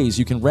 On Mondays,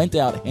 you can rent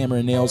out Hammer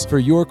and Nails for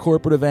your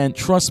corporate event.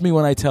 Trust me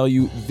when I tell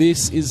you,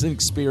 this is an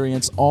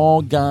experience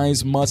all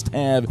guys must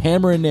have.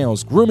 Hammer and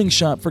Nails, grooming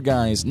shop for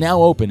guys,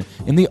 now open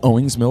in the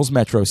Owings Mills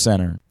Metro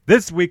Center.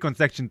 This week on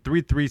Section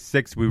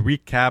 336, we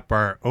recap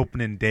our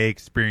opening day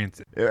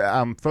experiences.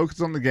 I'm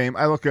focused on the game.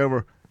 I look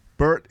over.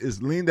 Bert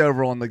is leaned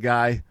over on the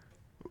guy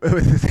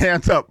with his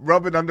hands up,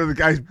 rubbing under the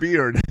guy's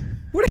beard.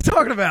 What are you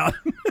talking about?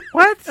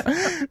 What?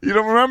 You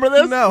don't remember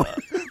this? No.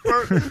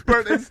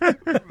 Bert is...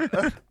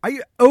 I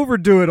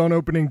overdo it on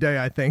opening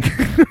day, I think.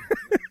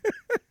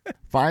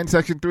 Find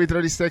Section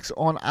 336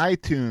 on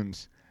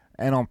iTunes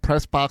and on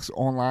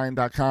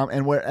PressBoxOnline.com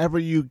and wherever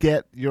you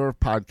get your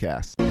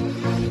podcasts.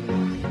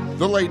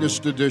 The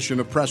latest edition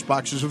of Press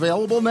Box is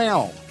available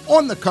now.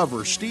 On the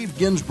cover, Steve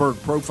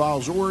Ginsburg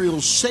profiles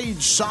Orioles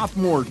sage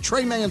sophomore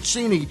Trey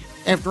Mancini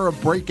after a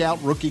breakout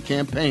rookie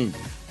campaign.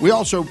 We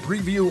also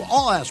preview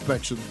all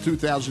aspects of the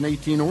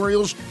 2018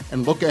 Orioles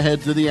and look ahead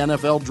to the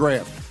NFL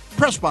Draft.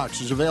 Press Box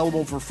is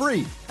available for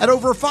free at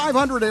over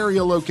 500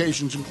 area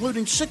locations,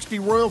 including 60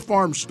 Royal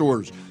Farm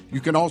stores. You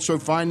can also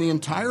find the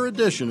entire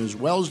edition as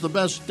well as the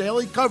best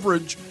daily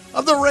coverage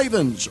of the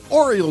Ravens,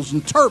 Orioles,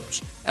 and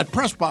Terps at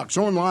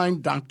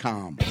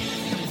PressBoxOnline.com.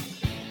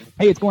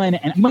 Hey, it's Glenn,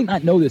 and you might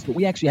not know this, but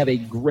we actually have a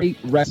great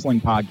wrestling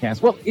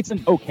podcast. Well, it's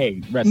an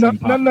okay wrestling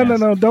podcast.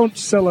 No. Don't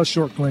sell us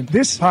short, Glenn.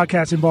 This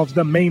podcast involves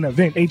the main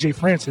event, AJ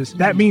Francis.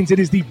 That means it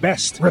is the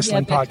best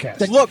wrestling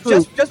podcast. Look,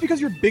 just because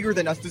you're bigger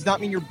than us does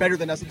not mean you're better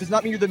than us. It does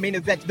not mean you're the main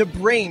event. The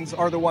brains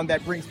are the one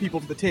that brings people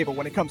to the table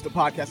when it comes to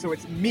podcasts, so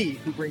it's me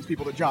who brings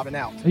people to jobbing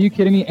out. Are you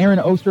kidding me? Aaron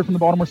Oster from the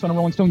Baltimore Sun and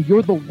Rolling Stone,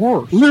 you're the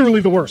worst.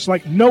 Literally the worst.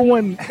 Like, no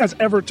one has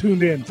ever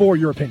tuned in for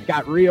your opinion.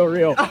 Got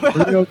real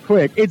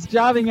quick. It's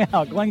Jobbing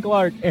Out. Glenn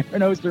Clark, Aaron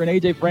Oster, and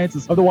AJ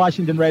Francis of the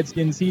Washington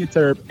Redskins. He's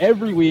Terp.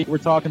 Every week we're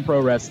talking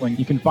pro wrestling.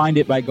 You can find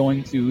it by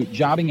going to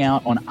Jobbing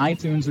Out on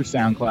iTunes or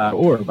SoundCloud,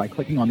 or by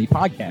clicking on the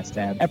podcast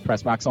tab at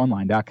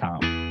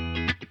PressBoxOnline.com.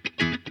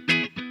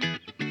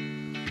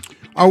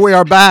 We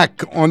are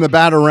back on the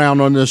Bat Around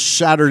on this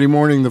Saturday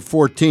morning, the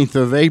 14th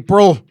of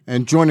April,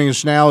 and joining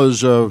us now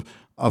is a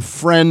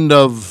friend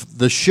of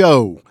the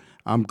show.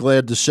 I'm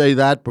glad to say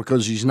that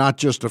because he's not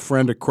just a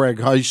friend of Craig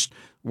Heist.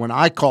 When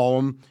I call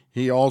him,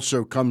 he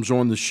also comes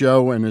on the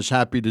show and is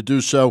happy to do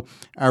so.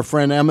 Our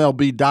friend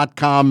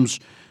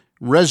MLB.com's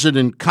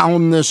resident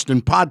columnist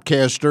and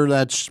podcaster,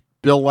 that's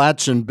Bill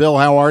Ladson. Bill,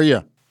 how are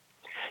you?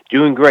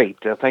 Doing great.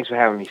 Thanks for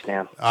having me,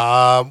 Stan.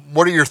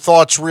 What are your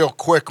thoughts real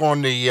quick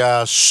on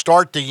the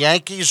start the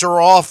Yankees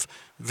are off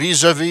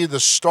vis-a-vis the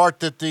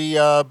start that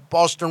the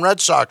Boston Red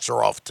Sox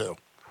are off to?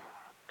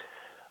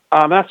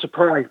 I'm not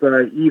surprised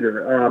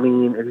either. I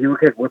mean, if you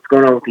look at what's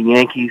going on with the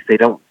Yankees, they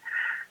don't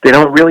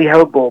really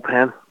have a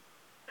bullpen.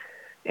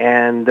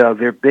 And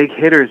their big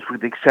hitters,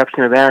 with the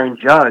exception of Aaron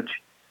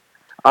Judge,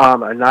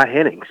 are not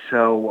hitting.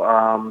 So,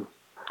 I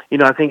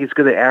think it's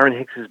good that Aaron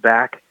Hicks is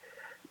back.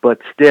 But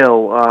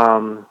still,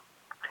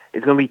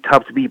 it's going to be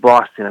tough to beat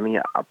Boston. I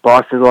mean,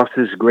 Boston's off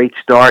to this great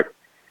start,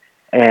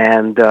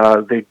 and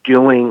they're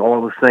doing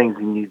all the things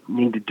you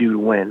need to do to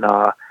win.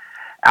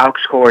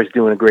 Alex Cora is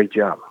doing a great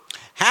job.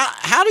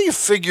 How do you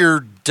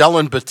figure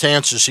Dellin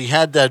Betances? He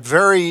had that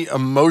very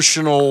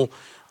emotional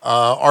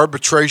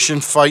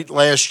arbitration fight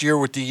last year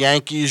with the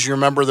Yankees. You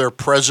remember their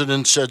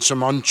president said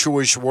some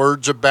unchoice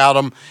words about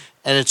him,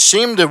 and it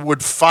seemed it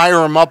would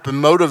fire him up and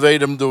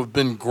motivate him to have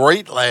been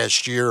great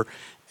last year,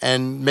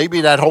 and maybe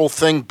that whole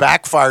thing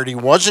backfired. He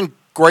wasn't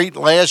great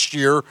last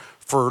year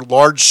for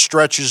large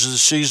stretches of the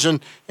season.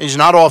 He's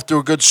not off to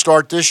a good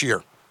start this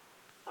year.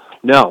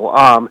 No,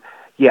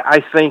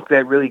 I think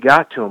that really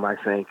got to him, I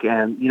think.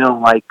 And,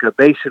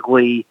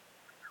 basically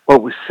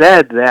what was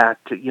said that,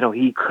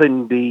 he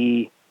couldn't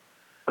be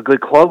a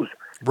good closer.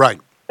 Right.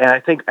 And I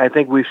think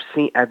we've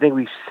seen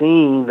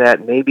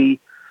that maybe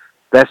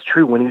that's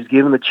true. When he was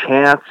given the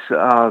chance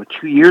 2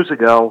 years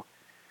ago,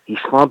 he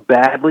slumped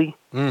badly.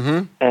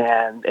 Mm-hmm.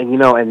 And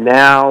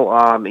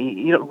now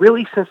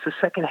really since the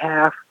second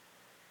half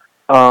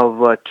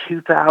of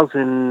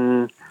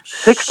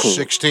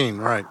 2016.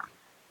 Right.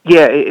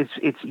 Yeah, it's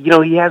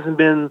he hasn't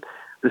been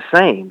the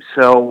same.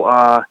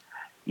 So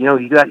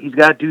he's got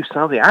to do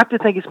something. I have to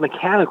think it's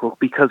mechanical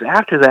because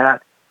after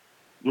that,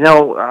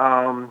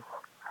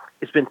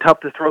 it's been tough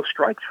to throw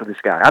strikes for this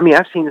guy. I mean,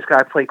 I've seen this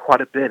guy play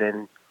quite a bit,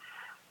 and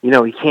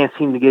he can't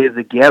seem to get it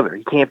together.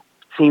 He can't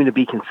seem to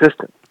be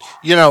consistent.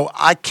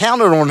 I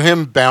counted on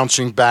him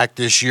bouncing back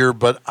this year,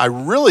 but I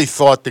really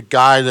thought the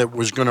guy that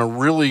was going to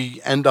really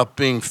end up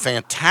being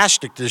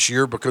fantastic this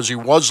year, because he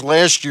was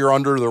last year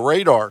under the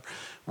radar,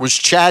 was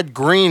Chad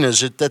Green.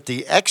 Is it that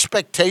the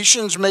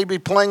expectations may be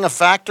playing a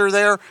factor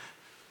there?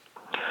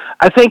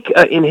 I think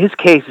in his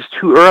case, it's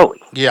too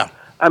early. Yeah.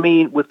 I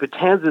mean, with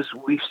Betances,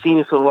 we've seen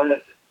it for the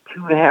last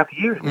 2.5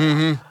 years now.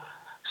 Mm-hmm.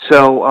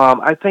 So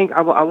I think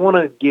I want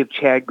to give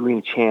Chad Green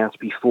a chance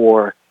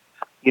before,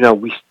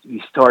 we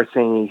start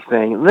saying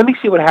anything. Let me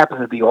see what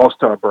happens at the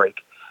All-Star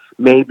break.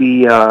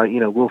 Maybe,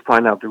 we'll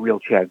find out the real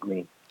Chad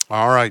Green.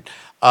 All right.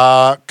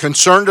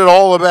 Concerned at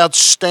all about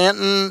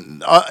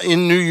Stanton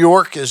in New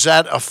York? Is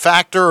that a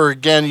factor, or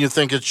again, you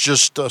think it's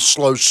just a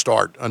slow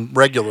start, a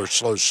regular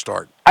slow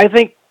start? I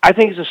think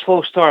it's a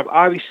slow start.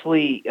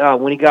 Obviously,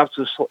 when he got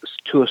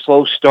to a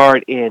slow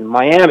start in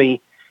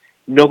Miami,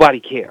 nobody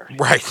cared.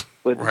 Right.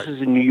 But this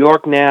is in New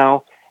York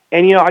now.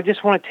 And, I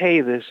just want to tell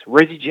you this.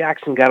 Reggie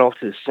Jackson got off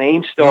to the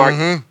same start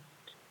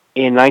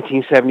in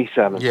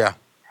 1977. Yeah.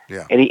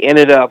 And he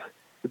ended up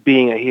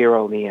being a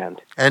hero in the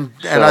end. And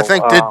I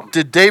think,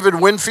 did David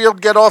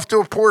Winfield get off to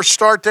a poor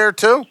start there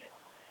too?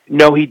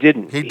 No, he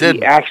didn't. He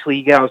didn't. He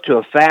actually got off to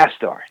a fast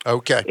start.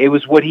 Okay. It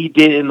was what he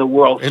did in the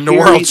World Series. In the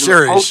World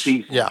Series. In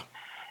the postseason. Yeah.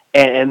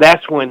 And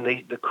that's when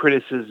the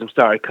criticism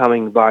started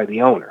coming by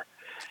the owner.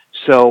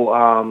 So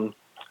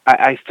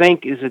I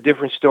think is a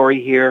different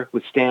story here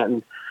with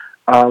Stanton.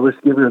 Let's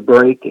give it a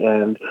break,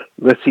 and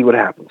let's see what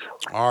happens.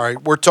 All right.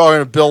 We're talking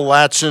to Bill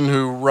Ladson,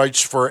 who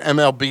writes for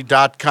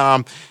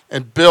MLB.com.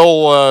 And,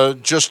 Bill,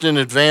 just in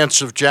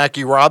advance of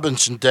Jackie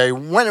Robinson Day,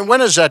 when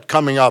is that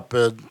coming up?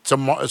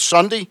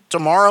 Sunday?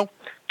 Tomorrow?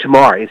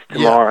 Tomorrow. It's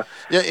tomorrow.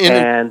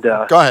 Yeah.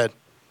 Go ahead.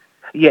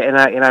 Yeah,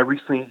 and I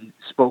recently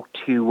spoke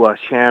to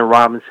Sharon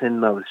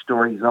Robinson. The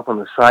story is up on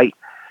the site,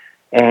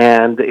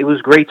 and it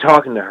was great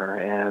talking to her,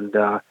 and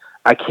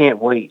I can't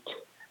wait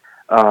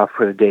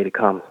for the day to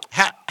come.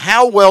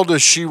 How well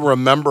does she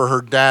remember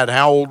her dad?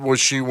 How old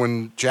was she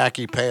when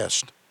Jackie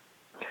passed?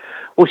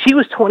 Well, she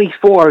was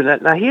 24.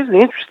 Now, here's an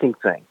interesting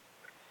thing.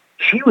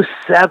 She was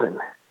 7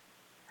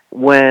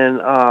 when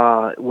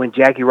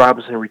Jackie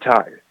Robinson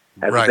retired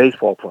as a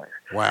baseball player.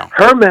 Wow.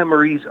 Her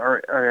memories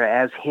are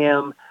as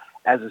him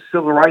as a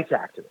civil rights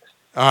activist.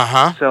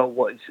 Uh-huh.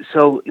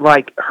 So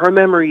like her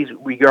memories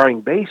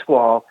regarding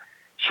baseball,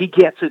 she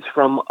gets it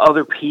from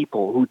other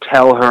people who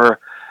tell her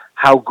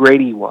how great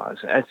he was.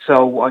 And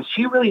so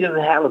she really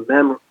doesn't have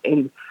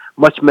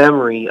much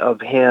memory of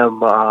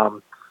him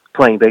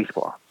playing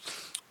baseball.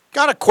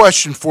 Got a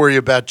question for you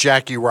about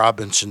Jackie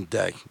Robinson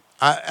Day.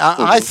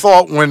 I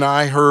thought when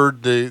I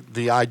heard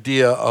the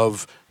idea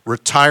of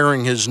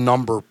retiring his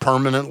number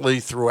permanently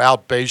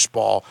throughout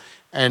baseball,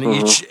 and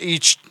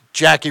each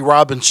Jackie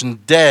Robinson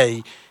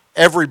Day,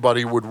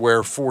 everybody would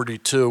wear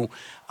 42.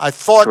 I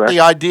thought the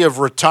idea of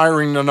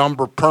retiring the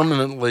number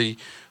permanently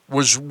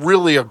was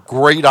really a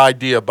great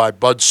idea by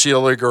Bud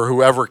Selig or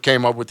whoever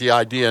came up with the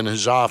idea in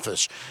his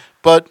office.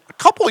 But a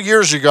couple of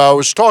years ago, I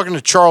was talking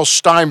to Charles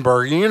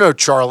Steinberg. You know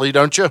Charlie,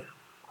 don't you?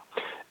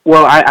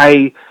 Well,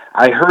 I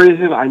heard of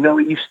him. I know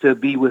he used to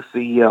be with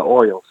the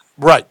Orioles.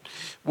 Right.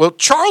 Well,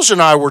 Charles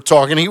and I were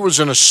talking. He was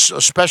a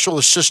special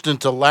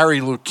assistant to Larry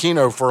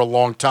Lucchino for a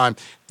long time,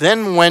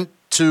 then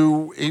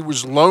he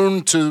was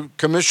loaned to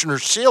Commissioner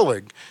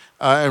Selig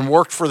and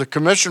worked for the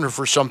commissioner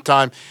for some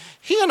time.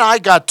 He and I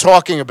got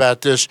talking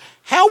about this.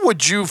 How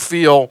would you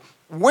feel?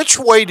 Which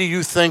way do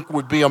you think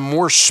would be a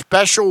more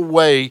special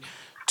way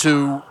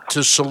to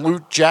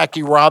salute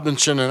Jackie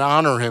Robinson and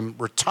honor him?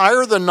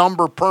 Retire the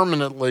number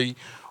permanently,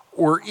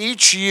 or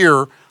each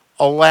year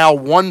allow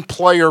one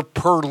player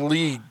per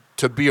league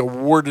to be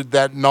awarded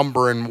that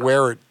number and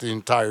wear it the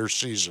entire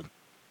season?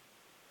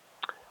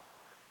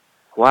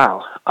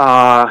 Wow.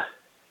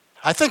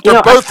 I think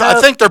they're both.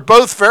 I think they're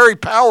both very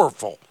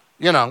powerful.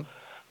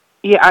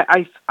 Yeah,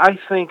 I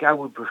think I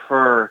would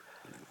prefer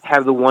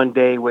have the one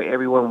day where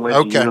everyone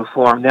wears a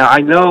uniform. Now,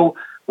 I know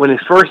when it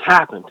first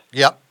happened,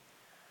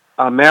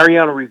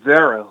 Mariano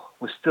Rivera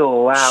was still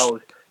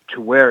allowed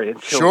to wear it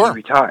until he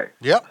retired.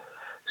 Yep.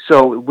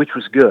 So, which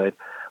was good.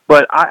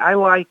 But I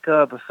like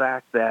the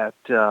fact that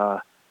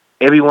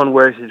everyone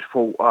wears it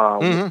for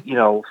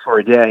for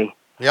a day.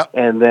 Yep.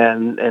 And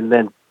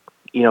then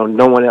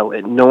no one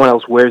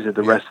else wears it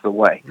the rest of the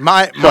way.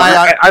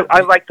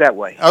 I like that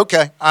way.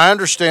 Okay, I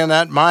understand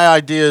that. My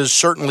idea is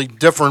certainly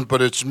different,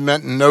 but it's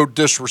meant in no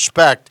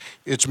disrespect.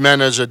 It's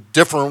meant as a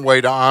different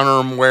way to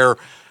honor him,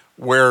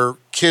 where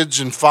kids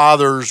and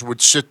fathers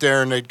would sit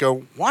there and they'd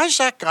go, "Why is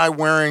that guy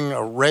wearing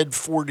a red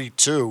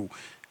 42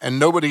 and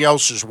nobody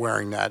else is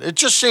wearing that?" It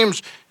just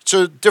seems it's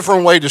a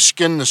different way to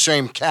skin the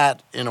same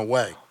cat in a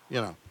way,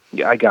 Yeah,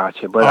 I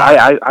got you, but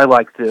I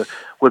like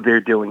what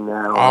they're doing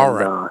now. All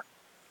right.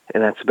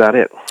 And that's about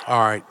it.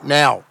 All right.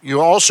 Now, you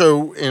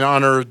also, in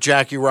honor of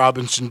Jackie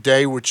Robinson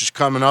Day, which is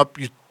coming up,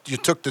 you you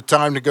took the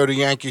time to go to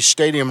Yankee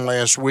Stadium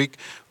last week,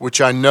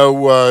 which I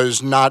know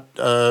is not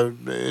a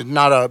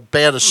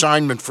bad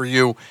assignment for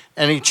you.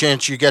 Any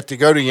chance you get to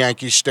go to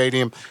Yankee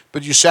Stadium,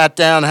 but you sat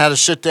down, had a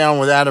sit down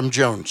with Adam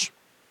Jones.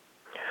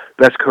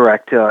 That's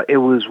correct. It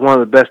was one of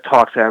the best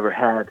talks I ever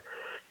had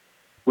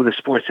with a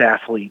sports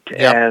athlete.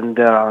 Yep. And,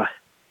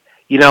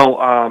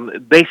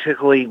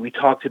 basically we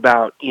talked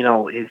about,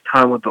 his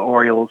time with the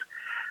Orioles.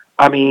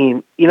 I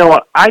mean, you know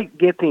what? I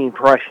get the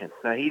impression,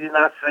 now he did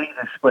not say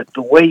this, but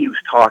the way he was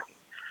talking,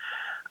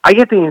 I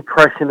get the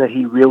impression that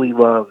he really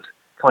loves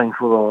playing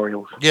for the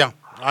Orioles. Yeah,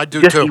 I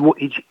do too.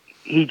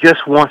 He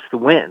just wants to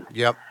win.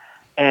 Yep.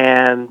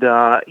 And,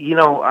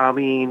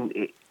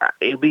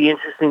 it'll be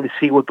interesting to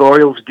see what the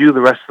Orioles do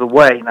the rest of the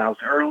way. Now,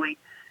 it's early,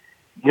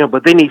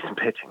 but they need some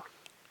pitching.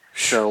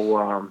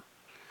 So,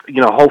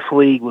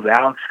 hopefully with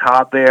Alex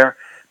Cobb there,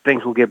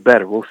 things will get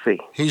better. We'll see.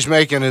 He's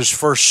making his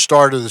first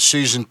start of the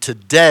season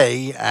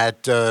today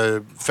at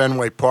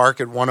Fenway Park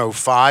at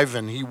 1:05,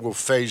 and he will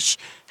face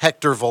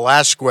Hector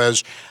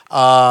Velasquez.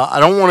 I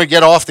don't want to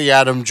get off the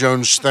Adam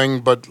Jones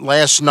thing, but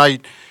last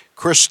night,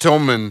 Chris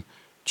Tillman,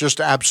 just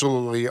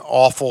absolutely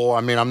awful.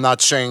 I mean, I'm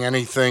not saying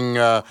anything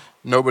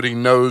nobody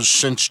knows.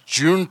 Since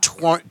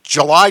July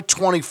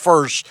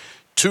 21st,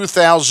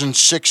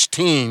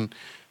 2016,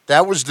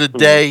 that was the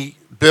day,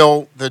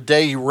 Bill, the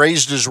day he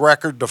raised his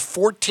record to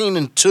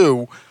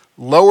 14-2,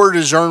 lowered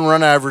his earned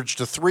run average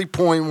to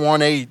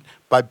 3.18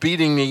 by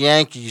beating the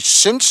Yankees.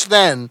 Since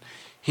then,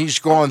 he's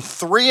gone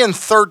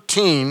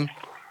 3-13,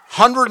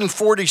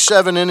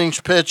 147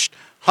 innings pitched,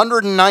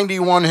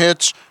 191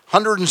 hits,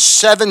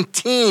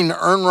 117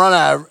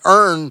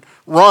 earned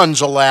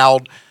runs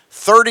allowed,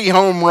 30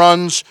 home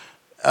runs.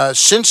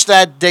 Since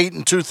that date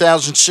in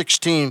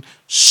 2016,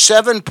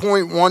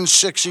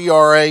 7.16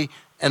 ERA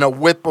and a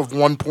WHIP of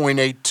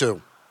 1.82.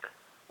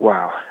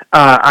 Wow.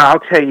 I'll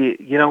tell you,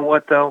 you know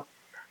what, though?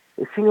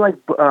 It seemed like,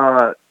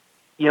 Buck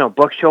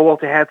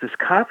Showalter had this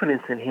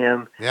confidence in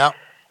him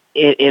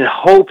in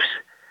hopes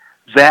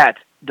that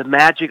the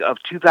magic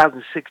of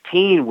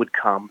 2016 would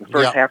come, the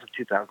first half of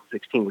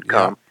 2016 would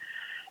come.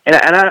 And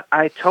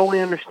I totally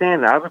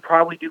understand that. I would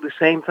probably do the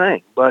same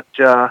thing. But,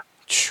 you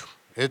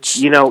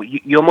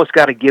almost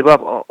got to give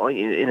up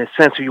in a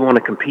sense or you want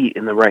to compete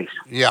in the race.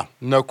 Yeah,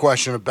 no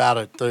question about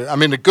it.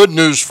 The good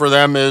news for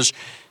them is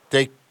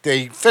they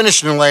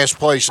finished in last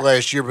place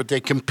last year, but they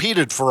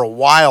competed for a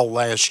while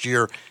last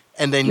year,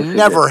 and they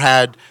never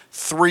had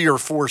 3 or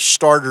 4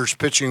 starters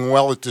pitching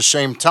well at the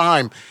same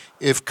time.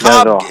 If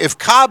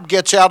Cobb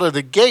gets out of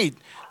the gate,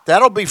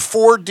 that'll be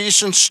 4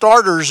 decent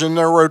starters in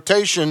their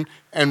rotation,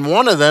 and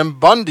one of them,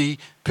 Bundy,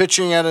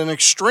 pitching at an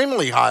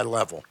extremely high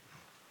level.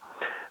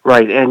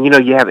 Right, and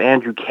you have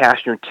Andrew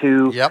Kashner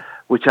too,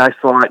 which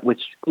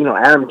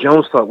Adam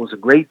Jones thought was a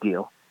great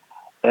deal.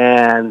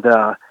 And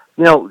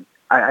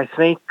I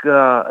think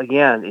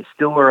again, it's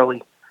still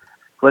early.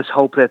 Let's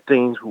hope that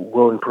things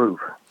will improve.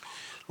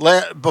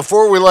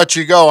 Before we let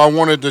you go, I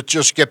wanted to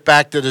just get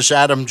back to this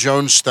Adam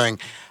Jones thing.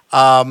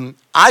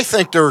 I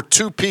think there are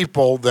 2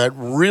 people that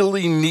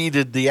really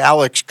needed the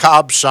Alex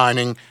Cobb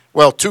signing.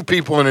 Well, 2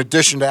 people in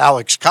addition to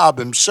Alex Cobb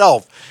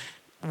himself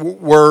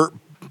were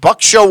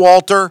Buck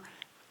Showalter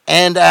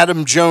and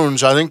Adam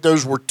Jones. I think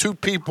those were 2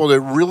 people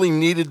that really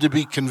needed to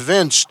be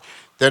convinced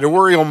that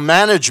Oriole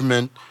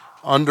management,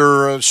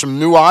 under some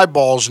new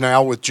eyeballs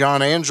now with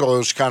John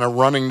Angelos kind of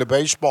running the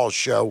baseball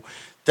show,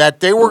 that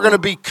they were going to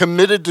be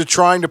committed to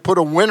trying to put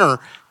a winner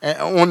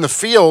on the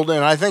field.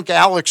 And I think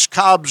Alex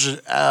Cobb's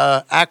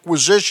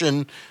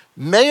acquisition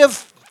may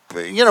have,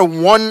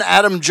 won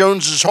Adam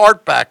Jones's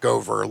heart back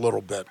over a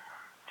little bit.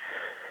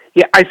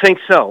 Yeah, I think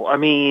so. I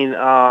mean,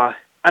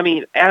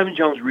 Adam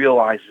Jones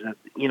realizes that,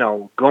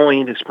 going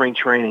into spring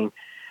training,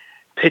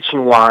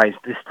 pitching-wise,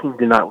 this team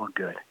did not look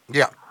good.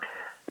 Yeah.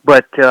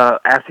 But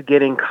after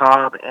getting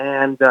Cobb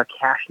and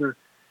Kashner,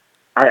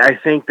 I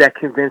think that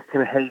convinced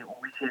him, hey,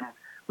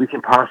 we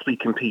can possibly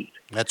compete.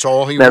 That's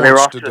all he now, wants they're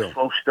off to to do. A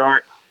slow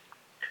start,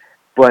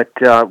 but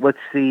let's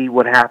see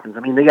what happens.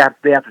 I mean, they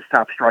have to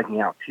stop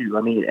striking out too.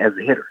 I mean, as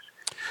the hitters.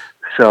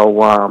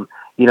 So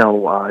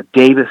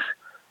Davis,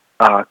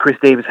 Chris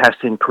Davis has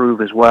to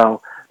improve as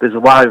well. There's a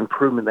lot of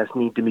improvement that's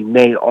need to be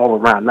made all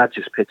around, not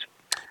just pitching.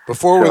 We'll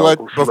see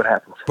what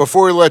happens.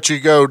 Before we let you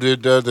go,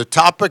 did the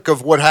topic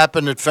of what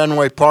happened at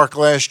Fenway Park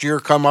last year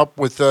come up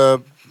with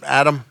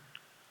Adam?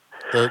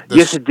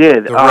 Yes, it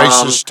did. The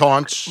racist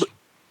taunts.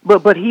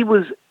 But he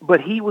was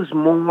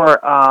more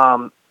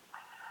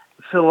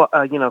Phil.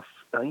 I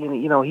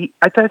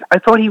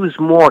thought he was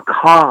more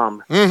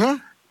calm,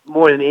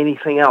 more than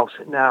anything else.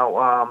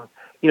 Now,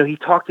 he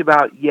talked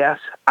about, yes,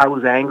 I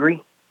was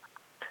angry,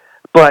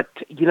 but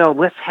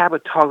let's have a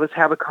talk. Let's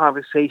have a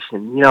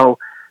conversation.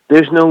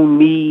 There's no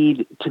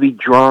need to be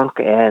drunk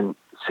and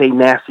say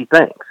nasty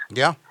things.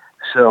 Yeah.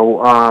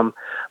 So,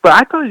 but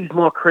I thought he was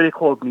more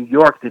critical of New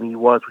York than he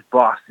was with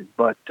Boston.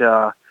 But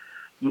it's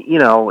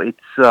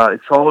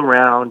all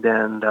around,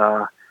 and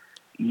I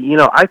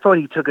thought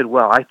he took it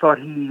well. I thought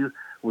he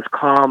was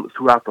calm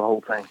throughout the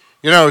whole thing.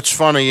 You know, it's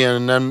funny,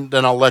 and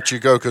then I'll let you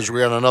go because we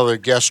got another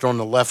guest on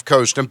the left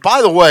coast. And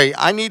by the way,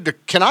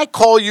 can I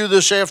call you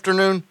this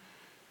afternoon?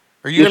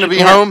 Are you going to be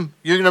home?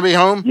 You're going to be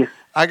home? Yes.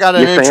 I got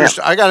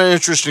an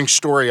interesting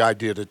story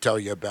idea to tell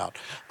you about.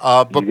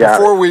 But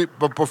before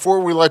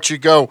we let you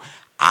go,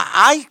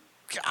 I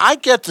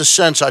get the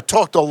sense, I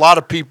talked to a lot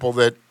of people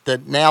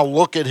that now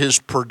look at his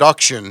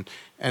production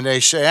and they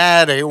say,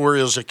 the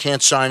Orioles, they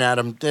can't sign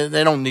Adam.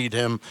 They don't need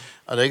him.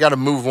 They got to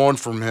move on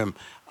from him.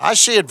 I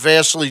see it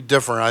vastly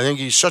different. I think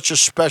he's such a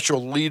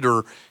special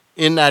leader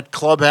in that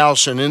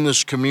clubhouse and in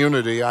this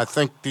community. I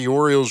think the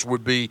Orioles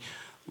would be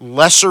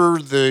lesser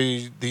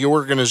the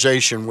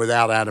organization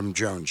without Adam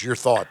Jones. Your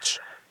thoughts?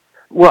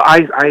 Well,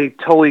 I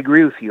totally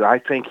agree with you. I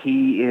think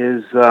he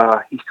is.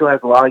 He still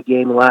has a lot of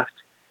game left.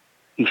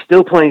 He's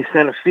still playing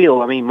center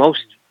field. I mean,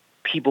 most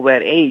people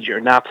that age are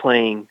not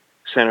playing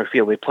center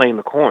field. They play in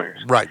the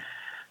corners. Right.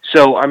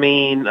 So, I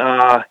mean,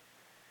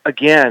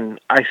 again,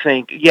 I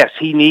think, yes,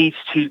 he needs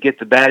to get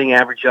the batting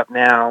average up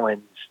now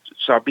and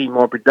start being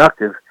more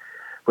productive.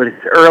 But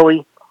it's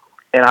early,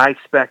 and I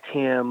expect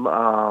him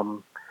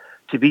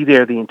to be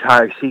there the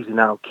entire season.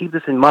 Now, keep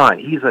this in mind.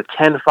 He's a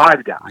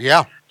 10-5 guy.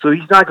 Yeah. So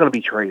he's not going to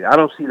be traded. I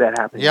don't see that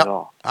happening at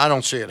all. I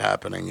don't see it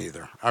happening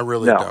either. I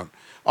really don't.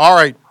 All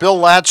right, Bill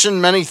Ladson,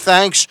 many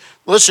thanks.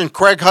 Listen,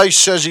 Craig Heist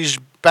says he's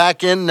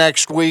back in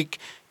next week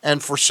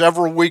and for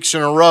several weeks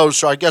in a row,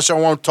 so I guess I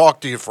won't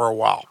talk to you for a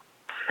while.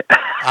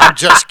 I'm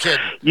just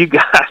kidding. You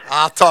got it.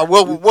 I'll talk.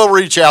 We'll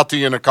reach out to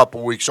you in a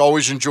couple weeks.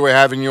 Always enjoy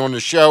having you on the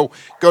show.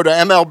 Go to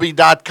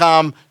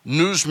MLB.com,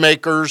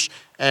 Newsmakers,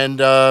 and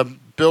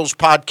Bill's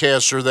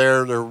podcasts are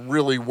there. They're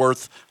really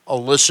worth a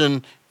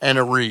listen and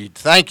a read.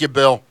 Thank you,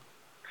 Bill.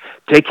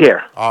 Take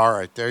care. All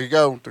right, there you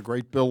go. The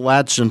great Bill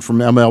Ladson from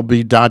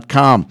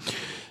MLB.com.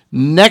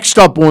 Next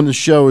up on the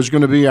show is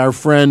going to be our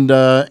friend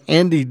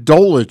Andy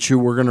Dolich, who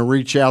we're going to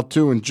reach out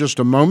to in just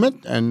a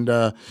moment.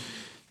 And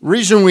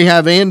reason we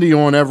have Andy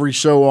on every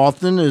so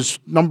often is,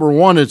 number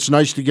one, it's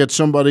nice to get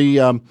somebody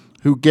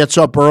who gets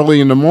up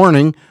early in the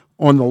morning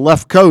on the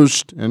left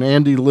coast. And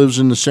Andy lives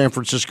in the San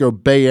Francisco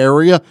Bay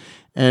Area,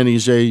 and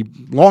he's a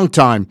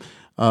longtime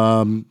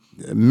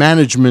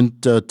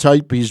management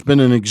type. He's been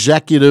an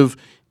executive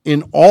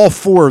in all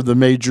four of the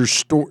major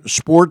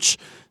sports,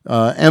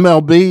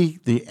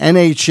 MLB, the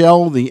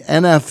NHL, the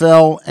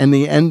NFL, and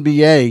the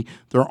NBA.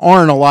 There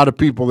aren't a lot of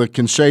people that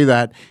can say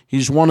that.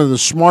 He's one of the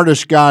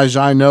smartest guys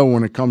I know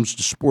when it comes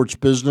to sports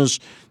business.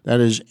 That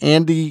is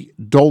Andy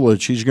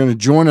Dolich. He's going to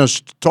join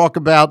us to talk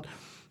about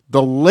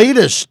the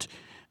latest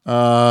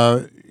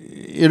iteration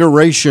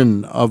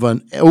of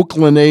an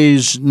Oakland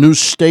A's new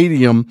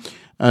stadium.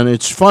 And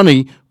it's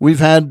funny, we've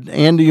had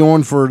Andy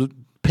on for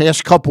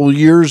past couple of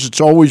years. It's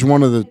always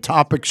one of the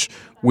topics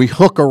we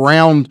hook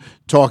around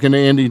talking to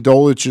Andy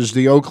Dolich is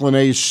the Oakland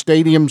A's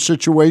stadium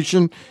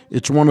situation.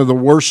 It's one of the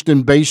worst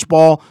in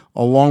baseball,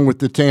 along with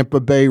the Tampa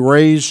Bay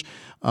Rays.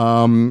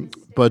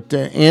 But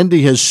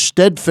Andy has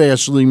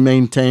steadfastly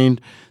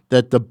maintained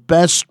that the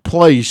best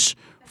place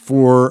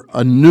for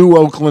a new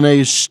Oakland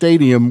A's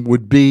stadium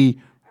would be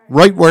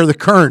right where the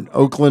current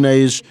Oakland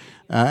A's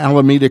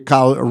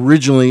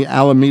originally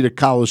Alameda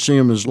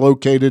Coliseum is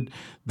located,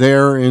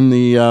 there in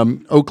the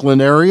Oakland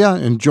area.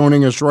 And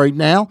joining us right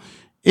now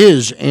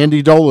is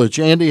Andy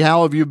Dolich. Andy,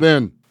 how have you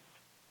been?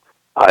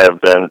 I have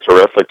been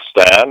terrific,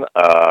 Stan.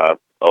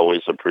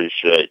 Always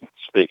appreciate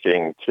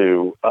speaking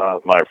to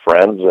my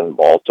friends in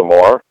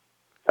Baltimore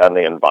and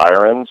the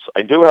environs.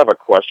 I do have a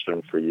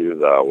question for you,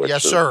 though, which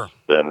has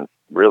been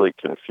really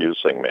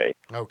confusing me.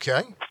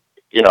 Okay.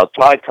 You know,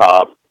 Ty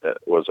Cobb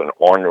was an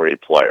ornery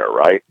player,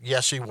 right?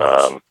 Yes, he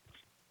was.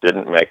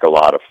 Didn't make a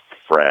lot of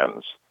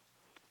friends.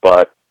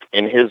 But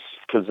in his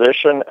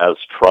position as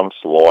Trump's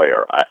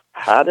lawyer,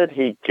 how did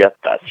he get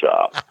that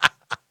job?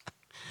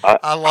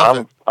 I love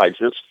it. I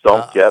just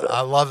don't get it.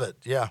 I love it,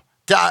 yeah.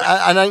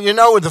 And you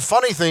know, the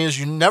funny thing is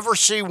you never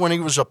see, when he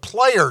was a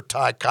player,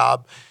 Ty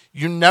Cobb,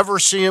 you never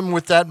see him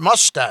with that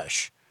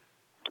mustache.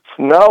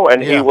 No,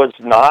 and he was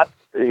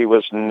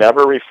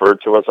never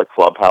referred to as a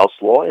clubhouse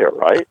lawyer,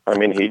 right? I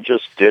mean, he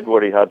just did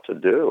what he had to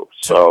do.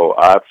 So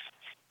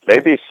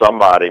maybe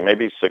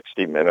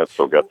 60 Minutes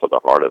will get to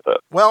the heart of it.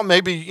 Well,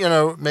 maybe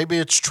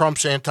it's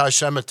Trump's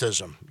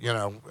anti-Semitism,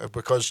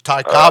 because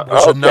Ty Cobb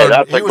was a known.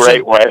 That's a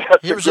great way.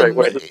 He was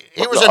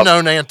a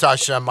known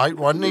anti-Semite,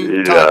 wasn't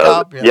he? Ty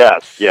Cobb? Yeah.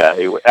 Yes, yeah.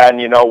 And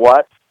you know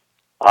what?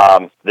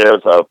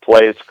 There's a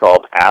place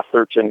called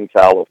Atherton,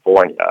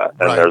 California,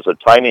 and there's a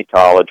tiny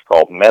college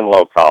called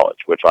Menlo College,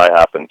 which I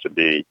happen to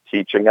be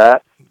teaching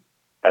at.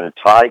 And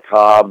Ty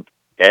Cobb,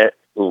 I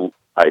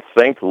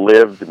think,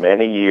 lived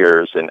many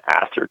years in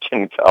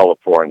Atherton,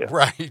 California,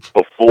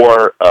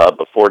 before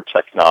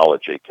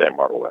technology came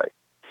our way.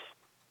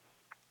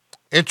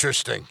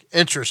 Interesting.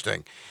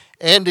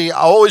 Andy, I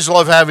always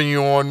love having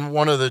you on.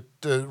 One of the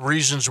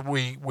reasons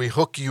we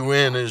hook you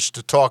in is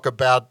to talk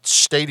about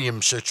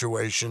stadium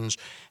situations.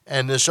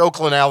 And this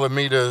Oakland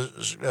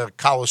Alameda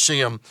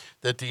Coliseum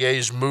that the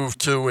A's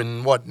moved to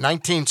in,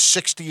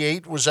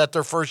 1968? Was that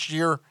their first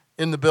year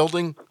in the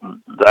building?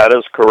 That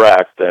is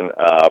correct. And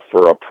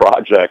for a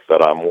project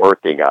that I'm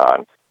working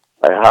on,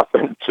 I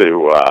happen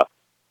to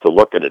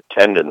look at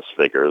attendance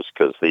figures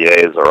because the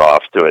A's are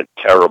off to a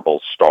terrible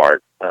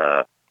start.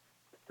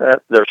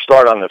 Their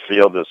start on the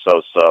field is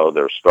so-so.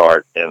 Their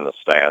start in the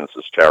stands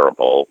is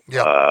terrible.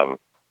 Yeah.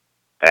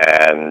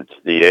 And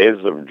the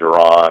A's have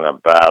drawn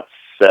about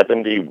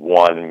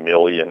 71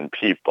 million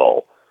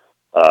people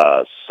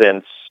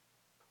since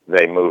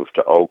they moved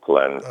to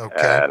Oakland.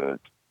 Okay. And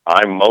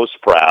I'm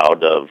most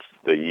proud of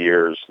the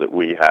years that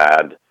we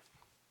had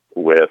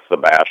with the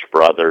Bash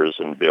Brothers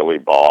and Billy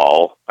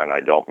Ball, and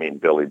I don't mean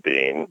Billy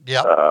Bean,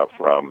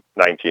 from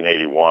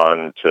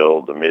 1981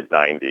 till the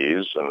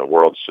mid-90s, and the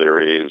World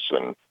Series,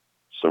 and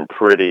some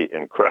pretty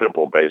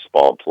incredible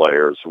baseball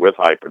players with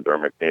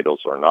hypodermic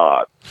needles or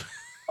not.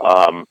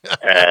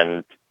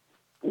 And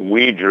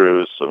we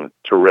drew some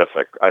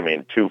terrific,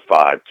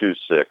 2.5,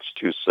 2.6,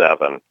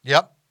 2.7.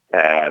 Yep.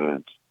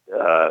 And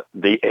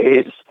the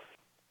A's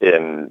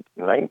in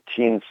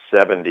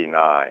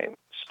 1979,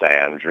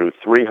 Stan, drew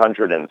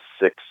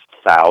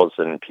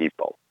 306,000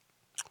 people.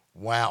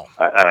 Wow.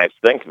 And I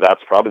think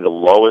that's probably the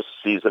lowest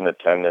season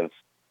attendance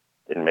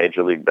in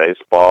Major League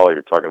Baseball.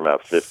 You're talking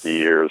about 50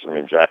 years.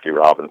 Jackie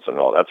Robinson,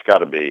 all that's got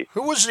to be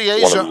Who was the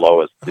A's one of the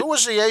lowest. Who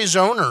was the A's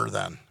owner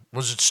then?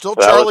 Was it still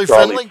That Charlie was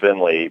Charlie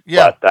Finley?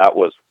 But that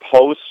was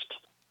post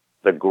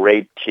the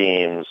great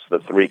teams, the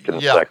three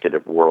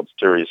consecutive World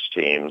Series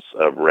teams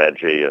of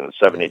Reggie in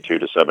 72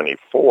 to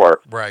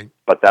 74. Right.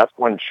 But that's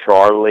when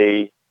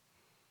Charlie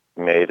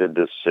made a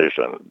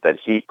decision that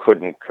he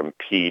couldn't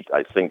compete.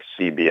 I think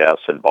CBS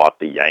had bought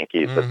the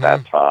Yankees at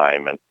that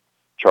time, and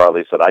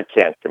Charlie said, I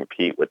can't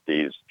compete with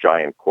these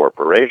giant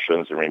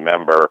corporations. And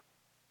remember,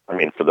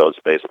 for those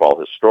baseball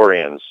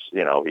historians,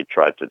 he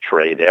tried to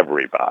trade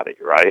everybody,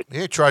 right?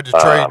 He tried to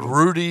trade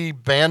Rudy,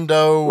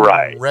 Bando,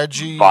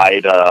 Reggie,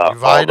 Vida,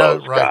 all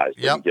those right. guys,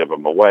 and give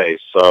them away.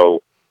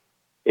 So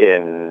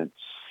in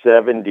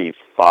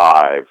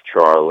 75,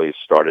 Charlie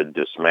started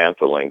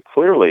dismantling,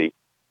 clearly,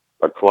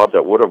 a club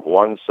that would have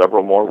won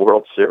several more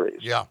World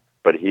Series. Yeah.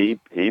 But he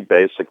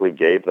basically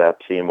gave that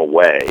team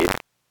away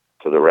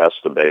to the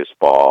rest of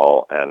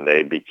baseball, and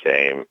they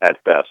became,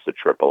 at best, a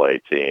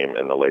AAA team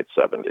in the late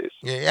 70s.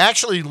 Yeah, he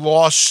actually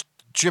lost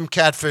Jim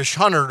Catfish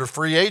Hunter to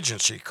free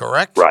agency,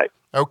 correct? Right.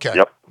 Okay.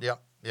 Yep.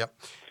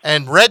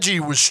 And Reggie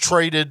was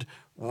traded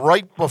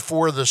right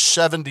before the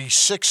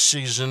 76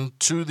 season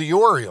to the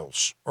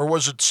Orioles, or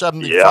was it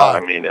 75? Yeah,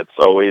 it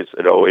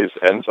always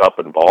ends up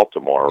in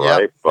Baltimore,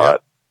 right?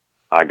 But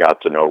I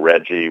got to know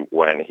Reggie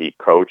when he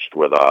coached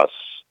with us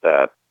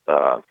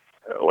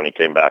when he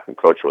came back and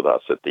coached with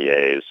us at the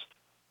A's.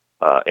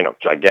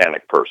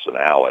 Gigantic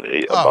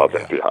personality above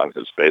and beyond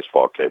his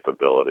baseball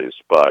capabilities.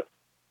 But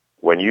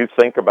when you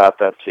think about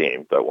that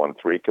team that won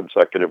 3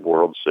 consecutive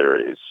World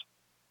Series,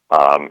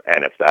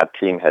 and if that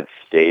team had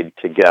stayed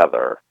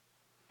together,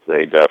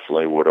 they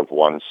definitely would have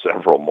won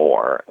several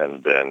more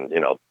and been,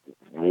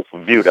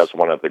 viewed as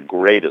one of the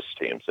greatest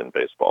teams in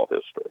baseball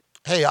history.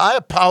 Hey, I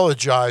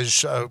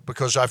apologize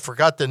because I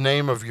forgot the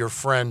name of your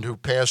friend who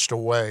passed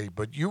away,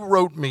 but you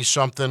wrote me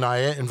something.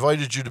 I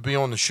invited you to be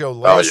on the show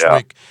last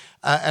week,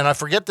 and I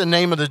forget the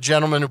name of the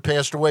gentleman who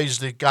passed away. He's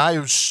the guy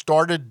who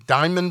started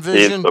Diamond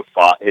Vision?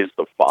 He's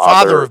the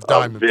father of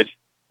Diamond.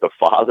 The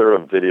father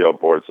of video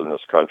boards in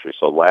this country.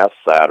 So last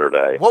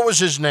Saturday... What was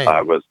his name?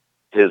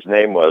 His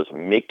name was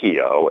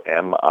Mikio,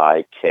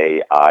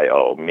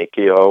 M-I-K-I-O,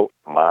 Mikio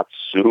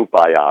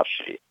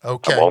Matsubayashi.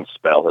 Okay. I won't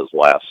spell his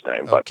last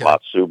name, but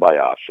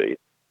Matsubayashi.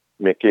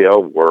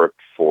 Mikio worked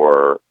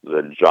for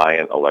the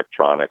giant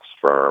electronics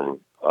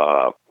firm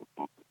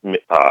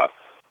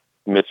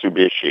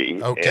Mitsubishi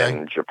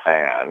in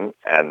Japan,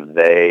 and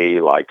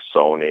they, like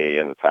Sony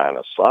and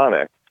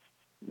Panasonic,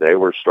 they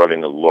were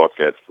starting to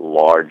look at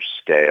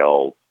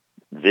large-scale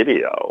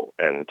video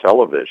and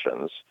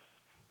televisions.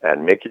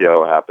 And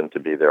Mikio happened to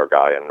be their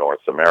guy in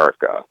North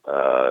America.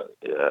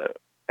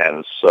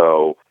 And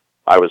so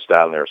I was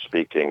down there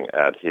speaking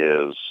at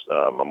his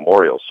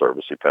memorial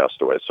service. He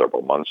passed away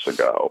several months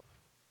ago.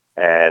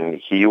 And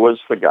he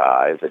was the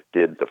guy that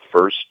did the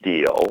first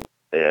deal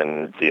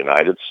in the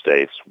United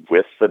States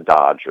with the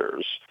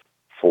Dodgers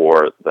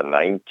for the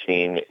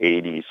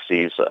 1980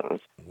 season.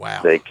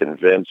 Wow. They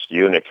convinced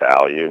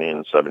Unical,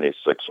 Union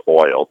 76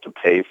 Oil, to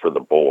pay for the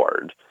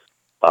board.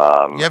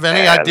 You have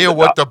any idea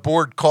what the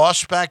board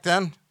cost back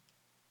then?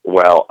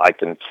 Well, I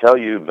can tell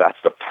you that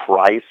the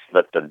price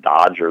that the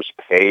Dodgers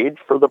paid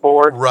for the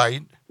board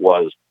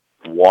was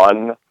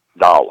 $1.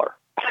 $1.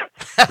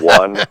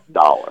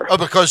 Oh,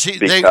 because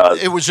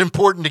it was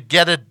important to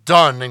get it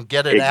done and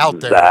get it out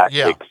there.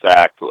 Yeah.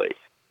 Exactly.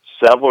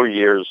 Several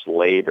years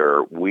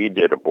later, we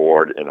did a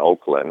board in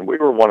Oakland. We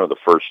were one of the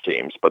first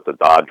teams, but the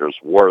Dodgers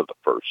were the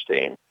first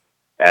team.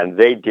 And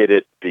they did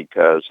it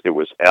because it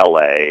was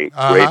L.A.,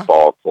 great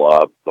ball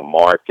club, the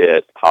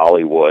market,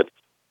 Hollywood.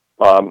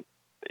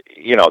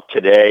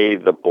 Today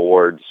the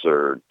boards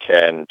are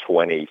 $10,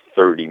 $20,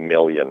 $30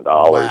 million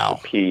a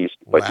piece.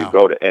 But you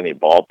go to any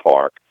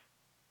ballpark,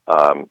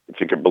 if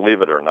you can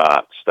believe it or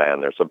not, Stan,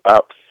 there's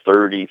about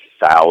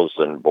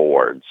 30,000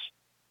 boards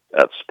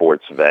at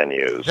sports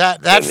venues. That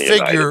in the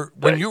figure, United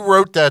when States. you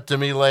wrote that to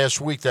me last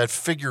week, that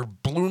figure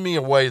blew me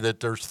away that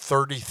there's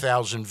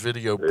 30,000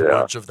 video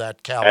boards of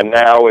that caliber. And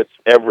now it's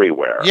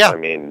everywhere. Yeah. I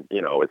mean,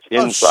 it's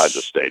inside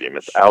the stadium,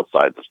 it's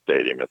outside the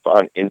stadium, it's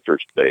on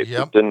interstates,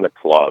 it's in the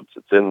clubs,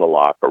 it's in the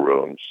locker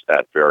rooms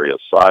at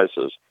various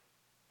sizes.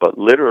 But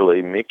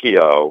literally, Mickey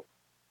O,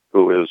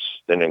 who is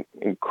an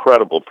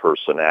incredible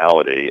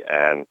personality,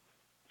 and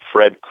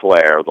Fred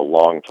Clare, the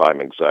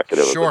longtime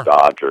executive of the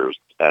Dodgers,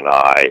 and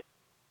I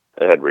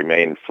had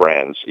remained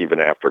friends even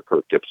after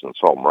Kirk Gibson's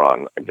home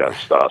run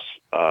against us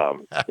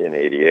in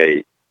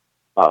 '88.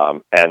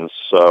 And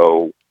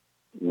so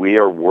we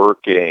are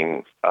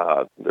working,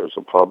 there's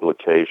a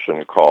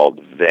publication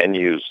called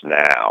Venues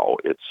Now.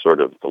 It's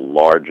sort of the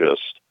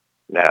largest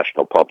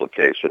national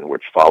publication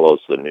which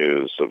follows the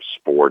news of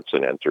sports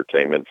and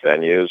entertainment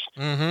venues.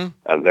 Mm-hmm.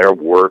 And they're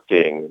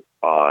working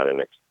on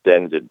an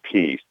extended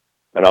piece,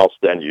 and I'll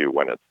send you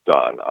when it's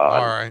done.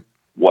 All right.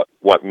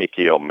 What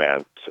Mikio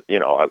meant.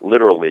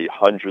 Literally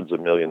hundreds of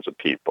millions of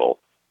people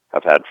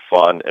have had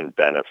fun and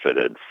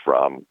benefited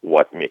from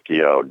what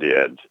Mikio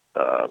did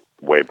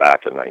way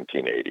back in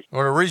 1980.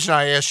 Well, the reason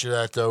I asked you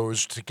that, though,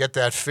 is to get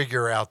that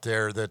figure out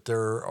there that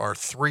there are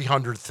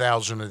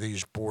 300,000 of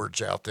these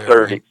boards out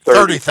there.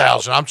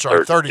 30,000. I'm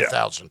sorry,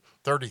 30,000.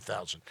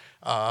 30,000.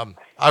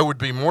 I would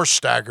be more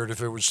staggered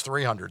if it was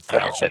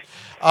 300,000.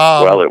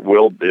 Well, it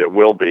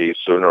will be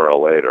sooner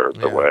or later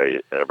the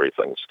way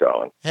everything's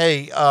going.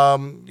 Hey,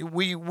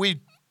 we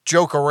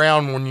joke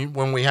around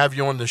when we have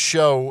you on the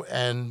show,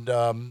 and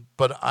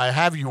but I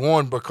have you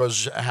on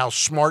because how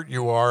smart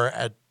you are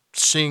at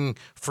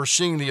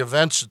foreseeing the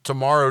events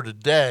tomorrow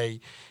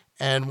today.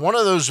 And one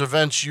of those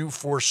events you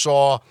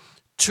foresaw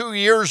 2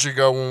 years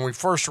ago when we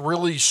first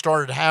really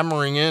started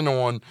hammering in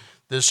on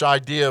this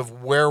idea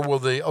of where will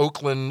the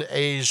Oakland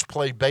A's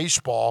play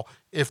baseball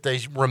if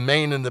they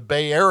remain in the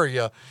Bay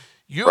Area.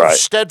 You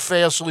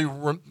steadfastly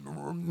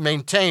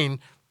maintain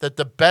that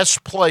the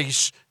best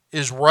place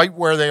is right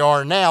where they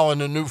are now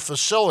in a new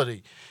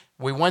facility.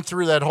 We went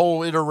through that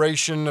whole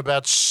iteration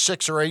about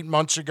 6 or 8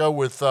 months ago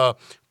with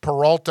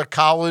Peralta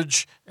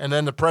College, and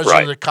then the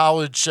president of the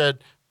college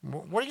said,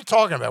 "What are you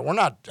talking about? We're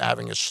not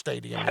having a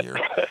stadium here."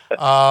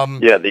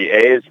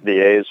 The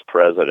A's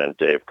president,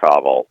 Dave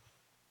Covell,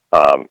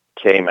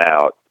 came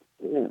out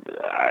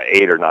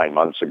 8 or 9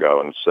 months ago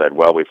and said,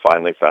 well, we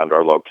finally found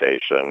our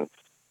location.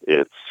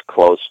 It's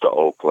close to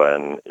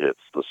Oakland. It's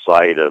the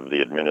site of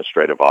the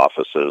administrative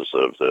offices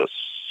of this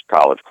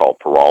college called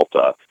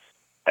Peralta,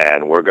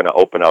 and we're going to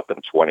open up in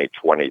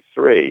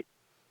 2023.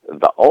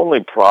 The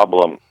only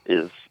problem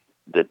is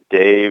that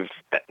Dave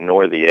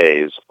nor the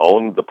A's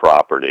owned the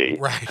property,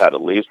 had a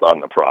lease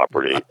on the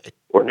property,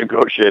 or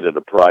negotiated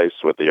a price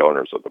with the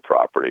owners of the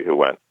property who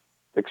went,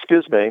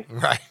 "Excuse me,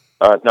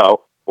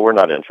 no, we're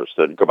not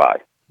interested.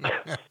 Goodbye."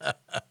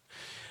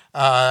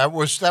 That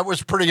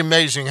was pretty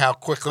amazing how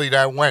quickly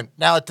that went.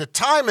 Now, at the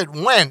time it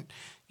went,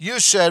 you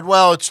said,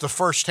 well, it's the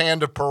first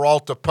hand of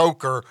Peralta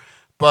poker,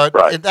 but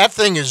that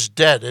thing is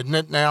dead, isn't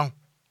it now?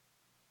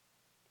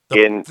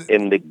 In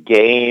the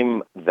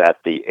game that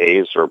the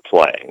A's are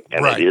playing,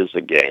 and it is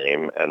a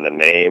game, and the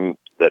name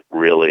that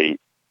really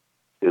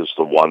is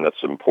the one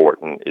that's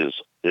important is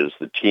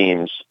the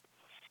team's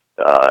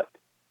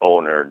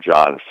owner,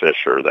 John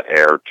Fisher, the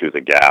heir to the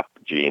Gap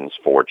jeans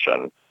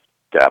fortune,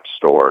 Gap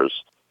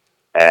stores.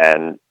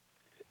 And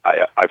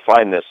I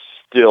find this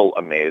still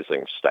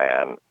amazing,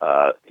 Stan.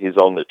 He's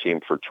owned the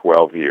team for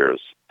 12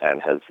 years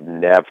and has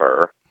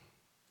never,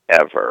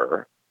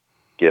 ever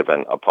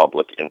given a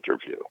public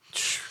interview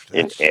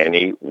in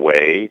any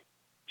way,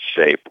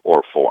 shape,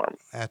 or form.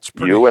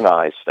 You and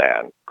I,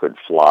 Stan, could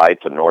fly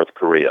to North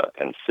Korea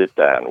and sit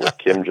down with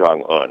Kim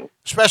Jong-un.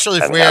 Especially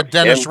if we had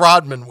Dennis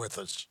Rodman with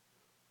us.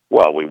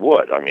 Well, we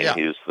would. I mean,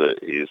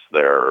 he's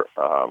their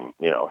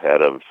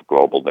head of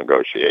global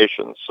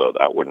negotiations, so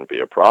that wouldn't be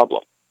a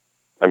problem.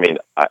 I mean,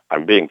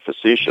 I'm being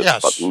facetious,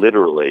 but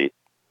literally,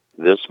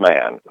 this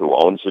man who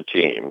owns a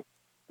team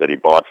that he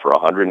bought for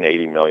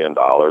 $180 million,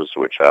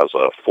 which has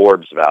a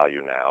Forbes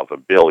value now of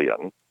 $1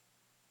 billion,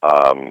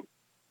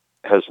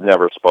 has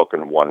never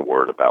spoken one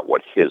word about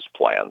what his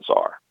plans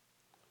are.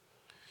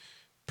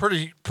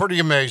 Pretty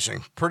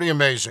amazing. Pretty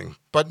amazing.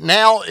 But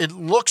now it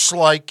looks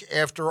like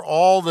after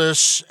all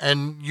this,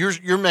 and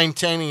you're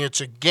maintaining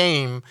it's a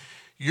game,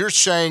 you're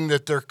saying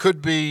that there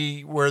could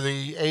be where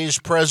the A's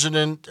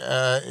president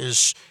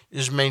is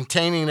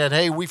maintaining that,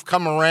 hey, we've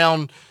come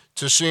around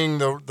to seeing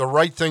the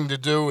right thing to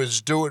do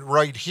is do it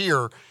right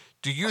here.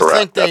 Do you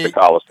think at the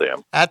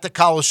Coliseum? At the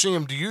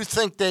Coliseum. Do you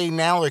think they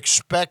now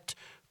expect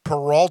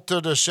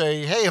Peralta to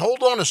say, hey,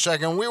 hold on a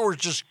second, we were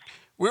just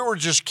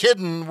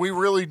kidding. We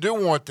really do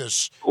want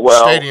this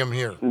stadium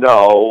here.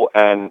 No,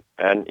 and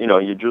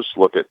you just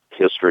look at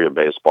history of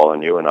baseball,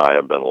 and you and I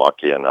have been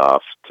lucky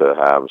enough to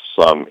have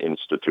some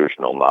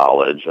institutional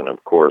knowledge, and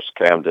of course,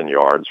 Camden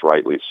Yards,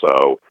 rightly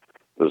so,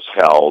 was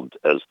held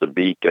as the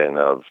beacon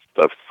of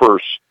the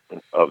first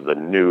of the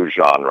new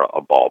genre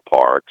of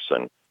ballparks,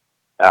 and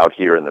out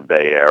here in the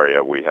Bay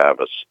Area, we have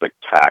a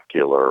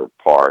spectacular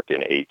park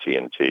in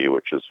AT&T,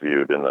 which is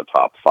viewed in the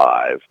top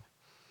 5.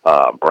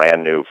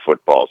 Brand new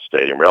football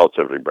stadium,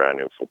 relatively brand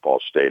new football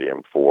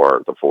stadium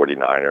for the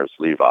 49ers,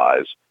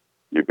 Levi's.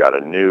 You've got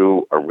a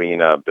new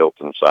arena built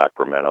in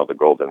Sacramento, the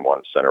Golden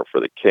One Center for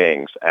the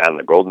Kings, and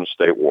the Golden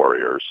State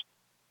Warriors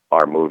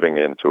are moving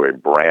into a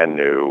brand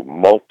new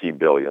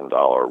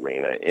multi-billion-dollar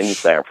arena in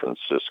San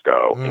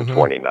Francisco in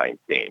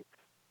 2019.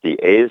 The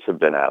A's have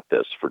been at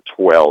this for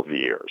 12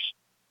 years.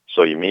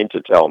 So you mean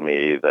to tell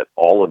me that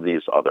all of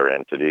these other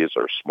entities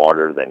are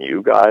smarter than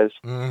you guys?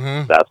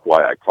 That's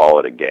why I call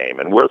it a game.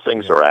 And where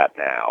things are at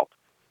now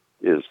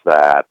is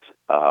that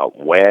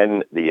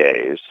when the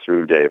A's,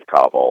 through Dave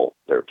Cobble,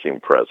 their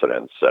team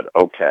president, said,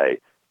 okay,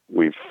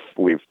 we've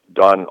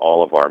done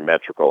all of our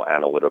metrical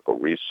analytical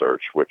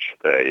research, which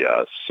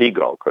a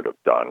seagull could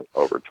have done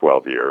over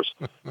 12 years,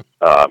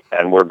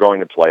 and we're going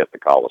to play at the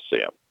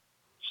Coliseum.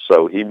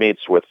 So he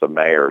meets with the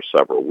mayor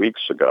several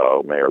weeks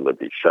ago, Mayor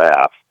Libby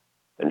Schaaf,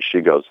 and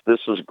she goes, this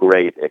is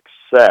great,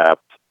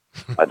 except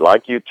I'd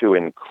like you to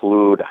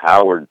include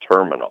Howard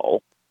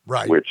Terminal,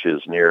 which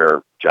is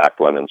near Jack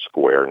London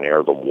Square,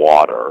 near the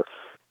water,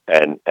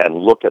 and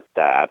look at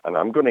that. And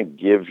I'm going to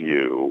give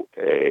you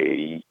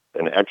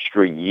an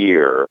extra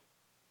year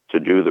to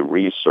do the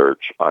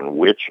research on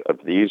which of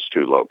these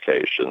 2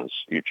 locations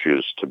you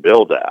choose to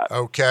build at.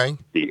 Okay.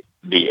 The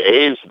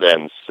A's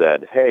then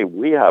said, hey,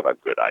 we have a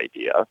good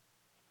idea.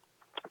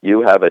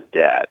 You have a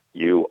debt,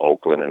 you,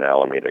 Oakland and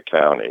Alameda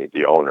County,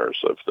 the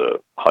owners of the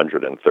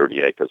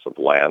 130 acres of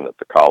land that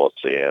the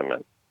Coliseum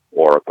and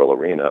Oracle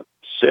Arena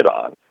sit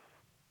on.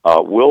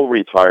 We'll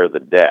retire the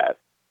debt,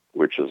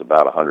 which is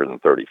about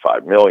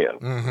 $135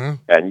 million.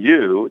 And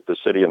you, the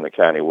city and the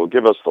county, will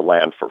give us the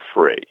land for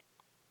free.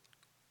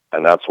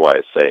 And that's why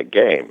I say a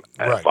game.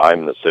 And if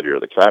I'm the city or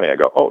the county, I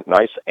go, oh,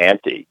 nice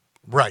ante.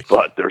 Right.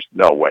 But there's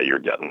no way you're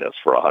getting this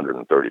for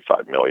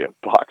 $135 million.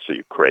 Are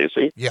you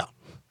crazy? Yeah.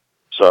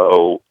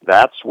 So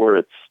that's where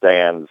it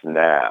stands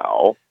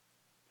now,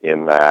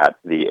 in that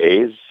the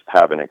A's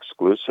have an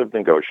exclusive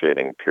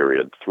negotiating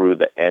period through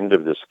the end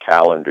of this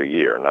calendar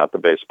year, not the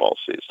baseball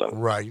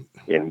season,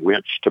 in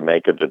which to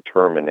make a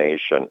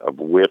determination of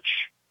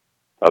which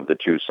of the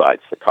 2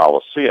 sites, the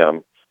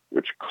Coliseum,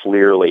 which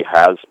clearly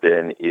has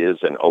been, is,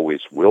 and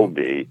always will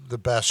be the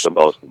best, the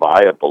most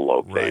viable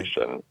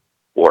location,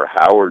 or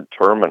Howard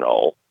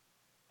Terminal,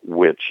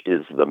 which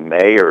is the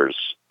mayor's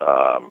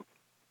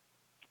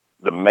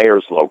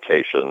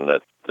location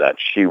that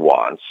she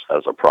wants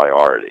as a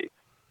priority.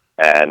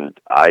 And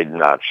I'm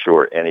not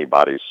sure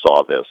anybody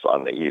saw this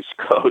on the East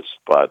Coast,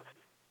 but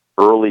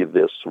early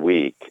this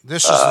week...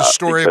 This is the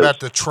story about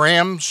the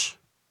trams?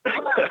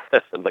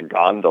 The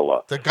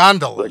gondola. The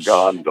gondolas. The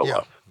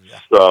gondola. Yeah.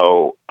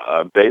 So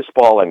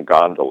baseball and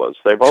gondolas,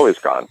 they've always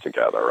gone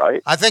together,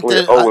 right? I think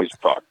we always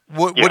talk.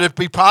 Would it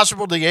be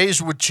possible the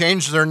A's would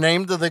change their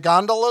name to the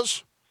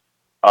gondolas?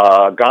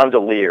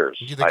 Gondoliers.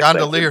 The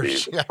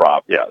gondoliers.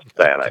 Yes,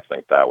 Dan, I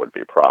think that would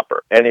be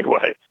proper.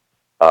 Anyway,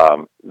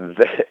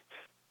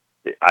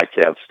 I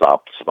can't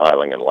stop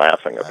smiling and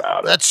laughing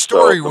about it. That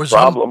story so was the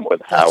problem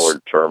with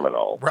Howard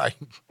Terminal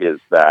is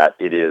that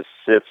it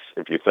sits,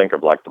 if you think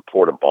of like the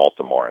Port of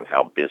Baltimore and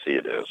how busy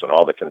it is and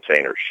all the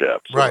container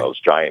ships and those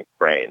giant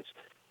cranes.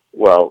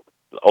 Well,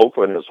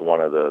 Oakland is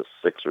one of the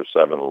 6 or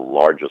 7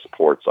 largest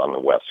ports on the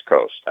West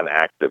Coast, an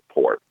active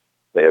port.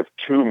 They have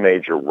 2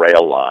 major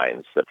rail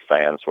lines that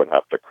fans would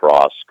have to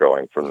cross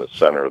going from the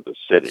center of the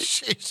city.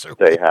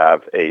 They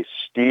have a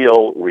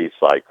steel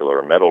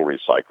recycler, a metal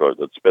recycler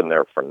that's been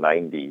there for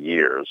 90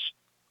 years.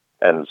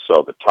 And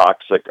so the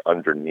toxic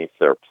underneath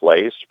their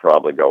place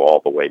probably go all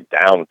the way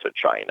down to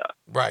China.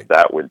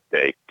 That would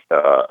take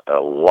a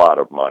lot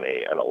of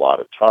money and a lot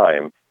of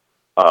time.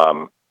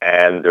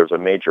 And there's a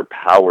major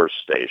power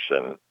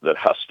station that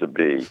has to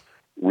be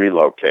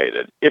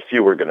relocated if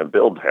you were going to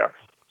build there.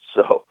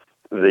 So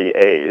the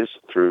A's,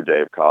 through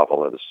Dave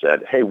Cobble, have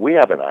said, hey, we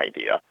have an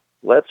idea.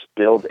 Let's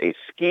build a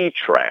ski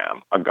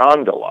tram, a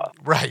gondola.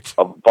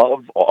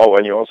 Above,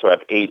 and you also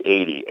have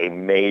 880, a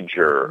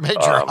major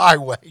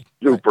highway.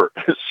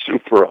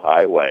 Super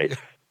highway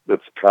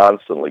that's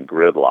constantly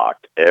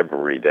gridlocked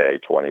every day,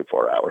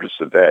 24 hours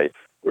a day.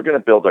 We're going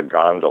to build a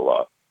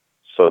gondola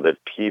so that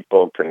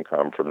people can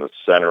come from the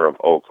center of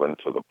Oakland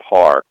to the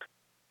park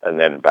and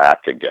then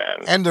back again.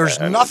 And there's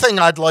nothing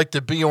I'd like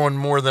to be on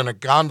more than a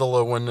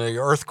gondola when the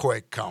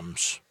earthquake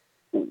comes.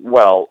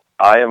 Well,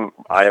 I am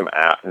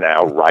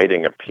now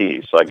writing a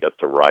piece. I get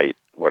to write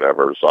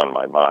whatever's on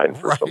my mind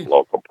for some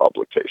local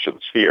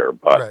publications here.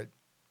 But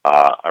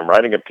I'm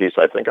writing a piece.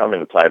 I think I'm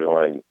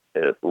entitling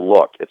it,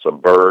 look, it's a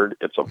bird,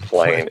 it's a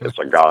plane, it's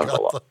a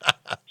gondola.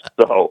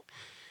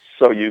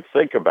 So you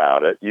think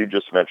about it, you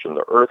just mentioned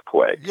the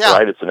earthquake,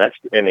 right? It's an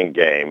extra inning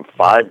game.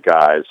 5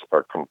 guys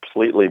are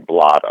completely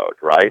blottoed,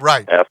 right?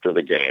 After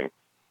the game.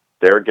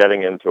 They're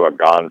getting into a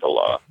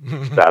gondola.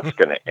 That's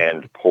going to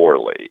end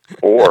poorly.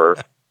 Or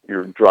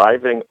you're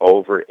driving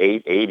over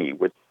 880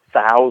 with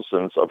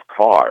thousands of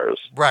cars.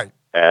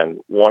 and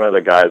one of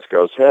the guys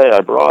goes, "Hey,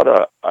 I brought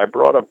a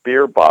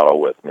beer bottle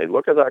with me.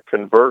 Look at that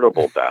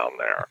convertible down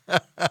there."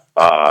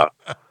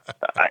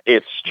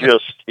 It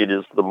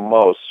is the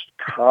most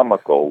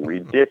comical,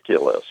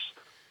 ridiculous,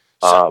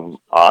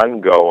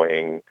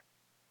 ongoing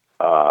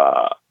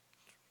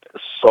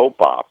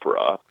soap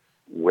opera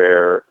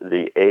where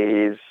the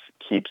A's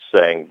keep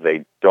saying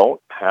they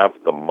don't have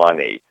the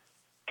money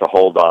to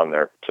hold on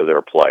to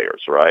their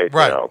players, right?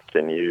 Right.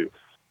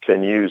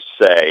 Can you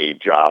say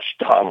Josh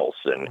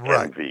Donaldson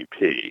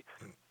MVP,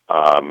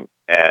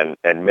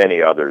 and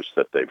many others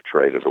that they've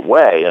traded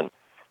away,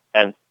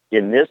 and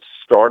in this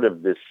start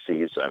of this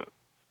season,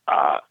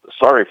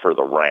 sorry for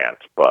the rant,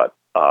 but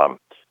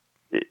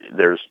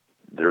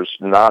there's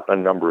not a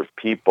number of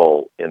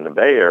people in the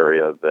Bay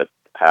Area that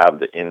have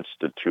the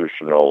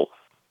institutional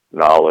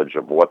knowledge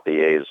of what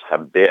the A's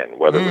have been,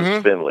 whether it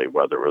was Finley,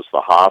 whether it was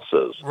the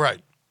Haas's. Right.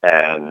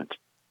 And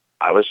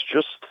I was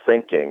just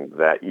thinking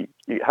that you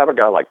have a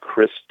guy like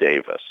Chris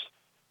Davis,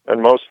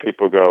 and most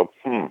people go,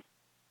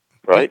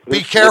 right?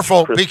 Be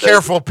careful. Be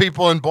careful.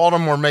 People in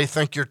Baltimore may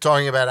think you're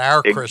talking about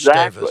our Chris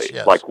Davis.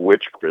 Yes. Like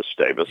which Chris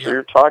Davis are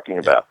you talking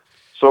about?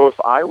 So if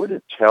I were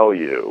to tell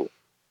you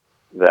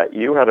that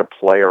you had a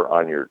player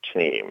on your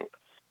team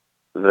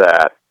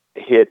that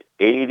hit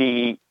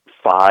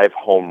 85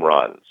 home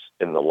runs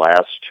in the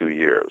last 2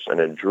 years and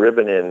had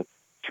driven in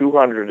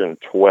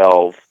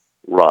 212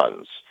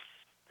 runs,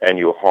 and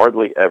you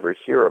hardly ever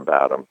hear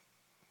about him,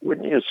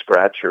 wouldn't you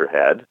scratch your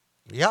head?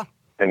 Yeah.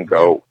 And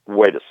go,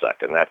 wait a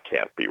second, that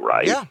can't be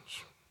right. Yeah.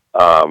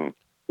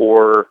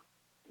 Or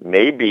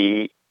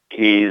maybe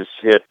he's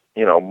hit,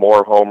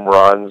 more home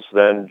runs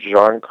than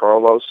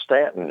Giancarlo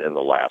Stanton in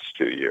the last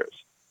 2 years.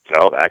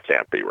 No, that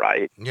can't be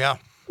right. Yeah.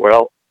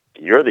 Well,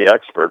 you're the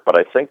expert, but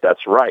I think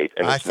that's right.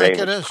 And his name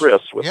is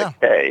Chris with a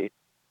K,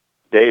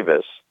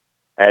 Davis,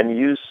 and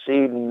you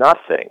see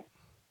nothing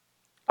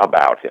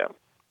about him.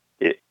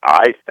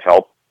 I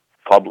helped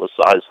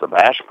publicize the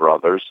Bash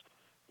Brothers,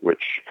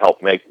 which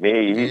helped make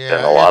me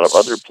and a lot of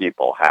other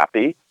people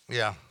happy.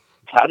 Yeah.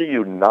 How do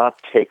you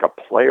not take a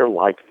player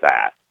like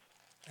that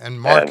and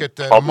market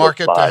the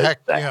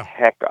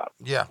heck up?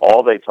 Yeah.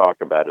 All they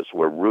talk about is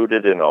we're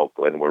rooted in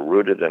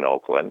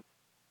Oakland,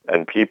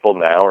 and people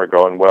now are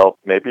going, well,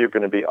 maybe you're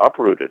going to be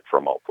uprooted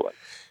from Oakland.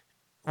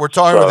 We're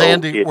talking with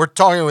Andy. We're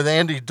talking with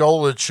Andy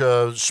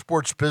Dolich,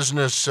 sports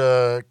business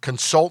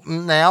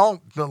consultant now,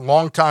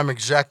 longtime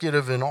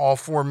executive in all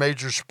four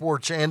major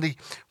sports. Andy,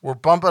 we're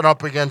bumping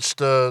up against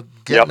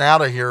getting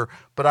out of here,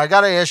 but I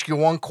got to ask you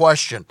one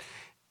question.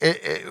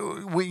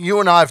 You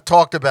and I have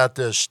talked about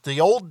this. The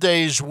old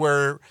days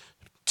where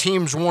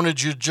teams wanted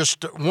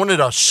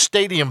a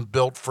stadium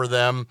built for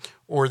them,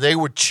 or they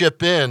would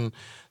chip in.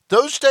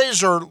 Those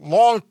days are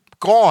long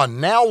gone.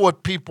 Now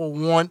what people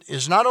want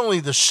is not only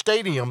the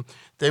stadium,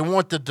 they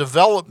want the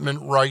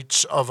development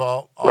rights of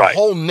a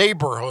whole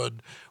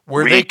neighborhood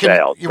where they can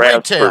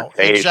retail,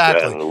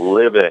 exactly,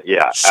 live it.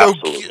 Yeah,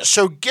 absolutely.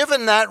 So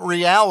given that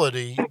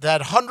reality,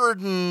 that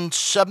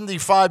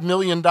 $175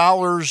 million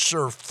or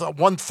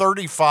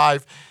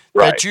 $135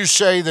 that you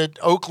say that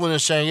Oakland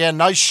is saying,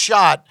 nice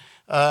shot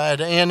at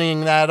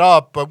anteing that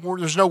up, but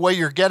there's no way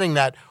you're getting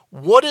that.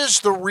 What is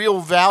the real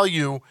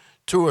value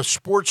to a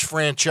sports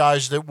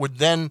franchise that would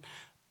then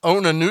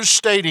own a new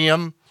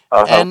stadium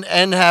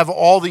and have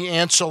all the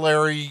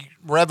ancillary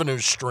revenue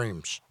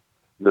streams?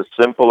 The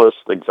simplest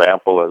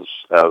example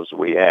as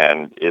we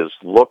end is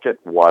look at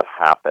what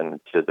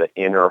happened to the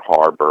inner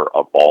harbor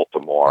of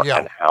Baltimore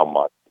and how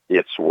much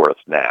it's worth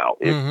now.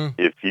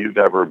 If you've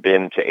ever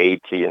been to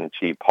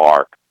AT&T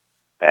Park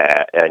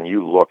and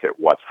you look at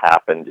what's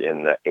happened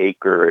in the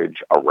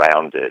acreage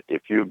around it,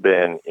 if you've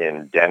been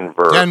in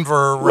Denver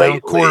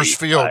around Coors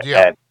Field,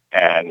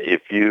 and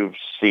if you've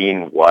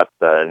seen what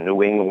the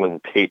New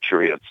England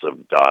Patriots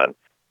have done,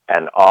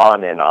 and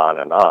on and on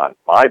and on.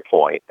 My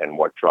point, and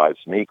what drives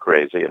me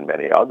crazy and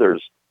many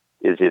others,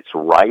 is it's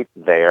right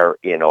there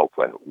in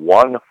Oakland,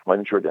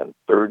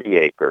 130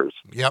 acres,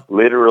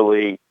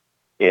 literally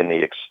in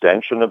the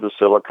extension of the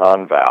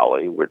Silicon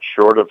Valley, which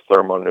short of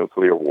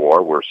thermonuclear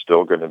war, we're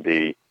still going to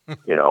be,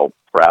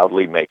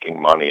 proudly making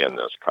money in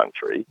this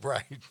country.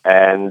 Right.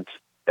 And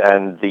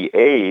the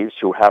A's,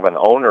 who have an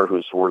owner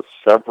who's worth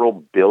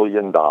several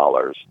 $billion,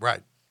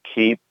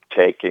 keep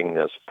taking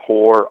this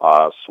poor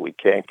us. We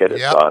can't get it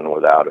done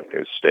without a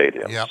new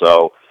stadium.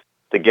 So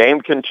the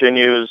game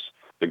continues.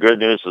 The good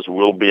news is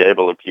we'll be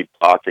able to keep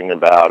talking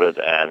about it.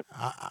 And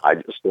I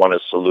just want to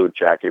salute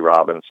Jackie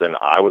Robinson.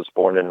 I was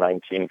born in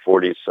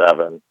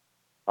 1947.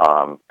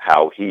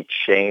 How he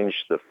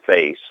changed the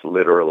face,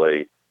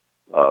 literally,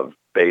 of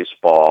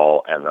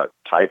baseball and the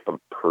type of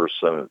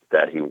person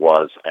that he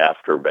was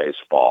after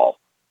baseball.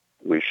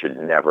 We should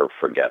never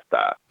forget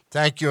that.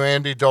 Thank you,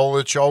 Andy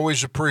Dolich.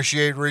 Always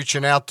appreciate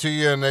reaching out to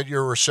you and that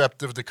you're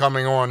receptive to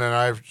coming on, and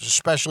I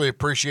especially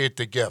appreciate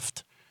the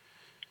gift.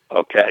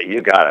 Okay,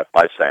 you got it.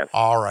 Bye, Sam.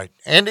 All right.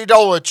 Andy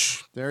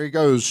Dolich. There he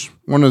goes.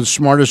 One of the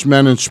smartest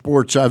men in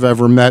sports I've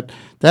ever met.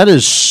 That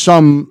is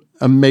some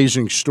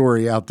amazing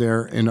story out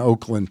there in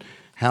Oakland.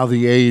 how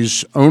the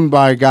A's, owned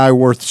by a guy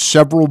worth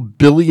several $1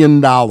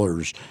 billion,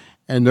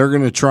 and they're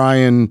going to try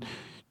and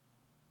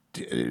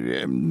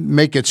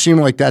make it seem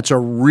like that's a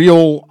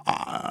real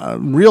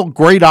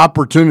great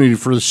opportunity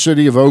for the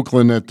city of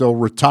Oakland, that they'll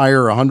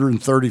retire a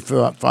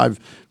 $135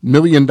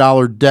 million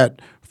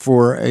debt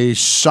for a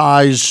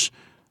size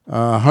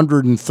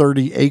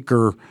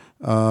 130-acre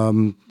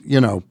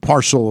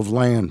parcel of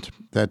land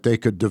that they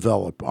could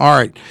develop. All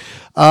right.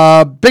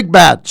 Big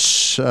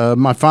Bats,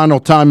 my final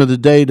time of the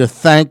day to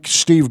thank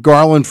Steve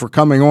Garland for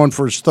coming on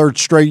for his third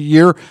straight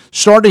year.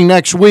 Starting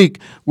next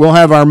week, we'll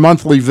have our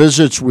monthly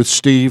visits with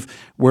Steve,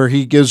 where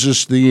he gives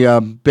us the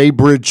Bay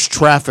Bridge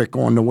traffic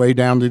on the way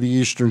down to the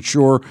Eastern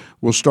Shore.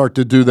 We'll start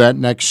to do that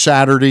next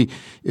Saturday.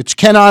 It's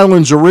Kent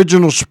Island's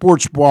original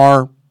sports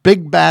bar,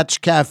 Big Bats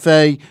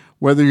Cafe.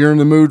 Whether you're in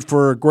the mood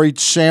for a great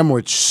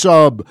sandwich,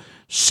 sub,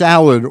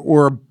 salad,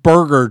 or a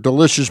burger,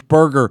 delicious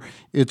burger,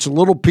 it's a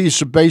little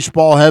piece of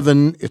baseball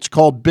heaven. It's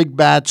called Big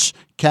Bats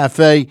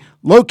Cafe,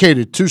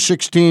 located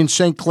 216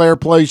 St. Clair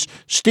Place,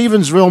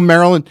 Stevensville,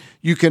 Maryland.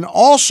 You can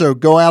also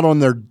go out on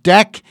their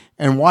deck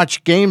and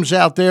watch games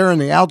out there in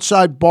the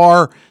outside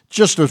bar.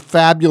 Just a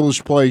fabulous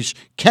place.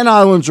 Kent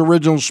Island's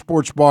original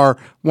sports bar,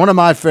 one of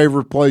my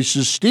favorite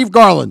places. Steve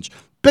Garland's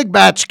Big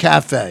Bats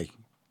Cafe.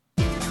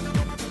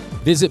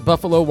 Visit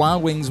Buffalo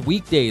Wild Wings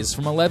weekdays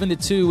from 11 to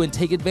 2 and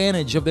take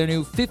advantage of their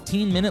new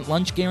 15-minute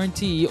lunch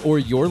guarantee, or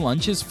your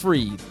lunch is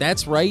free.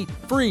 That's right,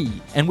 free.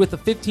 And with a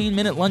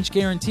 15-minute lunch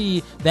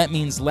guarantee, that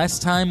means less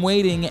time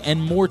waiting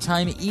and more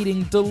time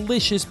eating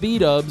delicious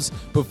B-dubs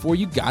before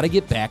you gotta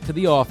get back to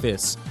the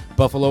office.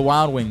 Buffalo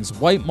Wild Wings,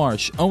 White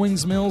Marsh,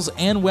 Owings Mills,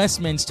 and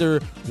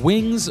Westminster.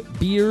 Wings,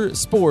 beer,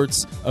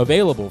 sports.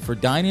 Available for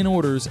dine-in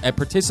orders at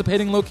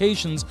participating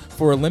locations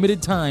for a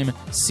limited time.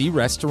 See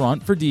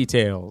restaurant for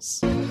details.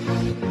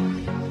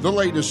 The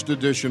latest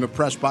edition of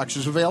Press Box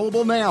is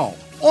available now.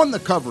 On the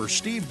cover,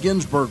 Steve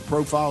Ginsburg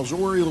profiles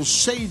Orioles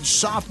sage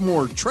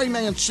sophomore Trey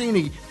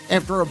Mancini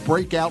after a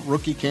breakout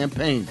rookie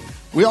campaign.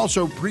 We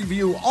also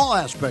preview all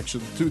aspects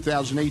of the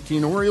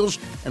 2018 Orioles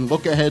and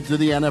look ahead to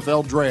the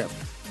NFL Draft.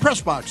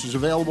 Pressbox is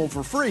available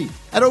for free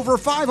at over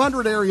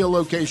 500 area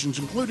locations,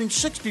 including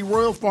 60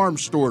 Royal Farm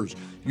stores.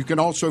 You can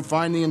also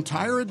find the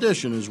entire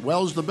edition, as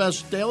well as the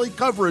best daily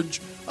coverage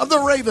of the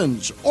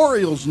Ravens,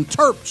 Orioles, and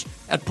Terps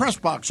at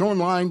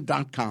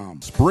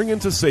PressBoxOnline.com. Spring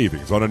into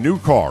savings on a new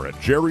car at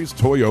Jerry's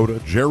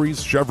Toyota,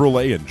 Jerry's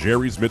Chevrolet, and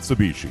Jerry's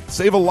Mitsubishi.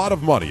 Save a lot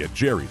of money at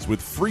Jerry's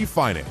with free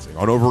financing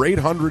on over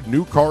 800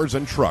 new cars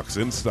and trucks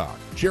in stock.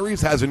 Jerry's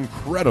has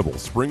incredible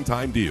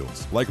springtime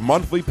deals, like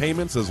monthly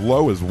payments as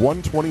low as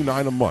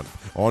 $129 a month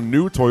on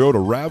new Toyota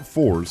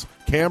RAV4s,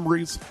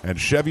 Camrys, and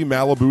Chevy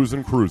Malibus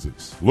and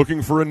Cruises.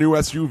 Looking for a new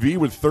SUV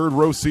with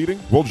third-row seating?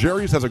 Well,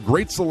 Jerry's has a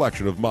great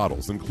selection of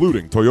models,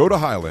 including Toyota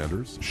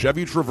Highlanders,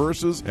 Chevy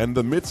Traverses, and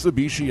the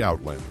Mitsubishi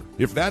Outlander.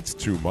 If that's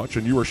too much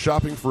and you are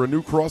shopping for a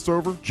new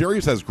crossover,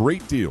 Jerry's has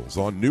great deals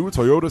on new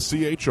Toyota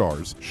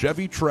CHRs,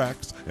 Chevy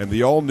Trax, and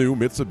the all-new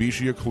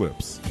Mitsubishi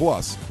Eclipse.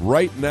 Plus,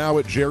 right now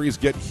at Jerry's,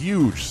 get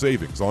huge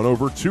savings on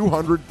over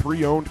 200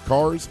 pre-owned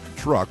cars,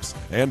 trucks,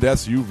 and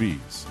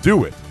SUVs.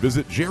 Do it.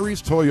 Visit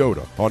Jerry's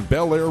Toyota on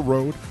Bel Air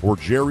Road or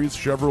Jerry's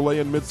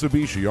Chevrolet and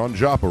Mitsubishi on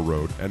Joppa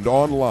Road, and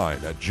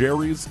online at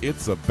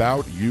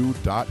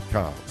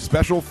jerry'sitsaboutyou.com.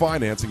 Special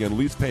financing and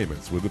lease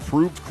payments with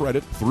approved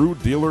credit through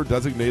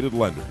dealer-designated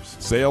lenders.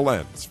 Sale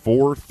ends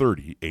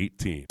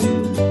 4/30/18.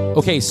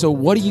 Okay, so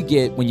what do you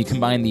get when you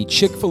combine the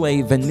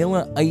Chick-fil-A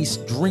Vanilla Ice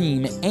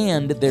Dream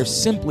and their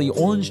Simply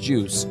Orange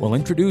Juice? Well,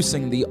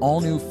 introducing the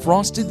all-new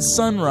Frosted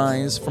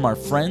Sunrise from our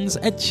friends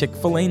at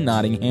Chick-fil-A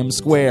Nottingham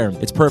Square.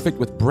 It's perfect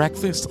with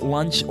breakfast,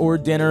 lunch, or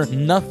dinner.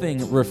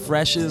 Nothing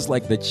refreshes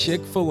like the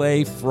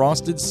Chick-fil-A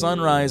Frosted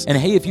Sunrise. And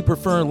hey, if you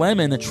prefer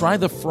lemon, try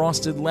the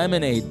Frosted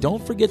Lemonade.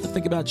 Don't forget to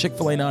think about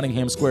Chick-fil-A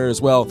Nottingham Square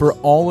as well for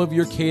all of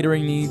your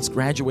catering needs,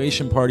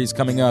 graduation parties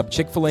coming up.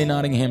 Chick-fil-A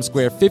Nottingham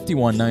Square,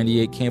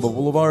 5198 Campbell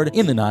Boulevard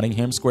in the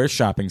Nottingham Square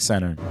Shopping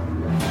Center.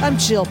 I'm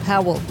Jill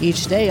Powell.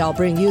 Each day I'll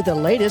bring you the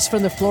latest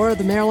from the floor of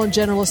the Maryland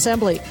General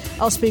Assembly.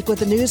 I'll speak with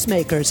the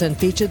newsmakers and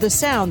feature the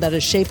sound that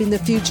is shaping the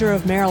future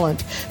of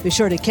Maryland. Be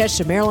sure to catch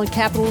the Maryland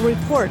Capitol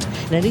Report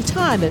at any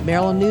time at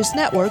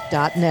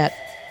MarylandNewsNetwork.net.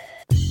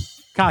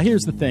 Kyle,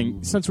 here's the thing.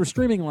 Since we're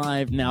streaming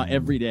live now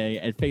every day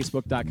at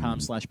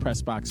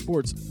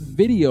Facebook.com/PressBoxSports,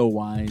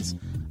 video-wise,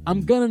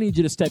 I'm going to need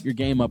you to step your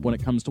game up when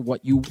it comes to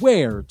what you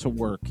wear to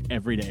work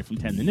every day from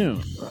 10 to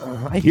noon.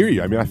 I hear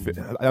you. I mean,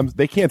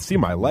 they can't see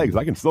my legs.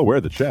 I can still wear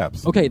the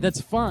chaps. Okay,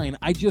 that's fine.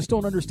 I just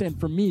don't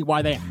understand, for me,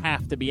 why they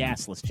have to be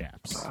assless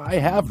chaps. I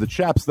have the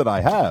chaps that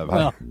I have.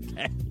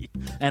 Okay.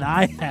 And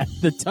I have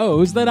the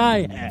toes that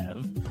I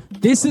have.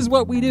 This is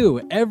what we do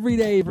every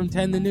day from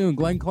 10 to noon.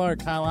 Glenn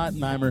Clark, Kyle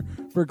Ottenheimer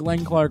for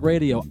Glenn Clark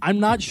Radio.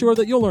 I'm not sure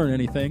that you'll learn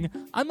anything.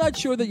 I'm not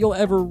sure that you'll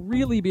ever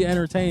really be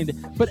entertained.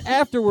 But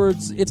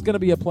afterwards, it's going to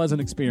be a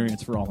pleasant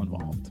experience for all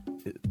involved.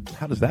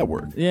 How does that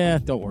work? Yeah,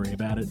 don't worry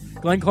about it.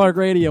 Glenn Clark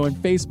Radio and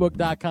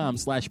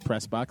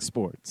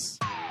Facebook.com/PressBoxSports.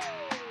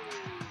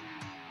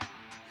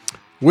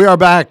 We are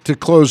back to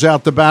close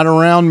out the bat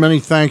around.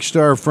 Many thanks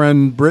to our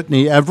friend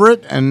Brittany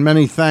Everett, and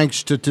many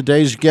thanks to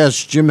today's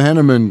guests, Jim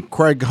Henneman,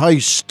 Craig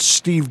Heist,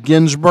 Steve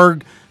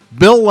Ginsburg,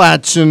 Bill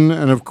Ladson,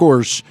 and, of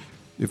course,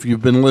 if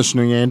you've been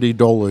listening, Andy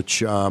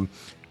Dolich.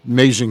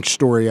 Amazing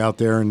story out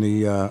there in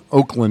the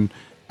Oakland,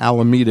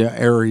 Alameda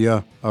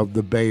area of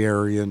the Bay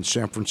Area in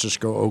San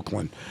Francisco,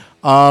 Oakland.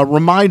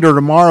 Reminder,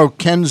 tomorrow,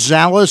 Ken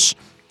Zales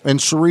and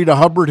Sarita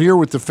Hubbard here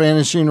with the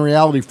Fantasy and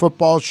Reality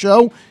Football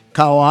Show.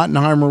 Kyle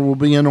Ottenheimer will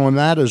be in on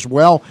that as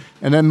well.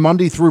 And then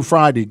Monday through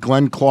Friday,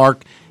 Glenn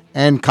Clark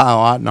and Kyle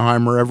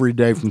Ottenheimer every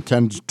day from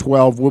 10 to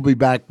 12. We'll be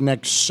back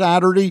next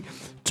Saturday.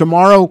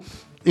 Tomorrow,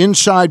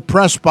 Inside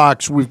Press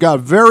Box. We've got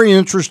a very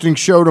interesting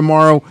show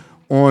tomorrow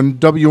on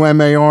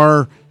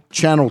WMAR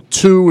Channel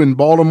 2 in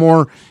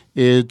Baltimore.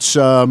 It's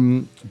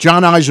John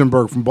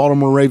Eisenberg from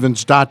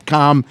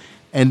BaltimoreRavens.com.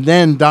 And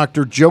then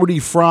Dr. Jody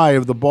Fry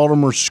of the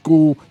Baltimore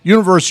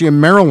University of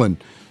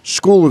Maryland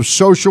School of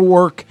Social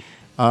Work,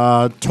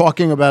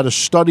 talking about a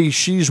study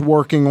she's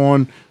working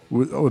on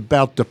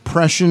about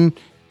depression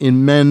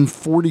in men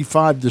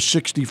 45 to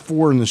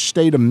 64 in the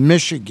state of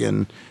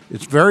Michigan.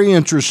 It's very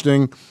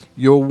interesting.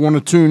 You'll want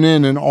to tune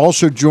in. And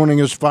also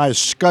joining us via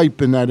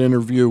Skype in that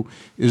interview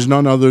is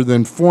none other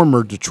than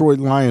former Detroit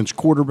Lions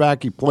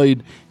quarterback. He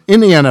played in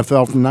the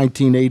NFL from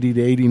 1980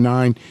 to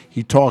 89.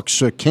 He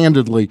talks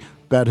candidly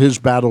about his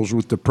battles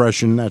with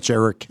depression. That's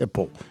Eric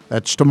Hipple.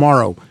 That's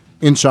tomorrow.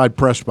 Inside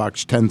Press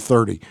Box,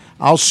 10:30.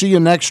 I'll see you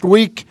next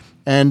week,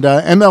 and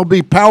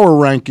MLB Power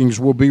Rankings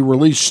will be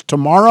released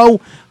tomorrow.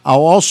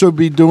 I'll also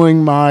be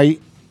doing my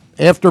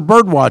after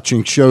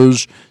birdwatching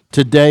shows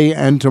today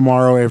and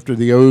tomorrow after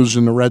the O's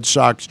and the Red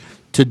Sox.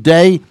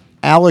 Today,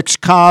 Alex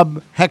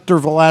Cobb, Hector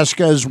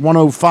Velasquez,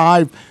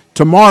 105.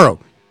 Tomorrow,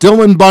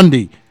 Dylan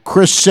Bundy,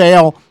 Chris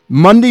Sale.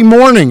 Monday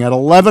morning at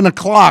 11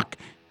 o'clock,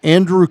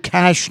 Andrew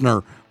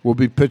Kashner will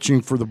be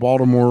pitching for the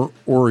Baltimore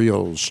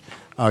Orioles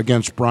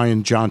against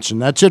Brian Johnson.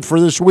 That's it for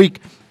this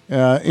week.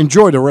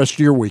 Enjoy the rest of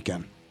your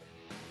weekend.